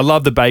everything. I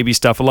love the baby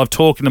stuff. I love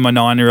talking to my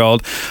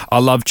 9-year-old. I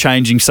love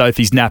changing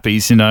Sophie's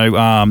nappies.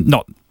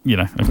 No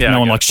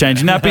one likes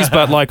changing nappies,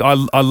 but like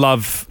I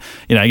love,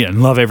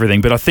 love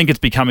everything. But I think it's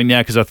becoming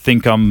now because I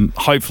think I'm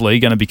hopefully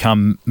going to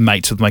become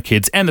mates with my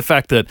kids, and the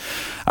fact that,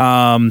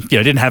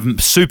 didn't have them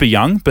super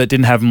young, but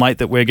didn't have them late.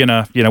 That we're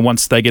gonna,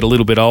 once they get a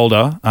little bit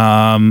older,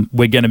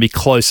 we're going to be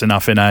close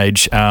enough in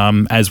age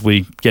as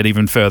we get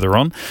even further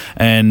on,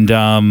 and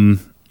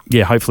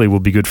hopefully we'll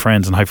be good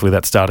friends, and hopefully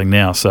that's starting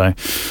now. So,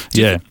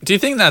 Do you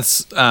think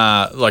that's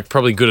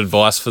probably good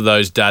advice for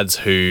those dads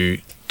who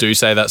do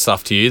say that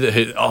stuff to you,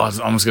 that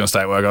I'm just going to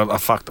stay at work, I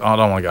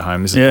don't want to go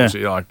home, this is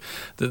bullshit. Like,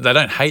 they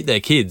don't hate their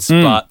kids,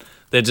 but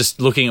they're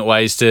just looking at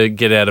ways to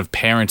get out of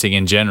parenting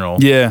in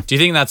general. Yeah. Do you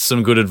think that's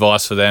some good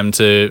advice for them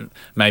to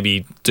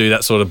maybe do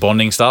that sort of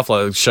bonding stuff,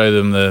 like show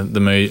them the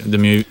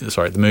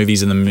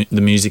movies and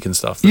the music and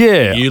stuff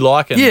that you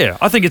like? And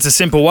I think it's a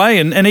simple way,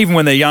 and even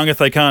when they're young, if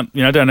they can't,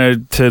 don't know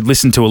to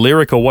listen to a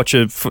lyric or watch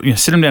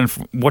sit them down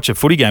and watch a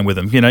footy game with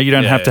them. You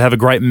don't have to have a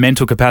great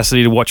mental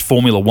capacity to watch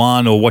Formula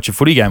One or watch a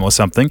footy game or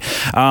something.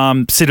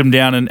 Sit them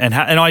down and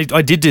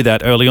I did do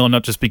that early on,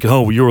 not just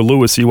because you're a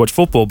Lewis, so you watch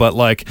football, but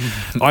like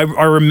I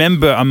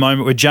remember a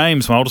moment where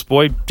James, my oldest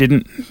boy,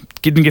 didn't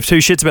give two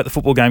shits about the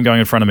football game going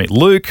in front of me.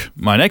 Luke,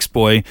 my next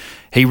boy,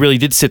 he really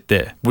did sit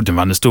there. Wouldn't have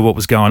understood what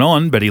was going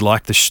on, but he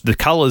liked the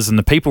colours and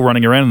the people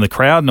running around and the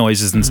crowd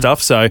noises and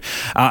stuff. So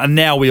and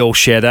now we all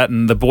share that,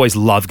 and the boys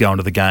love going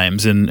to the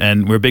games,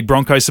 and we're big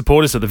Broncos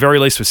supporters. At the very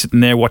least, we're sitting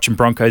there watching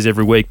Broncos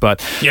every week. But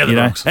the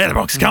Broncos,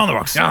 go on the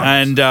Broncos,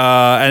 and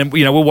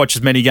we'll watch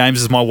as many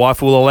games as my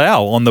wife will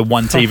allow on the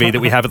one TV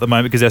that we have at the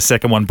moment because our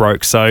second one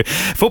broke. So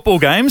football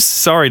games,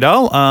 sorry,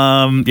 Dale.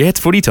 It's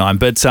footy time.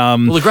 But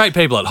the great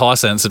people at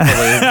Hisense are probably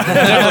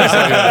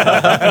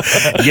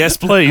yes,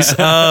 please.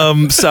 I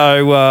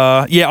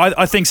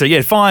think so.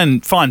 Yeah,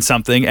 find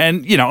something,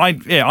 and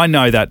I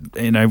know that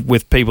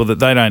with people that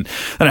they don't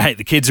hate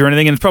the kids or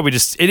anything, and it's probably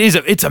just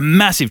it's a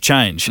massive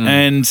change,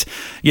 and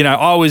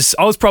I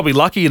was probably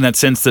lucky in that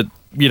sense that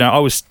I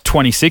was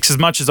 26, as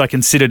much as I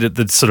considered it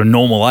the sort of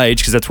normal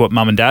age because that's what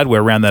mum and dad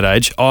were around that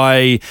age.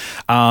 I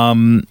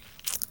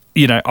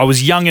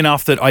was young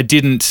enough that I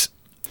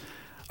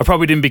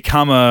probably didn't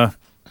become a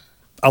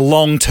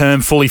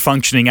long-term, fully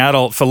functioning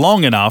adult for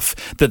long enough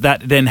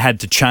that then had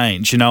to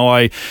change.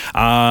 A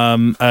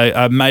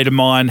mate of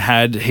mine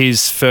had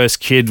his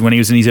first kid when he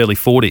was in his early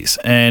 40s,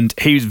 and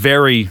he was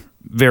very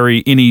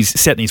very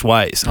set in his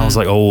ways. And I was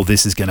like, oh,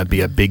 this is going to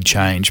be a big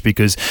change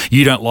because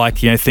you don't like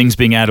things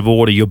being out of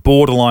order. You're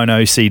borderline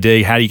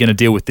OCD. How are you going to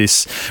deal with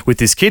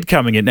this kid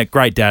coming in? Now,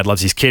 great dad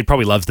loves his kid,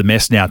 probably loves the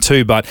mess now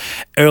too, but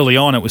early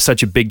on it was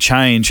such a big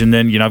change. And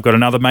then I've got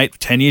another mate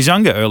 10 years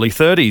younger, early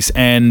 30s,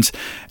 and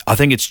I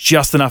think it's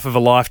just enough of a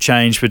life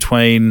change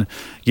between,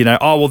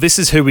 this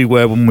is who we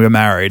were when we were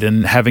married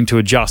and having to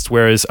adjust.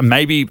 Whereas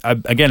maybe,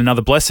 again,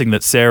 another blessing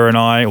that Sarah and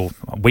I, or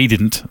we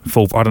didn't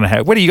fall, I don't know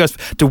how. Where do you guys,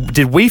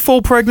 did we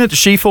fall pregnant? Did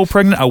she fall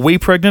pregnant? Are we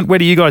pregnant? Where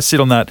do you guys sit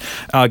on that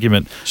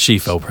argument? She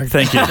fell pregnant.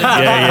 Thank you.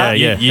 Yeah.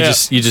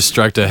 You just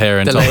stroked her hair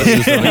and told her.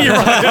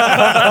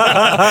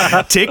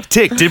 Tick,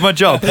 did my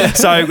job.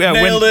 So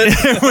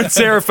when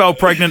Sarah fell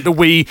pregnant,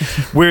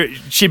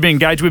 she'd been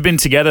engaged. We've been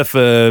together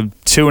for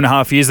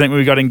 2.5 years. I think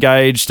we got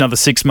engaged another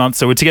 6 months.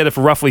 So we're together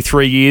for roughly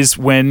 3 years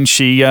when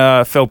she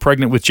fell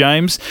pregnant with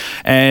James.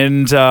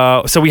 And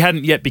so we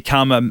hadn't yet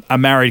become a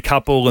married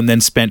couple, and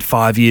then spent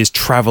 5 years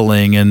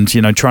traveling and,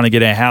 trying to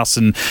get our house,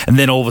 and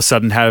then all of a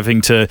sudden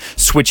having to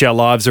switch our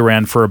lives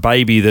around for a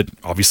baby that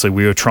obviously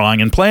we were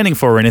trying and planning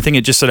for or anything.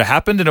 It just sort of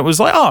happened, and it was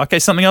like, oh, okay,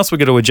 something else we're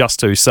going to adjust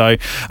to. So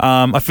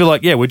I feel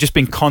like, we've just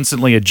been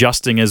constantly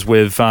adjusting as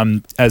we've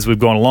gone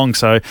along.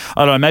 So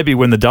I don't know, maybe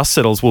when the dust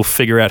settles, we'll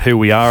figure out who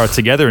we are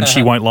together, and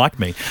she won't like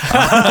me.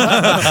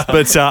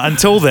 But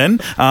until then,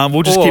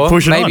 we'll just keep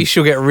pushing on. Maybe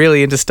she'll get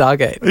really into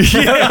Stargate.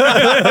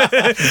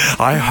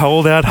 I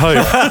hold out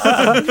hope.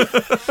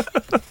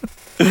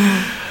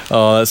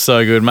 Oh, that's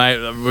so good, mate.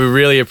 We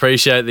really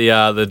appreciate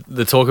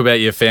the talk about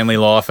your family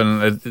life,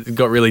 and it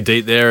got really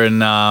deep there,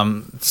 and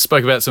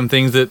spoke about some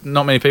things that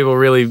not many people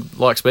really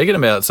like speaking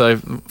about. So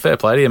fair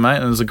play to you, mate.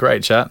 And it was a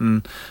great chat,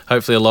 and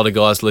hopefully a lot of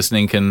guys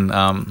listening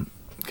can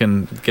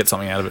get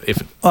something out of it.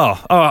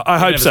 I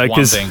hope so,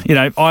 because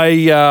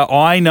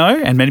I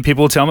know, and many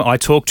people will tell me I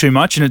talk too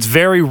much, and it's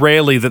very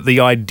rarely that the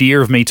idea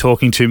of me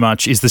talking too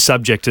much is the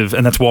subject of,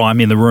 and that's why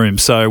I'm in the room.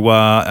 So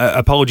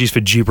apologies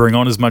for gibbering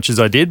on as much as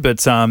I did,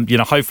 but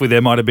hopefully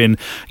there might have been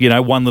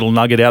one little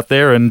nugget out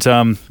there, and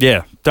don't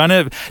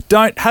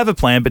have a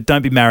plan, but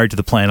don't be married to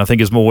the plan, I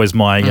think is always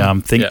my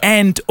thing. Yeah.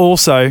 And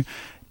also,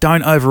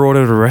 don't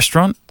overorder at a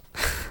restaurant.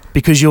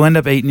 Because you'll end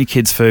up eating your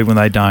kids' food when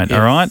they don't, yes.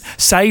 All right?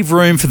 Save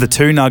room for the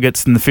 2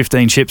 nuggets and the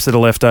 15 chips that are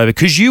left over,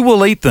 because you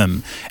will eat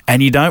them,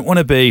 and you don't want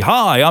to be,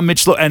 hi, I'm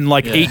Mitch, and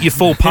eat your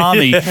full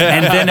palmy, and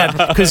then,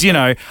 because,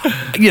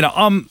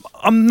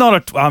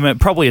 I'm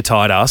probably a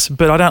tight ass,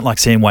 but I don't like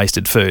seeing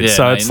wasted food. Yeah,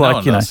 so it's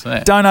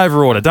don't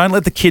overorder. Don't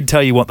let the kid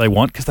tell you what they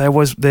want, because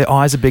their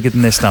eyes are bigger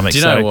than their stomachs. Do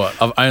you know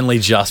what? I've only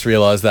just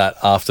realised that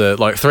after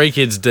 3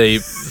 kids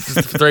deep,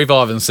 3,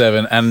 5 and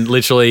 7, and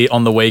literally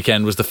on the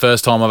weekend was the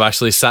first time I've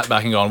actually sat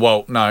back and gone,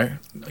 well, no,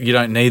 you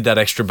don't need that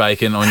extra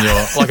bacon on your...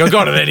 I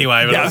got it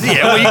anyway. But of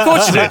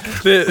course you did.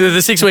 The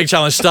 6-week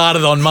challenge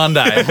started on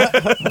Monday,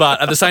 but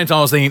at the same time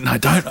I was thinking, no,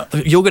 don't.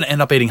 You're going to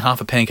end up eating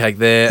half a pancake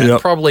there, and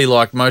probably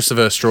most of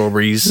her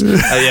strawberries.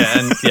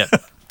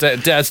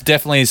 That's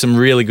definitely some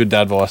really good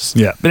dad advice.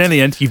 Yeah, but in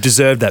the end, you've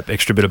deserved that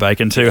extra bit of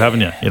bacon too,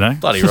 haven't you?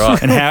 Bloody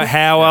right. And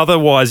how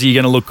otherwise are you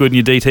going to look good in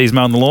your DTs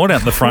mowing the lawn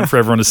out in the front for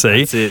everyone to see?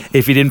 That's it.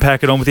 If you didn't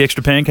pack it on with the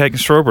extra pancake and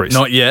strawberries?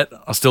 Not yet.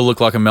 I still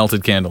look like a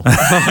melted candle.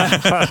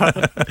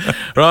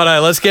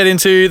 Righto, let's get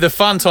into the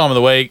fun time of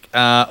the week.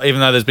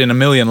 Even though there's been a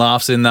million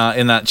laughs in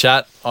that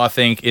chat, I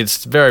think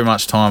it's very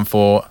much time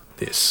for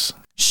this.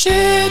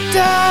 Shit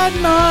Dad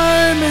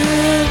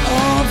Moment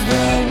of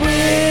the Week.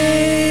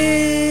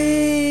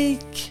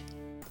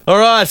 All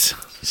right,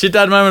 Shit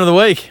Dad Moment of the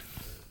Week.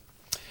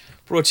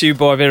 Brought to you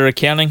by Better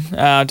Accounting.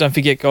 Don't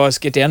forget, guys,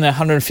 get down there,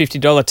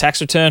 $150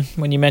 tax return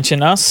when you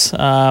mention us,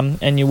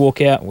 and you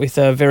walk out with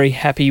a very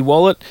happy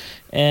wallet.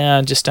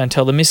 And just don't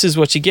tell the missus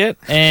what you get,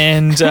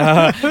 and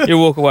you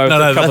walk away with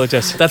a couple of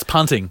just... That's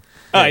punting.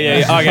 Oh,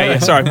 yeah. Okay, yeah.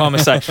 Sorry, my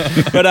mistake.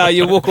 But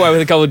you'll walk away with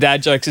a couple of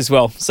dad jokes as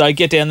well. So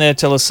get down there,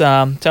 tell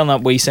them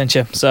that we sent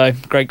you. So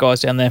great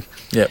guys down there.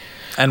 Yep.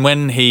 And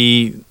when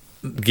he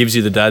gives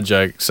you the dad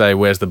joke, say,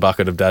 where's the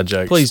bucket of dad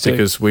jokes? Please do.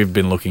 Because we've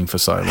been looking for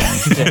so long.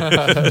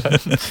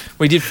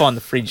 We did find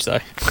the fridge, though.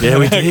 Yeah,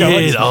 we did.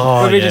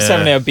 We've been just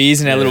having our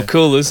beers in our little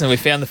coolers, and we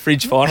found the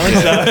fridge finally.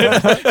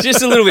 So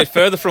just a little bit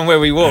further from where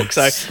we walk,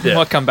 so we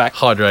might come back.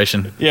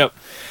 Hydration. Yep.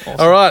 Awesome.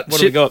 All right. What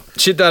do we got?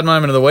 Shit Dad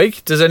Moment of the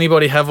Week. Does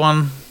anybody have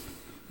one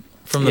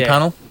from the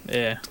panel?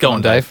 Yeah. Go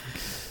on, Dave.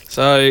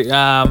 So,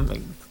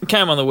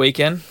 came on the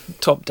weekend,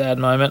 top dad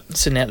moment,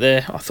 sitting out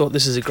there. I thought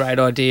this is a great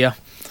idea.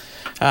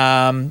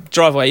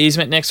 Driveway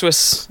easement next to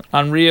us,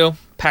 unreal.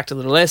 Packed a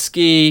little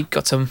esky,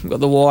 got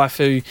the wife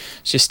who's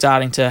just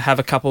starting to have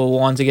a couple of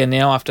wines again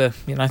now after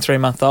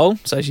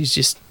 3-month-old, so she's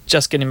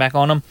just getting back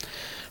on them.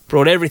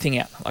 Brought everything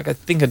out. I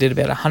think I did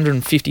about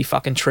 150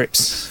 fucking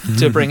trips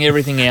to bring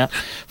everything out.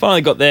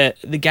 Finally got there.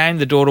 The game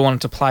the daughter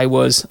wanted to play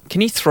was,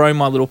 can you throw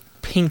my little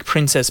pink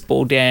princess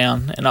ball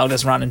down and I'll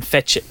just run and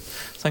fetch it?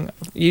 It's like,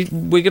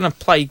 we're going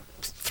to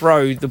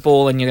throw the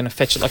ball and you're going to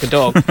fetch it like a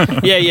dog.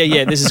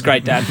 Yeah, this is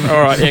great, Dad.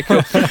 All right, yeah,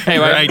 cool.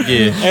 Anyway, great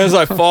gear. It was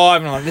 5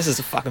 and I'm like, this is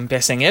the fucking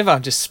best thing ever.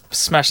 Just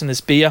smashing this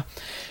beer.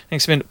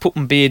 Next minute, put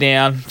my beer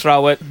down,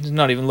 throw it,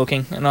 not even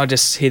looking, and I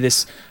just hear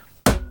this.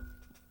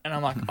 And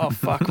I'm like, oh,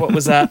 fuck, what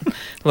was that?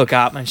 Look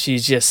up, and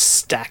she's just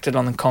stacked it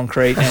on the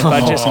concrete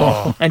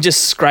and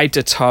just scraped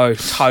a toe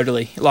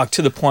totally, like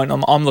to the point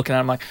I'm looking at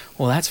it, I'm like,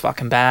 well, that's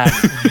fucking bad.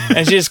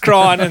 And she's just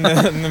crying, and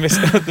the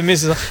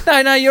missus is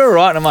like, no, you're all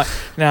right. And I'm like,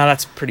 no,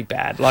 that's pretty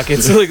bad. Like,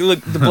 it's look,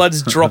 the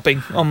blood's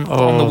dropping on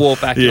the wall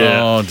back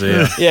there. Oh,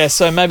 dear. Yeah,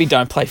 so maybe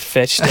don't play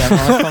fetch down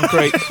on the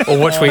concrete. Or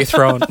watch where you're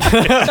throwing. No,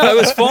 it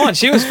was fine.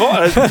 She was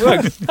fine. It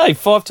worked, hey,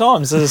 5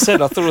 times. As I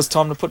said, I thought it was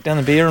time to put down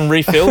the beer and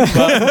refill,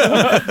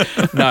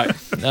 but no.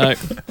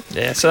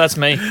 Yeah, so that's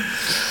me.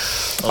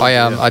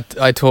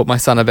 I taught my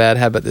son a bad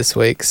habit this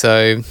week.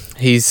 So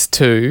he's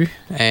 2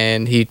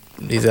 and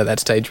he's at that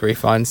stage where he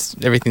finds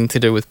everything to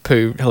do with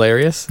poo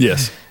hilarious.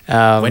 Yes.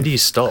 When do you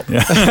stop?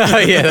 Yeah,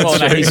 that's Well,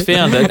 no, true. he's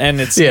found it, and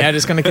it's now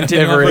just going to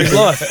continue Never on for his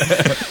ending.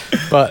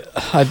 life. But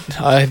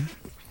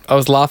I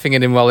was laughing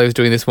at him while he was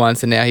doing this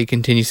once, and now he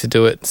continues to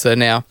do it. So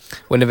now,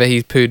 whenever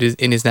he pooed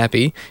in his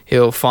nappy,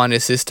 he'll find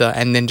his sister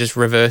and then just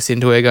reverse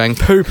into her going,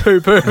 poo, poo,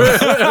 poo.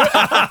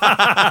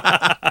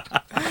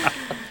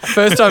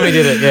 First time he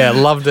did it,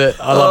 loved it.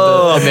 I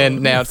loved it. And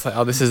then now it's like,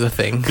 oh, this is a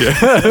thing.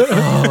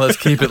 Oh, let's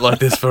keep it like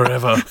this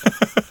forever.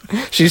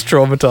 She's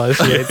traumatized.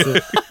 She hates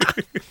it.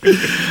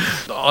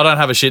 I don't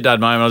have a shit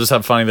dad moment. I just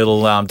have a funny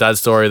little dad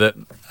story that,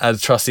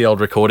 as trusty old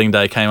recording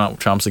day came up with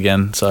trumps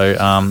again. So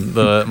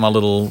my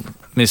little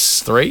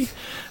Miss 3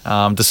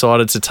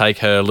 decided to take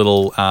her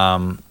little,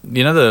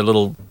 the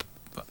little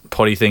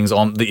potty things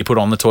on that you put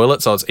on the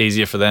toilet, so it's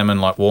easier for them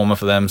and like warmer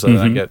for them, so they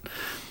don't get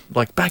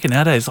like back in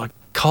our days like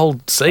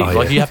cold seat.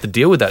 You have to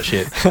deal with that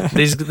shit.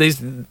 These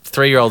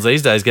 3-year-olds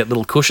these days get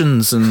little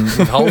cushions and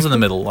with holes in the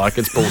middle. Like,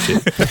 it's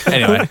bullshit.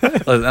 Anyway,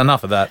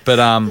 enough of that.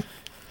 But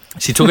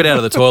she took it out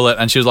of the toilet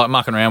and she was like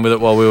mucking around with it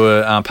while we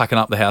were packing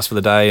up the house for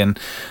the day, and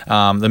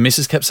the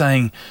missus kept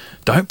saying,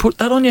 don't put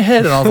that on your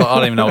head. And I was like, I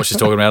don't even know what she's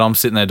talking about. I'm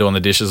sitting there doing the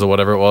dishes or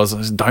whatever it was.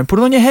 I said, don't put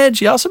it on your head.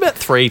 She asked about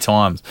 3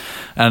 times,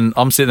 and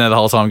I'm sitting there the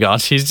whole time going,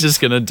 she's just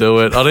going to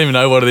do it. I don't even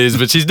know what it is,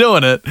 but she's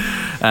doing it.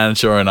 And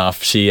sure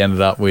enough, she ended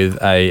up with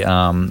a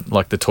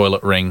like the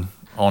toilet ring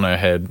on her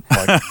head,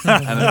 like,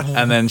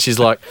 and then she's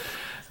like,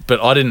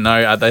 but I didn't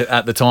know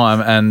at the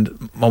time,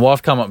 and my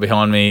wife come up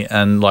behind me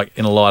and like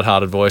in a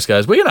light-hearted voice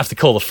goes, we're going to have to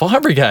call the fire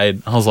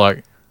brigade. I was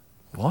like,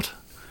 what?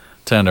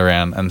 Turned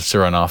around, and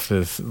sure enough,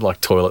 there's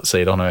like toilet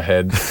seat on her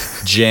head,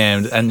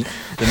 jammed, and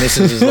the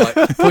missus is like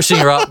pushing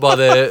her up by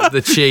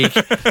the cheek,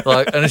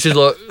 like, and she's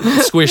like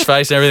squish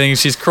face and everything.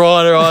 She's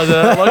crying her eyes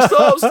out. I'm like,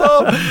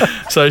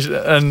 stop. So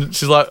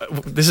she's like,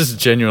 this is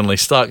genuinely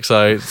stuck.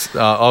 So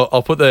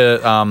I'll put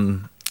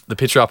the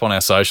picture up on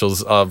our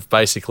socials. I've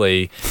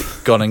basically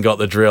gone and got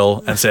the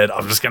drill and said,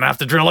 I'm just going to have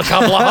to drill a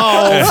couple of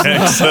holes.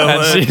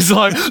 And she's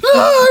like,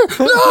 no,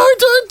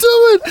 don't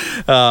do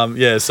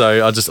it.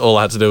 So all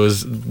I had to do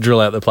was drill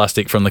out the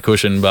plastic from the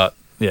cushion. But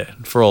yeah,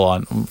 for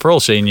all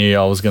she knew,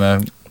 I was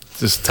going to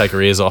just take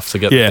her ears off to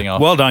get the thing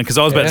off. Well done, because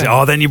I was about to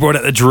say, then you brought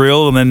out the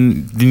drill,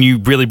 and then you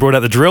really brought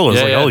out the drill. I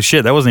was like, holy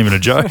shit, that wasn't even a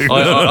joke.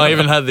 I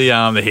even had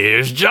the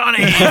here's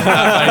Johnny.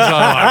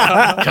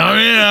 I'm like, come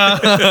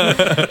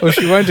here. Well,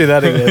 she won't do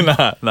that again.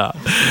 No.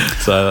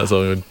 So that's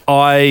all good.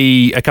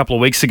 A couple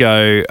of weeks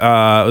ago, it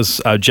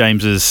was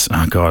James's,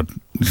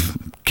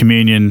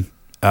 communion,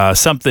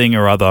 something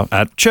or other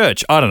at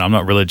church. I don't know, I'm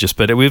not religious,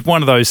 but it was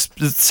one of those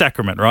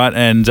sacrament, right?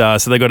 And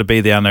so they got to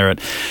be down there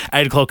at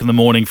 8 o'clock in the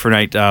morning for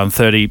an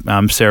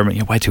 8:30 ceremony.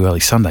 Yeah, way too early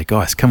Sunday,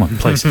 guys. Come on,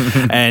 please.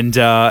 And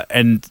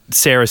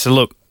Sarah said,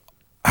 look,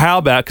 how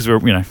about, because we're,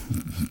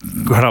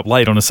 got up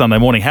late on a Sunday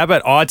morning, how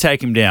about I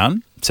take him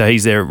down so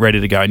he's there ready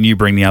to go and you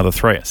bring the other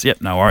 3? I said,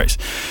 yep, no worries.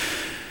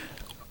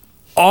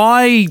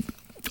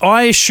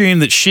 I assume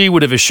that she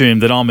would have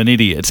assumed that I'm an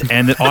idiot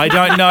and that I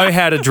don't know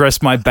how to dress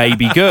my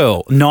baby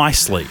girl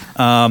nicely.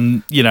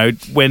 When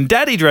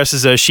Daddy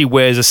dresses her, she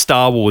wears a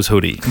Star Wars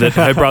hoodie that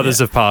her brothers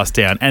have passed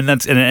down, and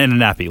that's and a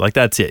nappy. Like,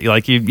 that's it.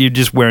 Like, you're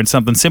just wearing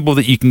something simple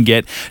that you can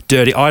get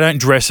dirty. I don't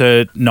dress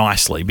her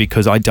nicely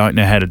because I don't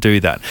know how to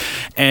do that.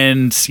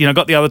 And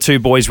got the other 2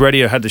 boys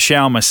ready. I had to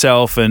shower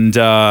myself and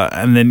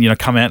then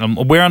come out. And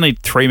we're only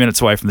 3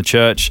 minutes away from the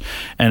church,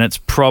 and it's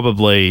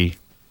probably,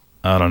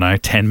 I don't know,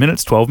 10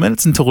 minutes, 12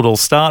 minutes until it all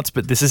starts,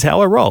 but this is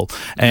how I roll.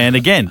 And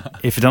again,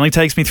 if it only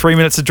takes me 3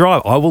 minutes to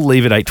drive, I will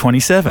leave at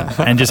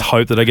 8:27 and just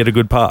hope that I get a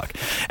good park.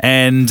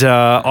 And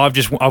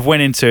I've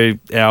went into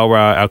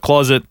our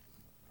closet,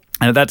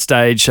 and at that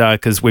stage,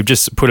 because we've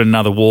just put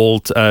another wall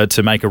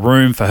to make a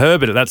room for her,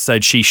 but at that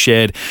stage she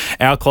shared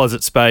our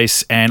closet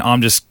space, and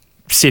I'm just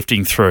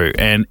sifting through,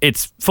 and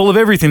it's full of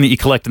everything that you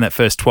collect in that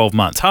first 12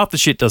 months. Half the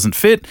shit doesn't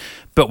fit,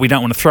 but we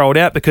don't want to throw it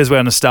out because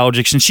we're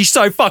nostalgic, and she's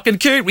so fucking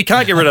cute. We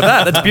can't get rid of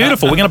that. That's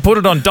beautiful. We're going to put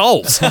it on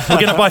dolls. We're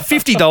going to buy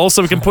 50 dolls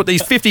so we can put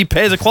these 50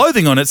 pairs of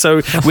clothing on it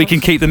so we can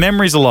keep the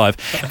memories alive.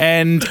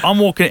 And I'm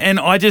walking, and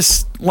I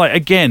just, like,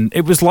 again,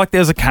 it was like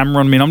there's a camera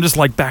on me, and I'm just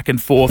like back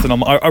and forth,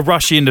 and I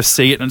rush in to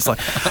see it, and it's like,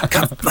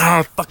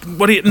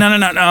 what are you, no.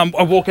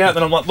 I walk out,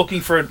 and I'm like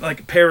looking for a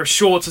pair of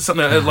shorts or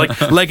something,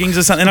 like leggings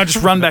or something, and I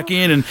just run back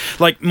in, and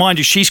like, mind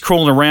you, she's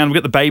crawling around.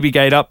 We've got the baby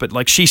gate up, but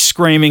like, she's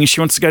screaming.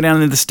 She wants to go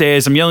down the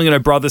stairs. I'm yelling at her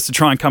brothers to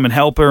try and come and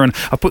help her, and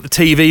I put the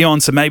TV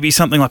on, so maybe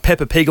something like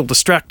Peppa Pig will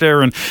distract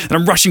her, and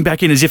I'm rushing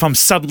back in as if I'm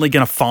suddenly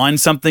going to find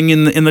something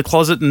in the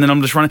closet, and then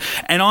I'm just running,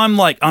 and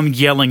I'm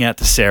yelling out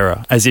to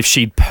Sarah as if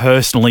she'd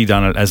personally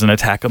done it as an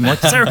attack. I'm like,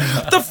 Sarah,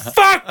 the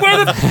fuck?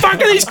 Where the fuck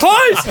are these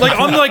clothes? Like,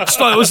 I'm like,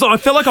 I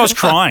felt like I was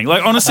crying.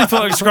 Like, honestly, I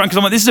felt like I was crying because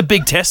I'm like, this is a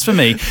big test for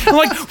me. I'm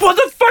like, what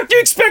the fuck do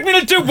you expect me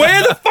to do?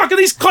 Where the fuck are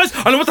these clothes?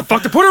 I don't know what the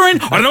fuck to put her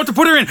in. I don't know what to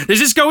put her in. Does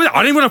this go with it?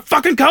 I don't know what a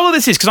fucking colour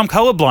this is because I'm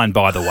colourblind,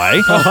 by the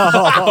way.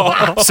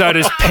 So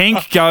does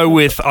pink go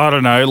with, I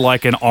don't know,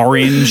 like an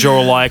orange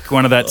or like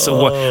one of that,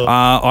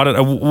 I don't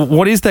know,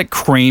 what is that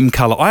cream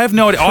colour? I have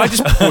no idea. I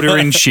just put her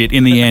in shit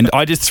in the end.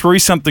 I just threw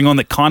something on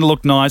that kind of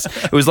looked nice.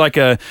 It was like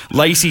a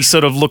lacy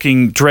sort of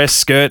looking dress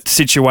skirt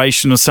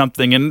situation or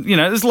something, and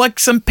there's like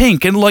some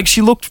pink, and like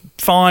she looked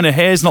fine. Her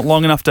hair's not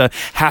long enough to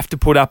have to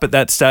put up at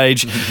that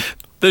stage.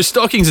 Those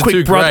stockings are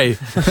too grey.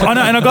 I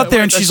know, and I got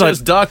there and she's like,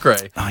 dark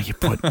grey. Oh, you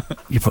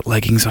put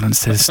leggings on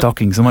instead of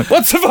stockings. I'm like,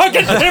 what's the fucking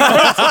difference?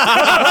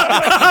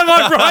 Am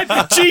I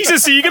right?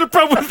 Jesus, are you got a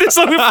problem with this?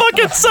 I'm gonna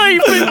fucking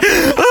save me.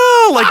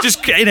 Oh, like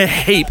just in a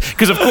heap.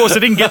 Because of course I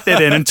didn't get there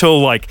then until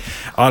like,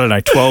 I don't know,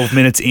 12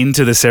 minutes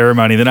into the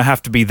ceremony. Then I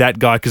have to be that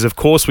guy because of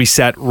course we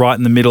sat right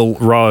in the middle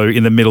row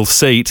in the middle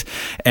seat,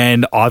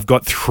 and I've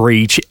got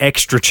 3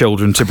 extra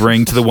children to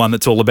bring to the one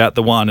that's all about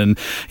the one. And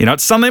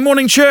it's Sunday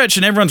morning church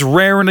and everyone's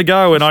raring to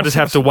go. And I just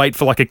have to wait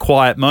for like a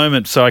quiet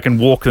moment so I can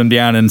walk them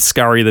down and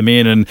scurry them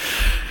in. And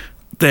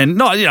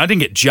then, I didn't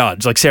get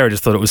judged. Like Sarah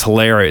just thought it was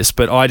hilarious,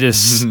 but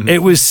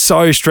it was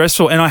so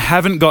stressful. And I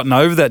haven't gotten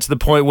over that to the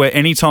point where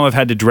anytime I've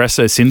had to dress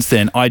her since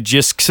then, I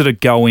just sort of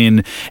go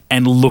in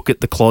and look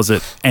at the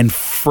closet and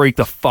freak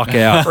the fuck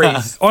out.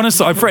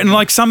 Honestly, and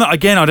like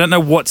again, I don't know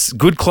what's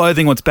good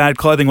clothing, what's bad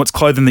clothing, what's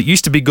clothing that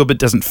used to be good but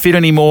doesn't fit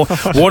anymore.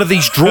 What are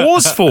these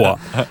drawers for?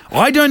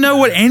 I don't know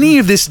what any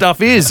of this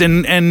stuff is.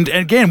 And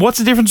again, what's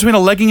the difference between a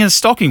legging and a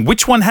stocking?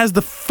 Which one has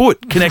the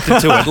foot connected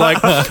to it? Like,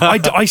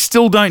 I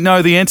still don't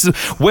know the answers.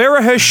 Where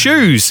are her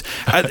shoes?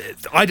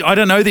 I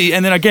don't know.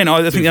 And then again,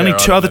 I think only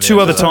two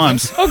other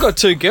times. I've got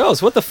 2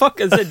 girls. What the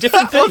fuck? Is that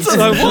different things?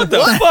 What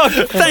the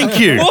fuck? Thank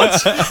you. What?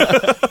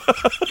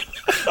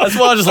 That's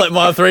why I just let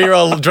my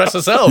 3-year-old dress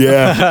herself.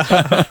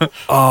 Yeah.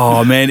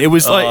 Oh man, it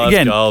was like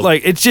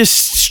it's just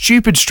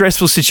stupid,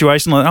 stressful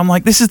situation. I'm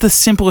like, this is the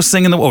simplest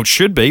thing in the world. It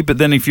should be, but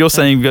then if you're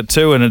saying you've got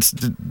 2 and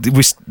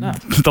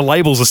the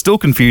labels are still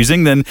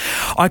confusing, then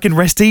I can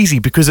rest easy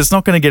because it's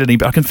not going to get any.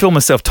 I can feel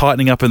myself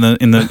tightening up in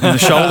the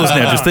shoulders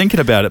now just thinking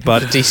about it.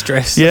 But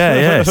de-stress.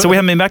 Yeah. So we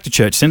haven't been back to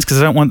church since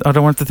because I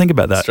don't want to think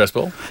about that. Stress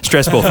ball.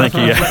 Thank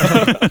you.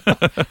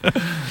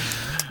 Yeah.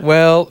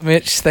 Well,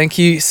 Mitch, thank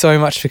you so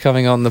much for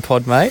coming on the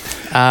pod, mate.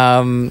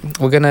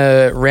 We're going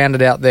to round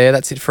it out there.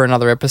 That's it for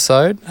another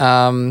episode.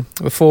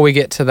 Before we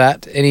get to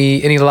that,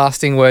 any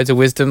lasting words of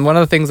wisdom? One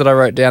of the things that I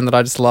wrote down that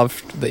I just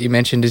loved that you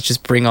mentioned is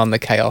just bring on the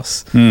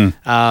chaos.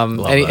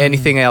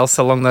 Anything else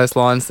along those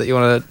lines that you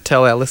want to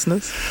tell our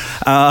listeners?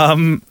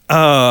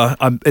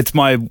 It's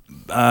my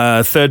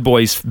third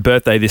boy's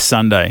birthday this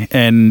Sunday,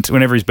 and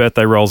whenever his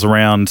birthday rolls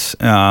around,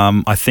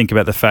 I think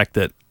about the fact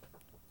that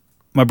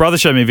my brother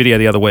showed me a video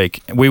the other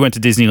week. We went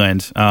to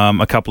Disneyland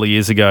a couple of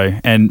years ago,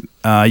 and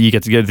you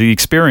get to go to the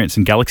experience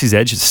in Galaxy's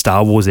Edge, it's a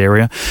Star Wars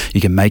area.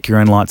 You can make your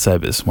own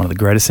lightsabers. One of the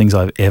greatest things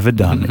I've ever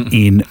done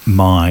in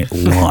my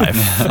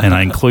life. And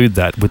I include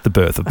that with the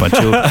birth of my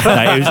children.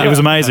 It was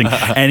amazing.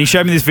 And he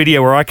showed me this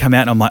video where I come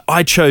out and I'm like,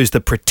 I chose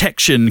the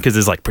protection because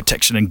there's like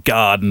protection and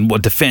guard and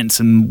defense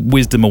and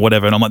wisdom or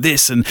whatever. And I'm like,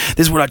 this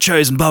is what I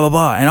chose and blah, blah,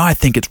 blah. And I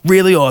think it's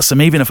really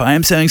awesome, even if I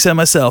am saying so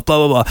myself,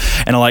 blah, blah, blah.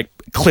 And I like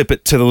clip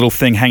it to the little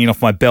thing hanging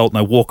off my belt, and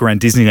I walk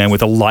around Disneyland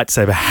with a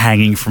lightsaber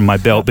hanging from my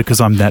belt because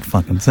I'm that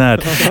fucking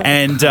sad.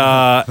 And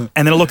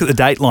then I look at the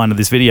date line of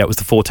this video. It was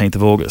the 14th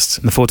of August.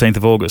 And the 14th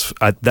of August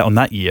on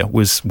that year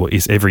was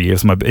every year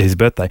was his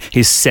birthday,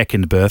 his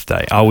second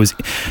birthday. I was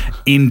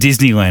in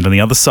Disneyland on the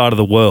other side of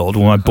the world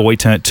when my boy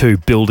turned 2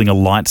 building a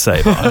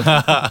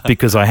lightsaber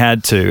because I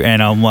had to.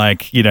 And I'm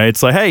like,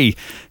 it's like, hey,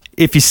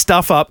 if you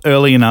stuff up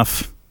early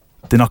enough,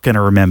 they're not going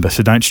to remember.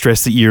 So don't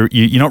stress that you're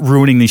not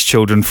ruining these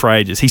children for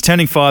ages. He's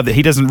turning 5. That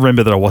he doesn't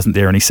remember that I wasn't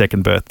there on his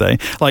second birthday.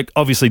 Like,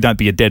 obviously, don't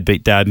be a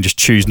deadbeat dad and just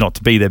choose not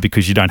to be there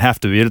because you don't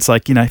have to be. It's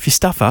like, if you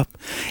stuff up,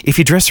 if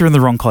you dress her in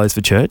the wrong clothes for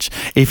church,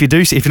 if you're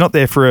not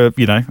there for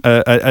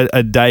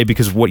a day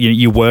because of what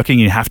you're working,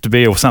 you have to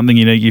be, or something,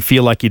 you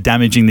feel like you're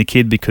damaging the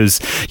kid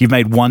because you've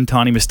made one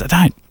tiny mistake.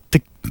 Don't.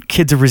 The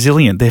kids are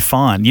resilient. They're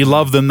fine. You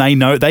love them. They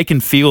know. They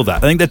can feel that. I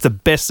think that's the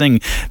best thing.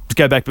 To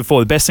go back before,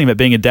 the best thing about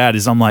being a dad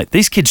is I'm like,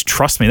 these kids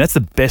trust me. That's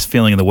the best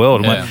feeling in the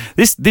world. I'm like,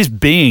 this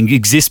being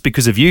exists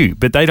because of you,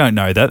 but they don't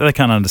know that. They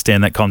can't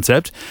understand that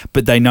concept,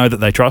 but they know that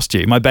they trust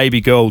you. My baby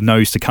girl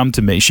knows to come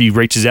to me. She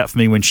reaches out for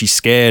me when she's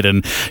scared,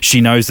 and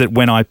she knows that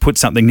when I put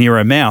something near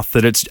her mouth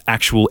that it's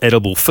actual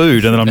edible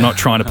food and that I'm not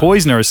trying to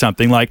poison her or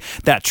something. Like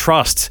that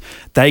trust,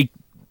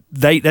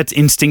 that's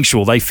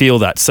instinctual. They feel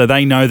that. So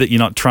they know that you're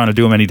not trying to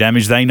do them any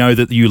damage. They know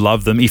that you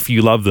love them if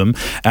you love them.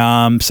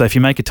 So if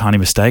you make a tiny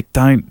mistake,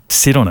 don't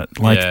sit on it.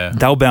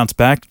 They'll bounce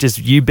back. Just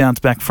you bounce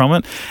back from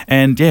it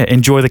and,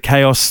 enjoy the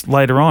chaos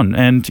later on.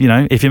 And,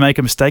 if you make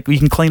a mistake, you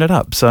can clean it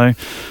up. So,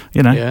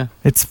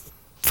 it's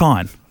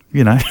fine.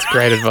 It's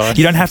great advice.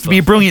 You don't have to be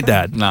a brilliant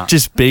dad. No.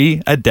 Just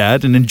be a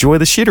dad and enjoy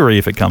the shittery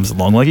if it comes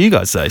along, like you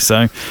guys say.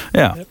 So,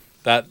 yeah.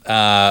 That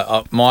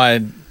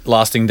my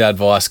lasting dad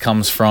advice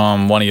comes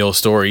from one of your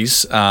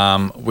stories,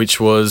 which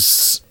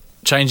was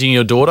changing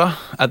your daughter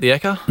at the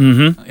Ekka.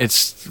 Mm-hmm.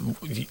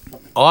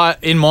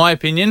 In my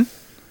opinion,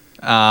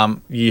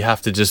 you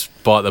have to just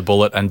bite the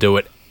bullet and do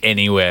it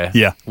anywhere.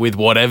 Yeah. With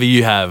whatever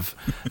you have.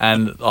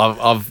 And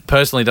I've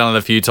personally done it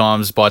a few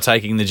times by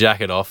taking the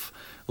jacket off,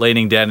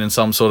 leaning down in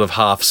some sort of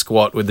half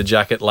squat with the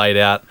jacket laid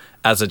out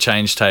as a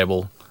change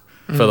table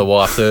for the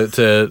wife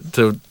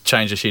to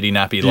change a shitty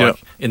nappy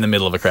in the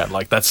middle of a crowd.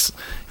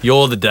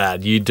 You're the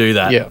dad. You do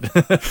that. Yeah.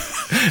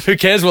 Who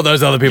cares what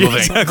those other people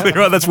think? Exactly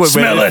right. That's what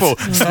we're here for.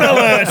 Smell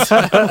it.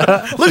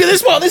 Look at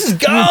this one. This is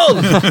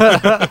gold.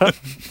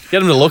 Get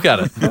them to look at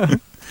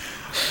it.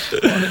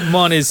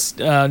 Mine is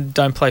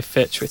don't play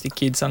fetch with your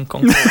kids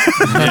unconquered.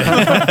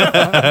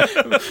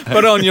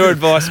 But on your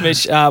advice,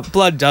 Mitch,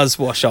 blood does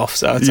wash off,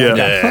 so it's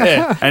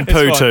okay. And It's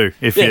poo fine. too,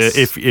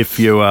 if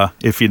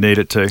you need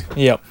it to.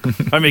 Yep.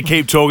 I mean,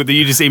 keep talking.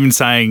 You just even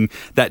saying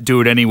that,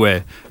 do it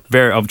anywhere.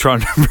 I'm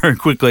trying to very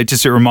quickly,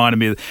 just to remind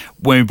me that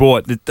when we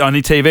bought the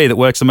only TV that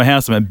works in my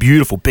house, a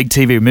beautiful big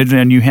TV. We moved in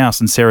our new house,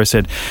 and Sarah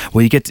said,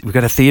 "Well, we've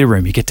got a theatre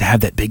room. You get to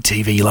have that big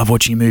TV. You love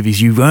watching your movies.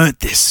 You've earned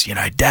this.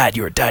 Dad,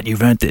 you're a dad.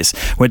 You've earned this."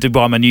 Went to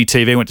buy my new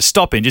TV. Went to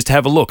stop in just to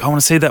have a look. I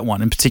want to see that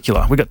one in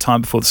particular. We got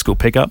time before the school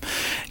pickup.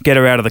 Get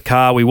her out of the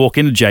car. We walk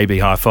into JB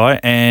Hi-Fi,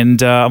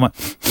 and I'm like,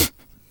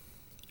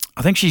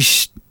 I think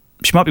she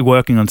might be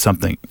working on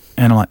something,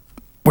 and I'm like,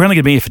 we're only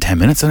going to be here for 10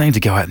 minutes. I need to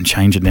go out and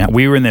change it now.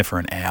 We were in there for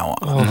an hour.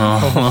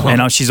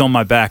 And she's on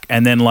my back.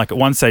 And then, at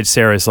one stage,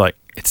 Sarah's like,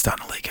 it's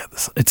starting to leak out.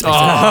 It's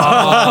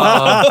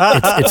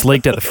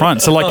leaked out the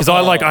front. So, because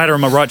I had her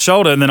on my right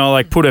shoulder, and then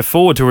I put her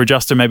forward to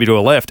adjust her maybe to her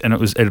left, and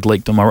it had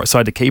leaked on my right. So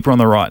I had to keep her on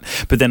the right.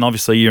 But then,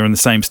 obviously, you're in the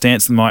same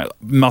stance, and my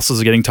muscles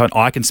are getting tight.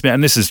 I can smell,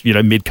 and this is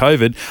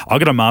mid-COVID. I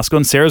got a mask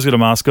on. Sarah's got a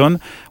mask on.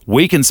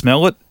 We can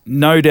smell it.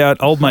 No doubt,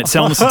 old mate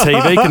selling us the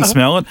TV can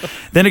smell it.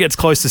 Then it gets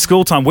close to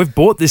school time. We've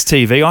bought this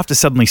TV. I have to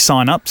suddenly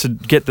sign up to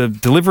get the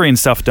delivery and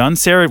stuff done.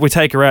 Sarah, we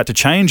take her out to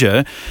change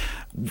her.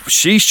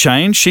 She's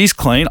changed. She's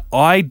clean.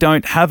 I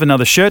don't have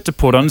another shirt to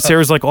put on.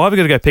 Sarah's like, I've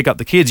got to go pick up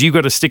the kids. You've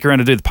got to stick around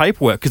to do the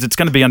paperwork because it's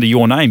going to be under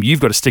your name. You've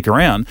got to stick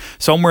around.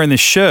 So I'm wearing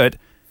this shirt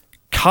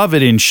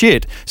covered in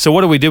shit. So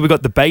what do? We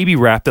got the baby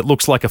wrap that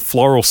looks like a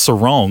floral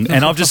sarong,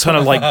 and I've just kind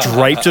of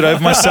draped it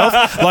over myself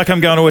like I'm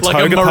going to a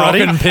toga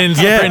party. Prince,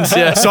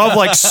 So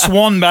I've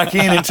swan back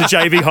into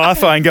JB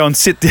Hi-Fi and go and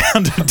sit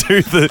down to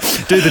do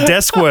the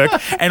desk work,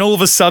 and all of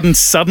a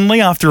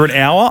suddenly after an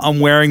hour, I'm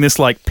wearing this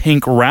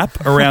pink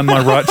wrap around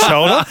my right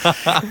shoulder.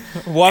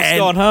 Wife's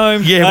gone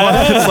home.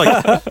 Yeah,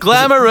 it's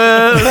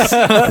glamorous.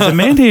 The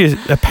man here,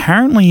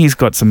 apparently he's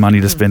got some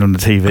money to spend on the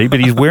TV, but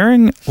he's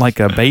wearing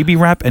a baby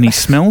wrap and he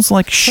smells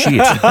like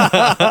shit.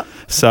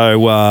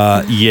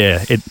 So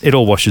it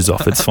all washes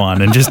off. It's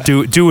fine, and just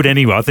do it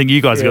anyway. I think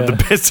you guys got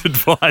the best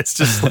advice.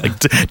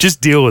 Just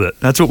deal with it.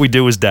 That's what we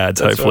do as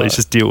dads. Hopefully, right.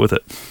 Just deal with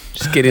it.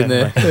 Just get in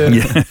there.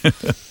 Yeah.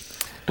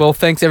 Well,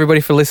 thanks everybody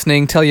for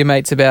listening. Tell your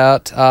mates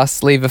about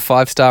us. Leave a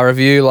 5-star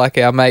review like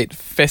our mate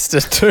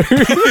Fester too.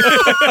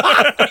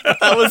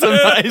 That was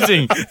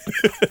amazing.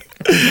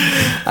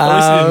 At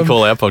least you didn't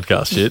call our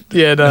podcast shit.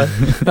 Yeah,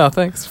 no,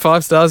 thanks.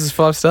 5 stars is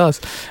 5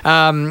 stars.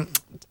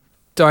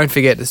 Don't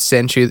forget to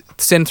send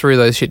through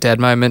those Shit Dad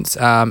moments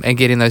and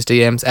get in those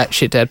DMs at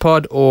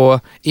ShitDadPod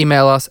or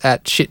email us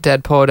at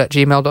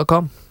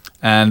shitdadpod@gmail.com.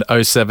 And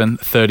 07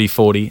 30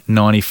 40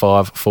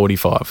 95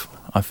 45,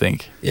 I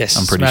think. Yes,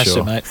 I'm pretty smashed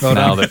sure. it, mate. Well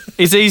Nailed done. it.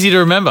 It's easy to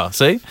remember,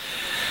 see?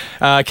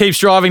 Keep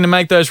striving to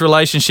make those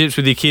relationships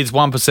with your kids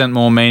 1%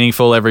 more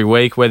meaningful every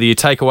week, whether you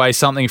take away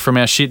something from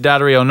our shit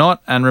daddery or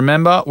not. And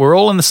remember, we're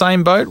all in the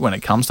same boat when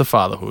it comes to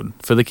fatherhood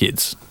for the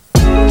kids.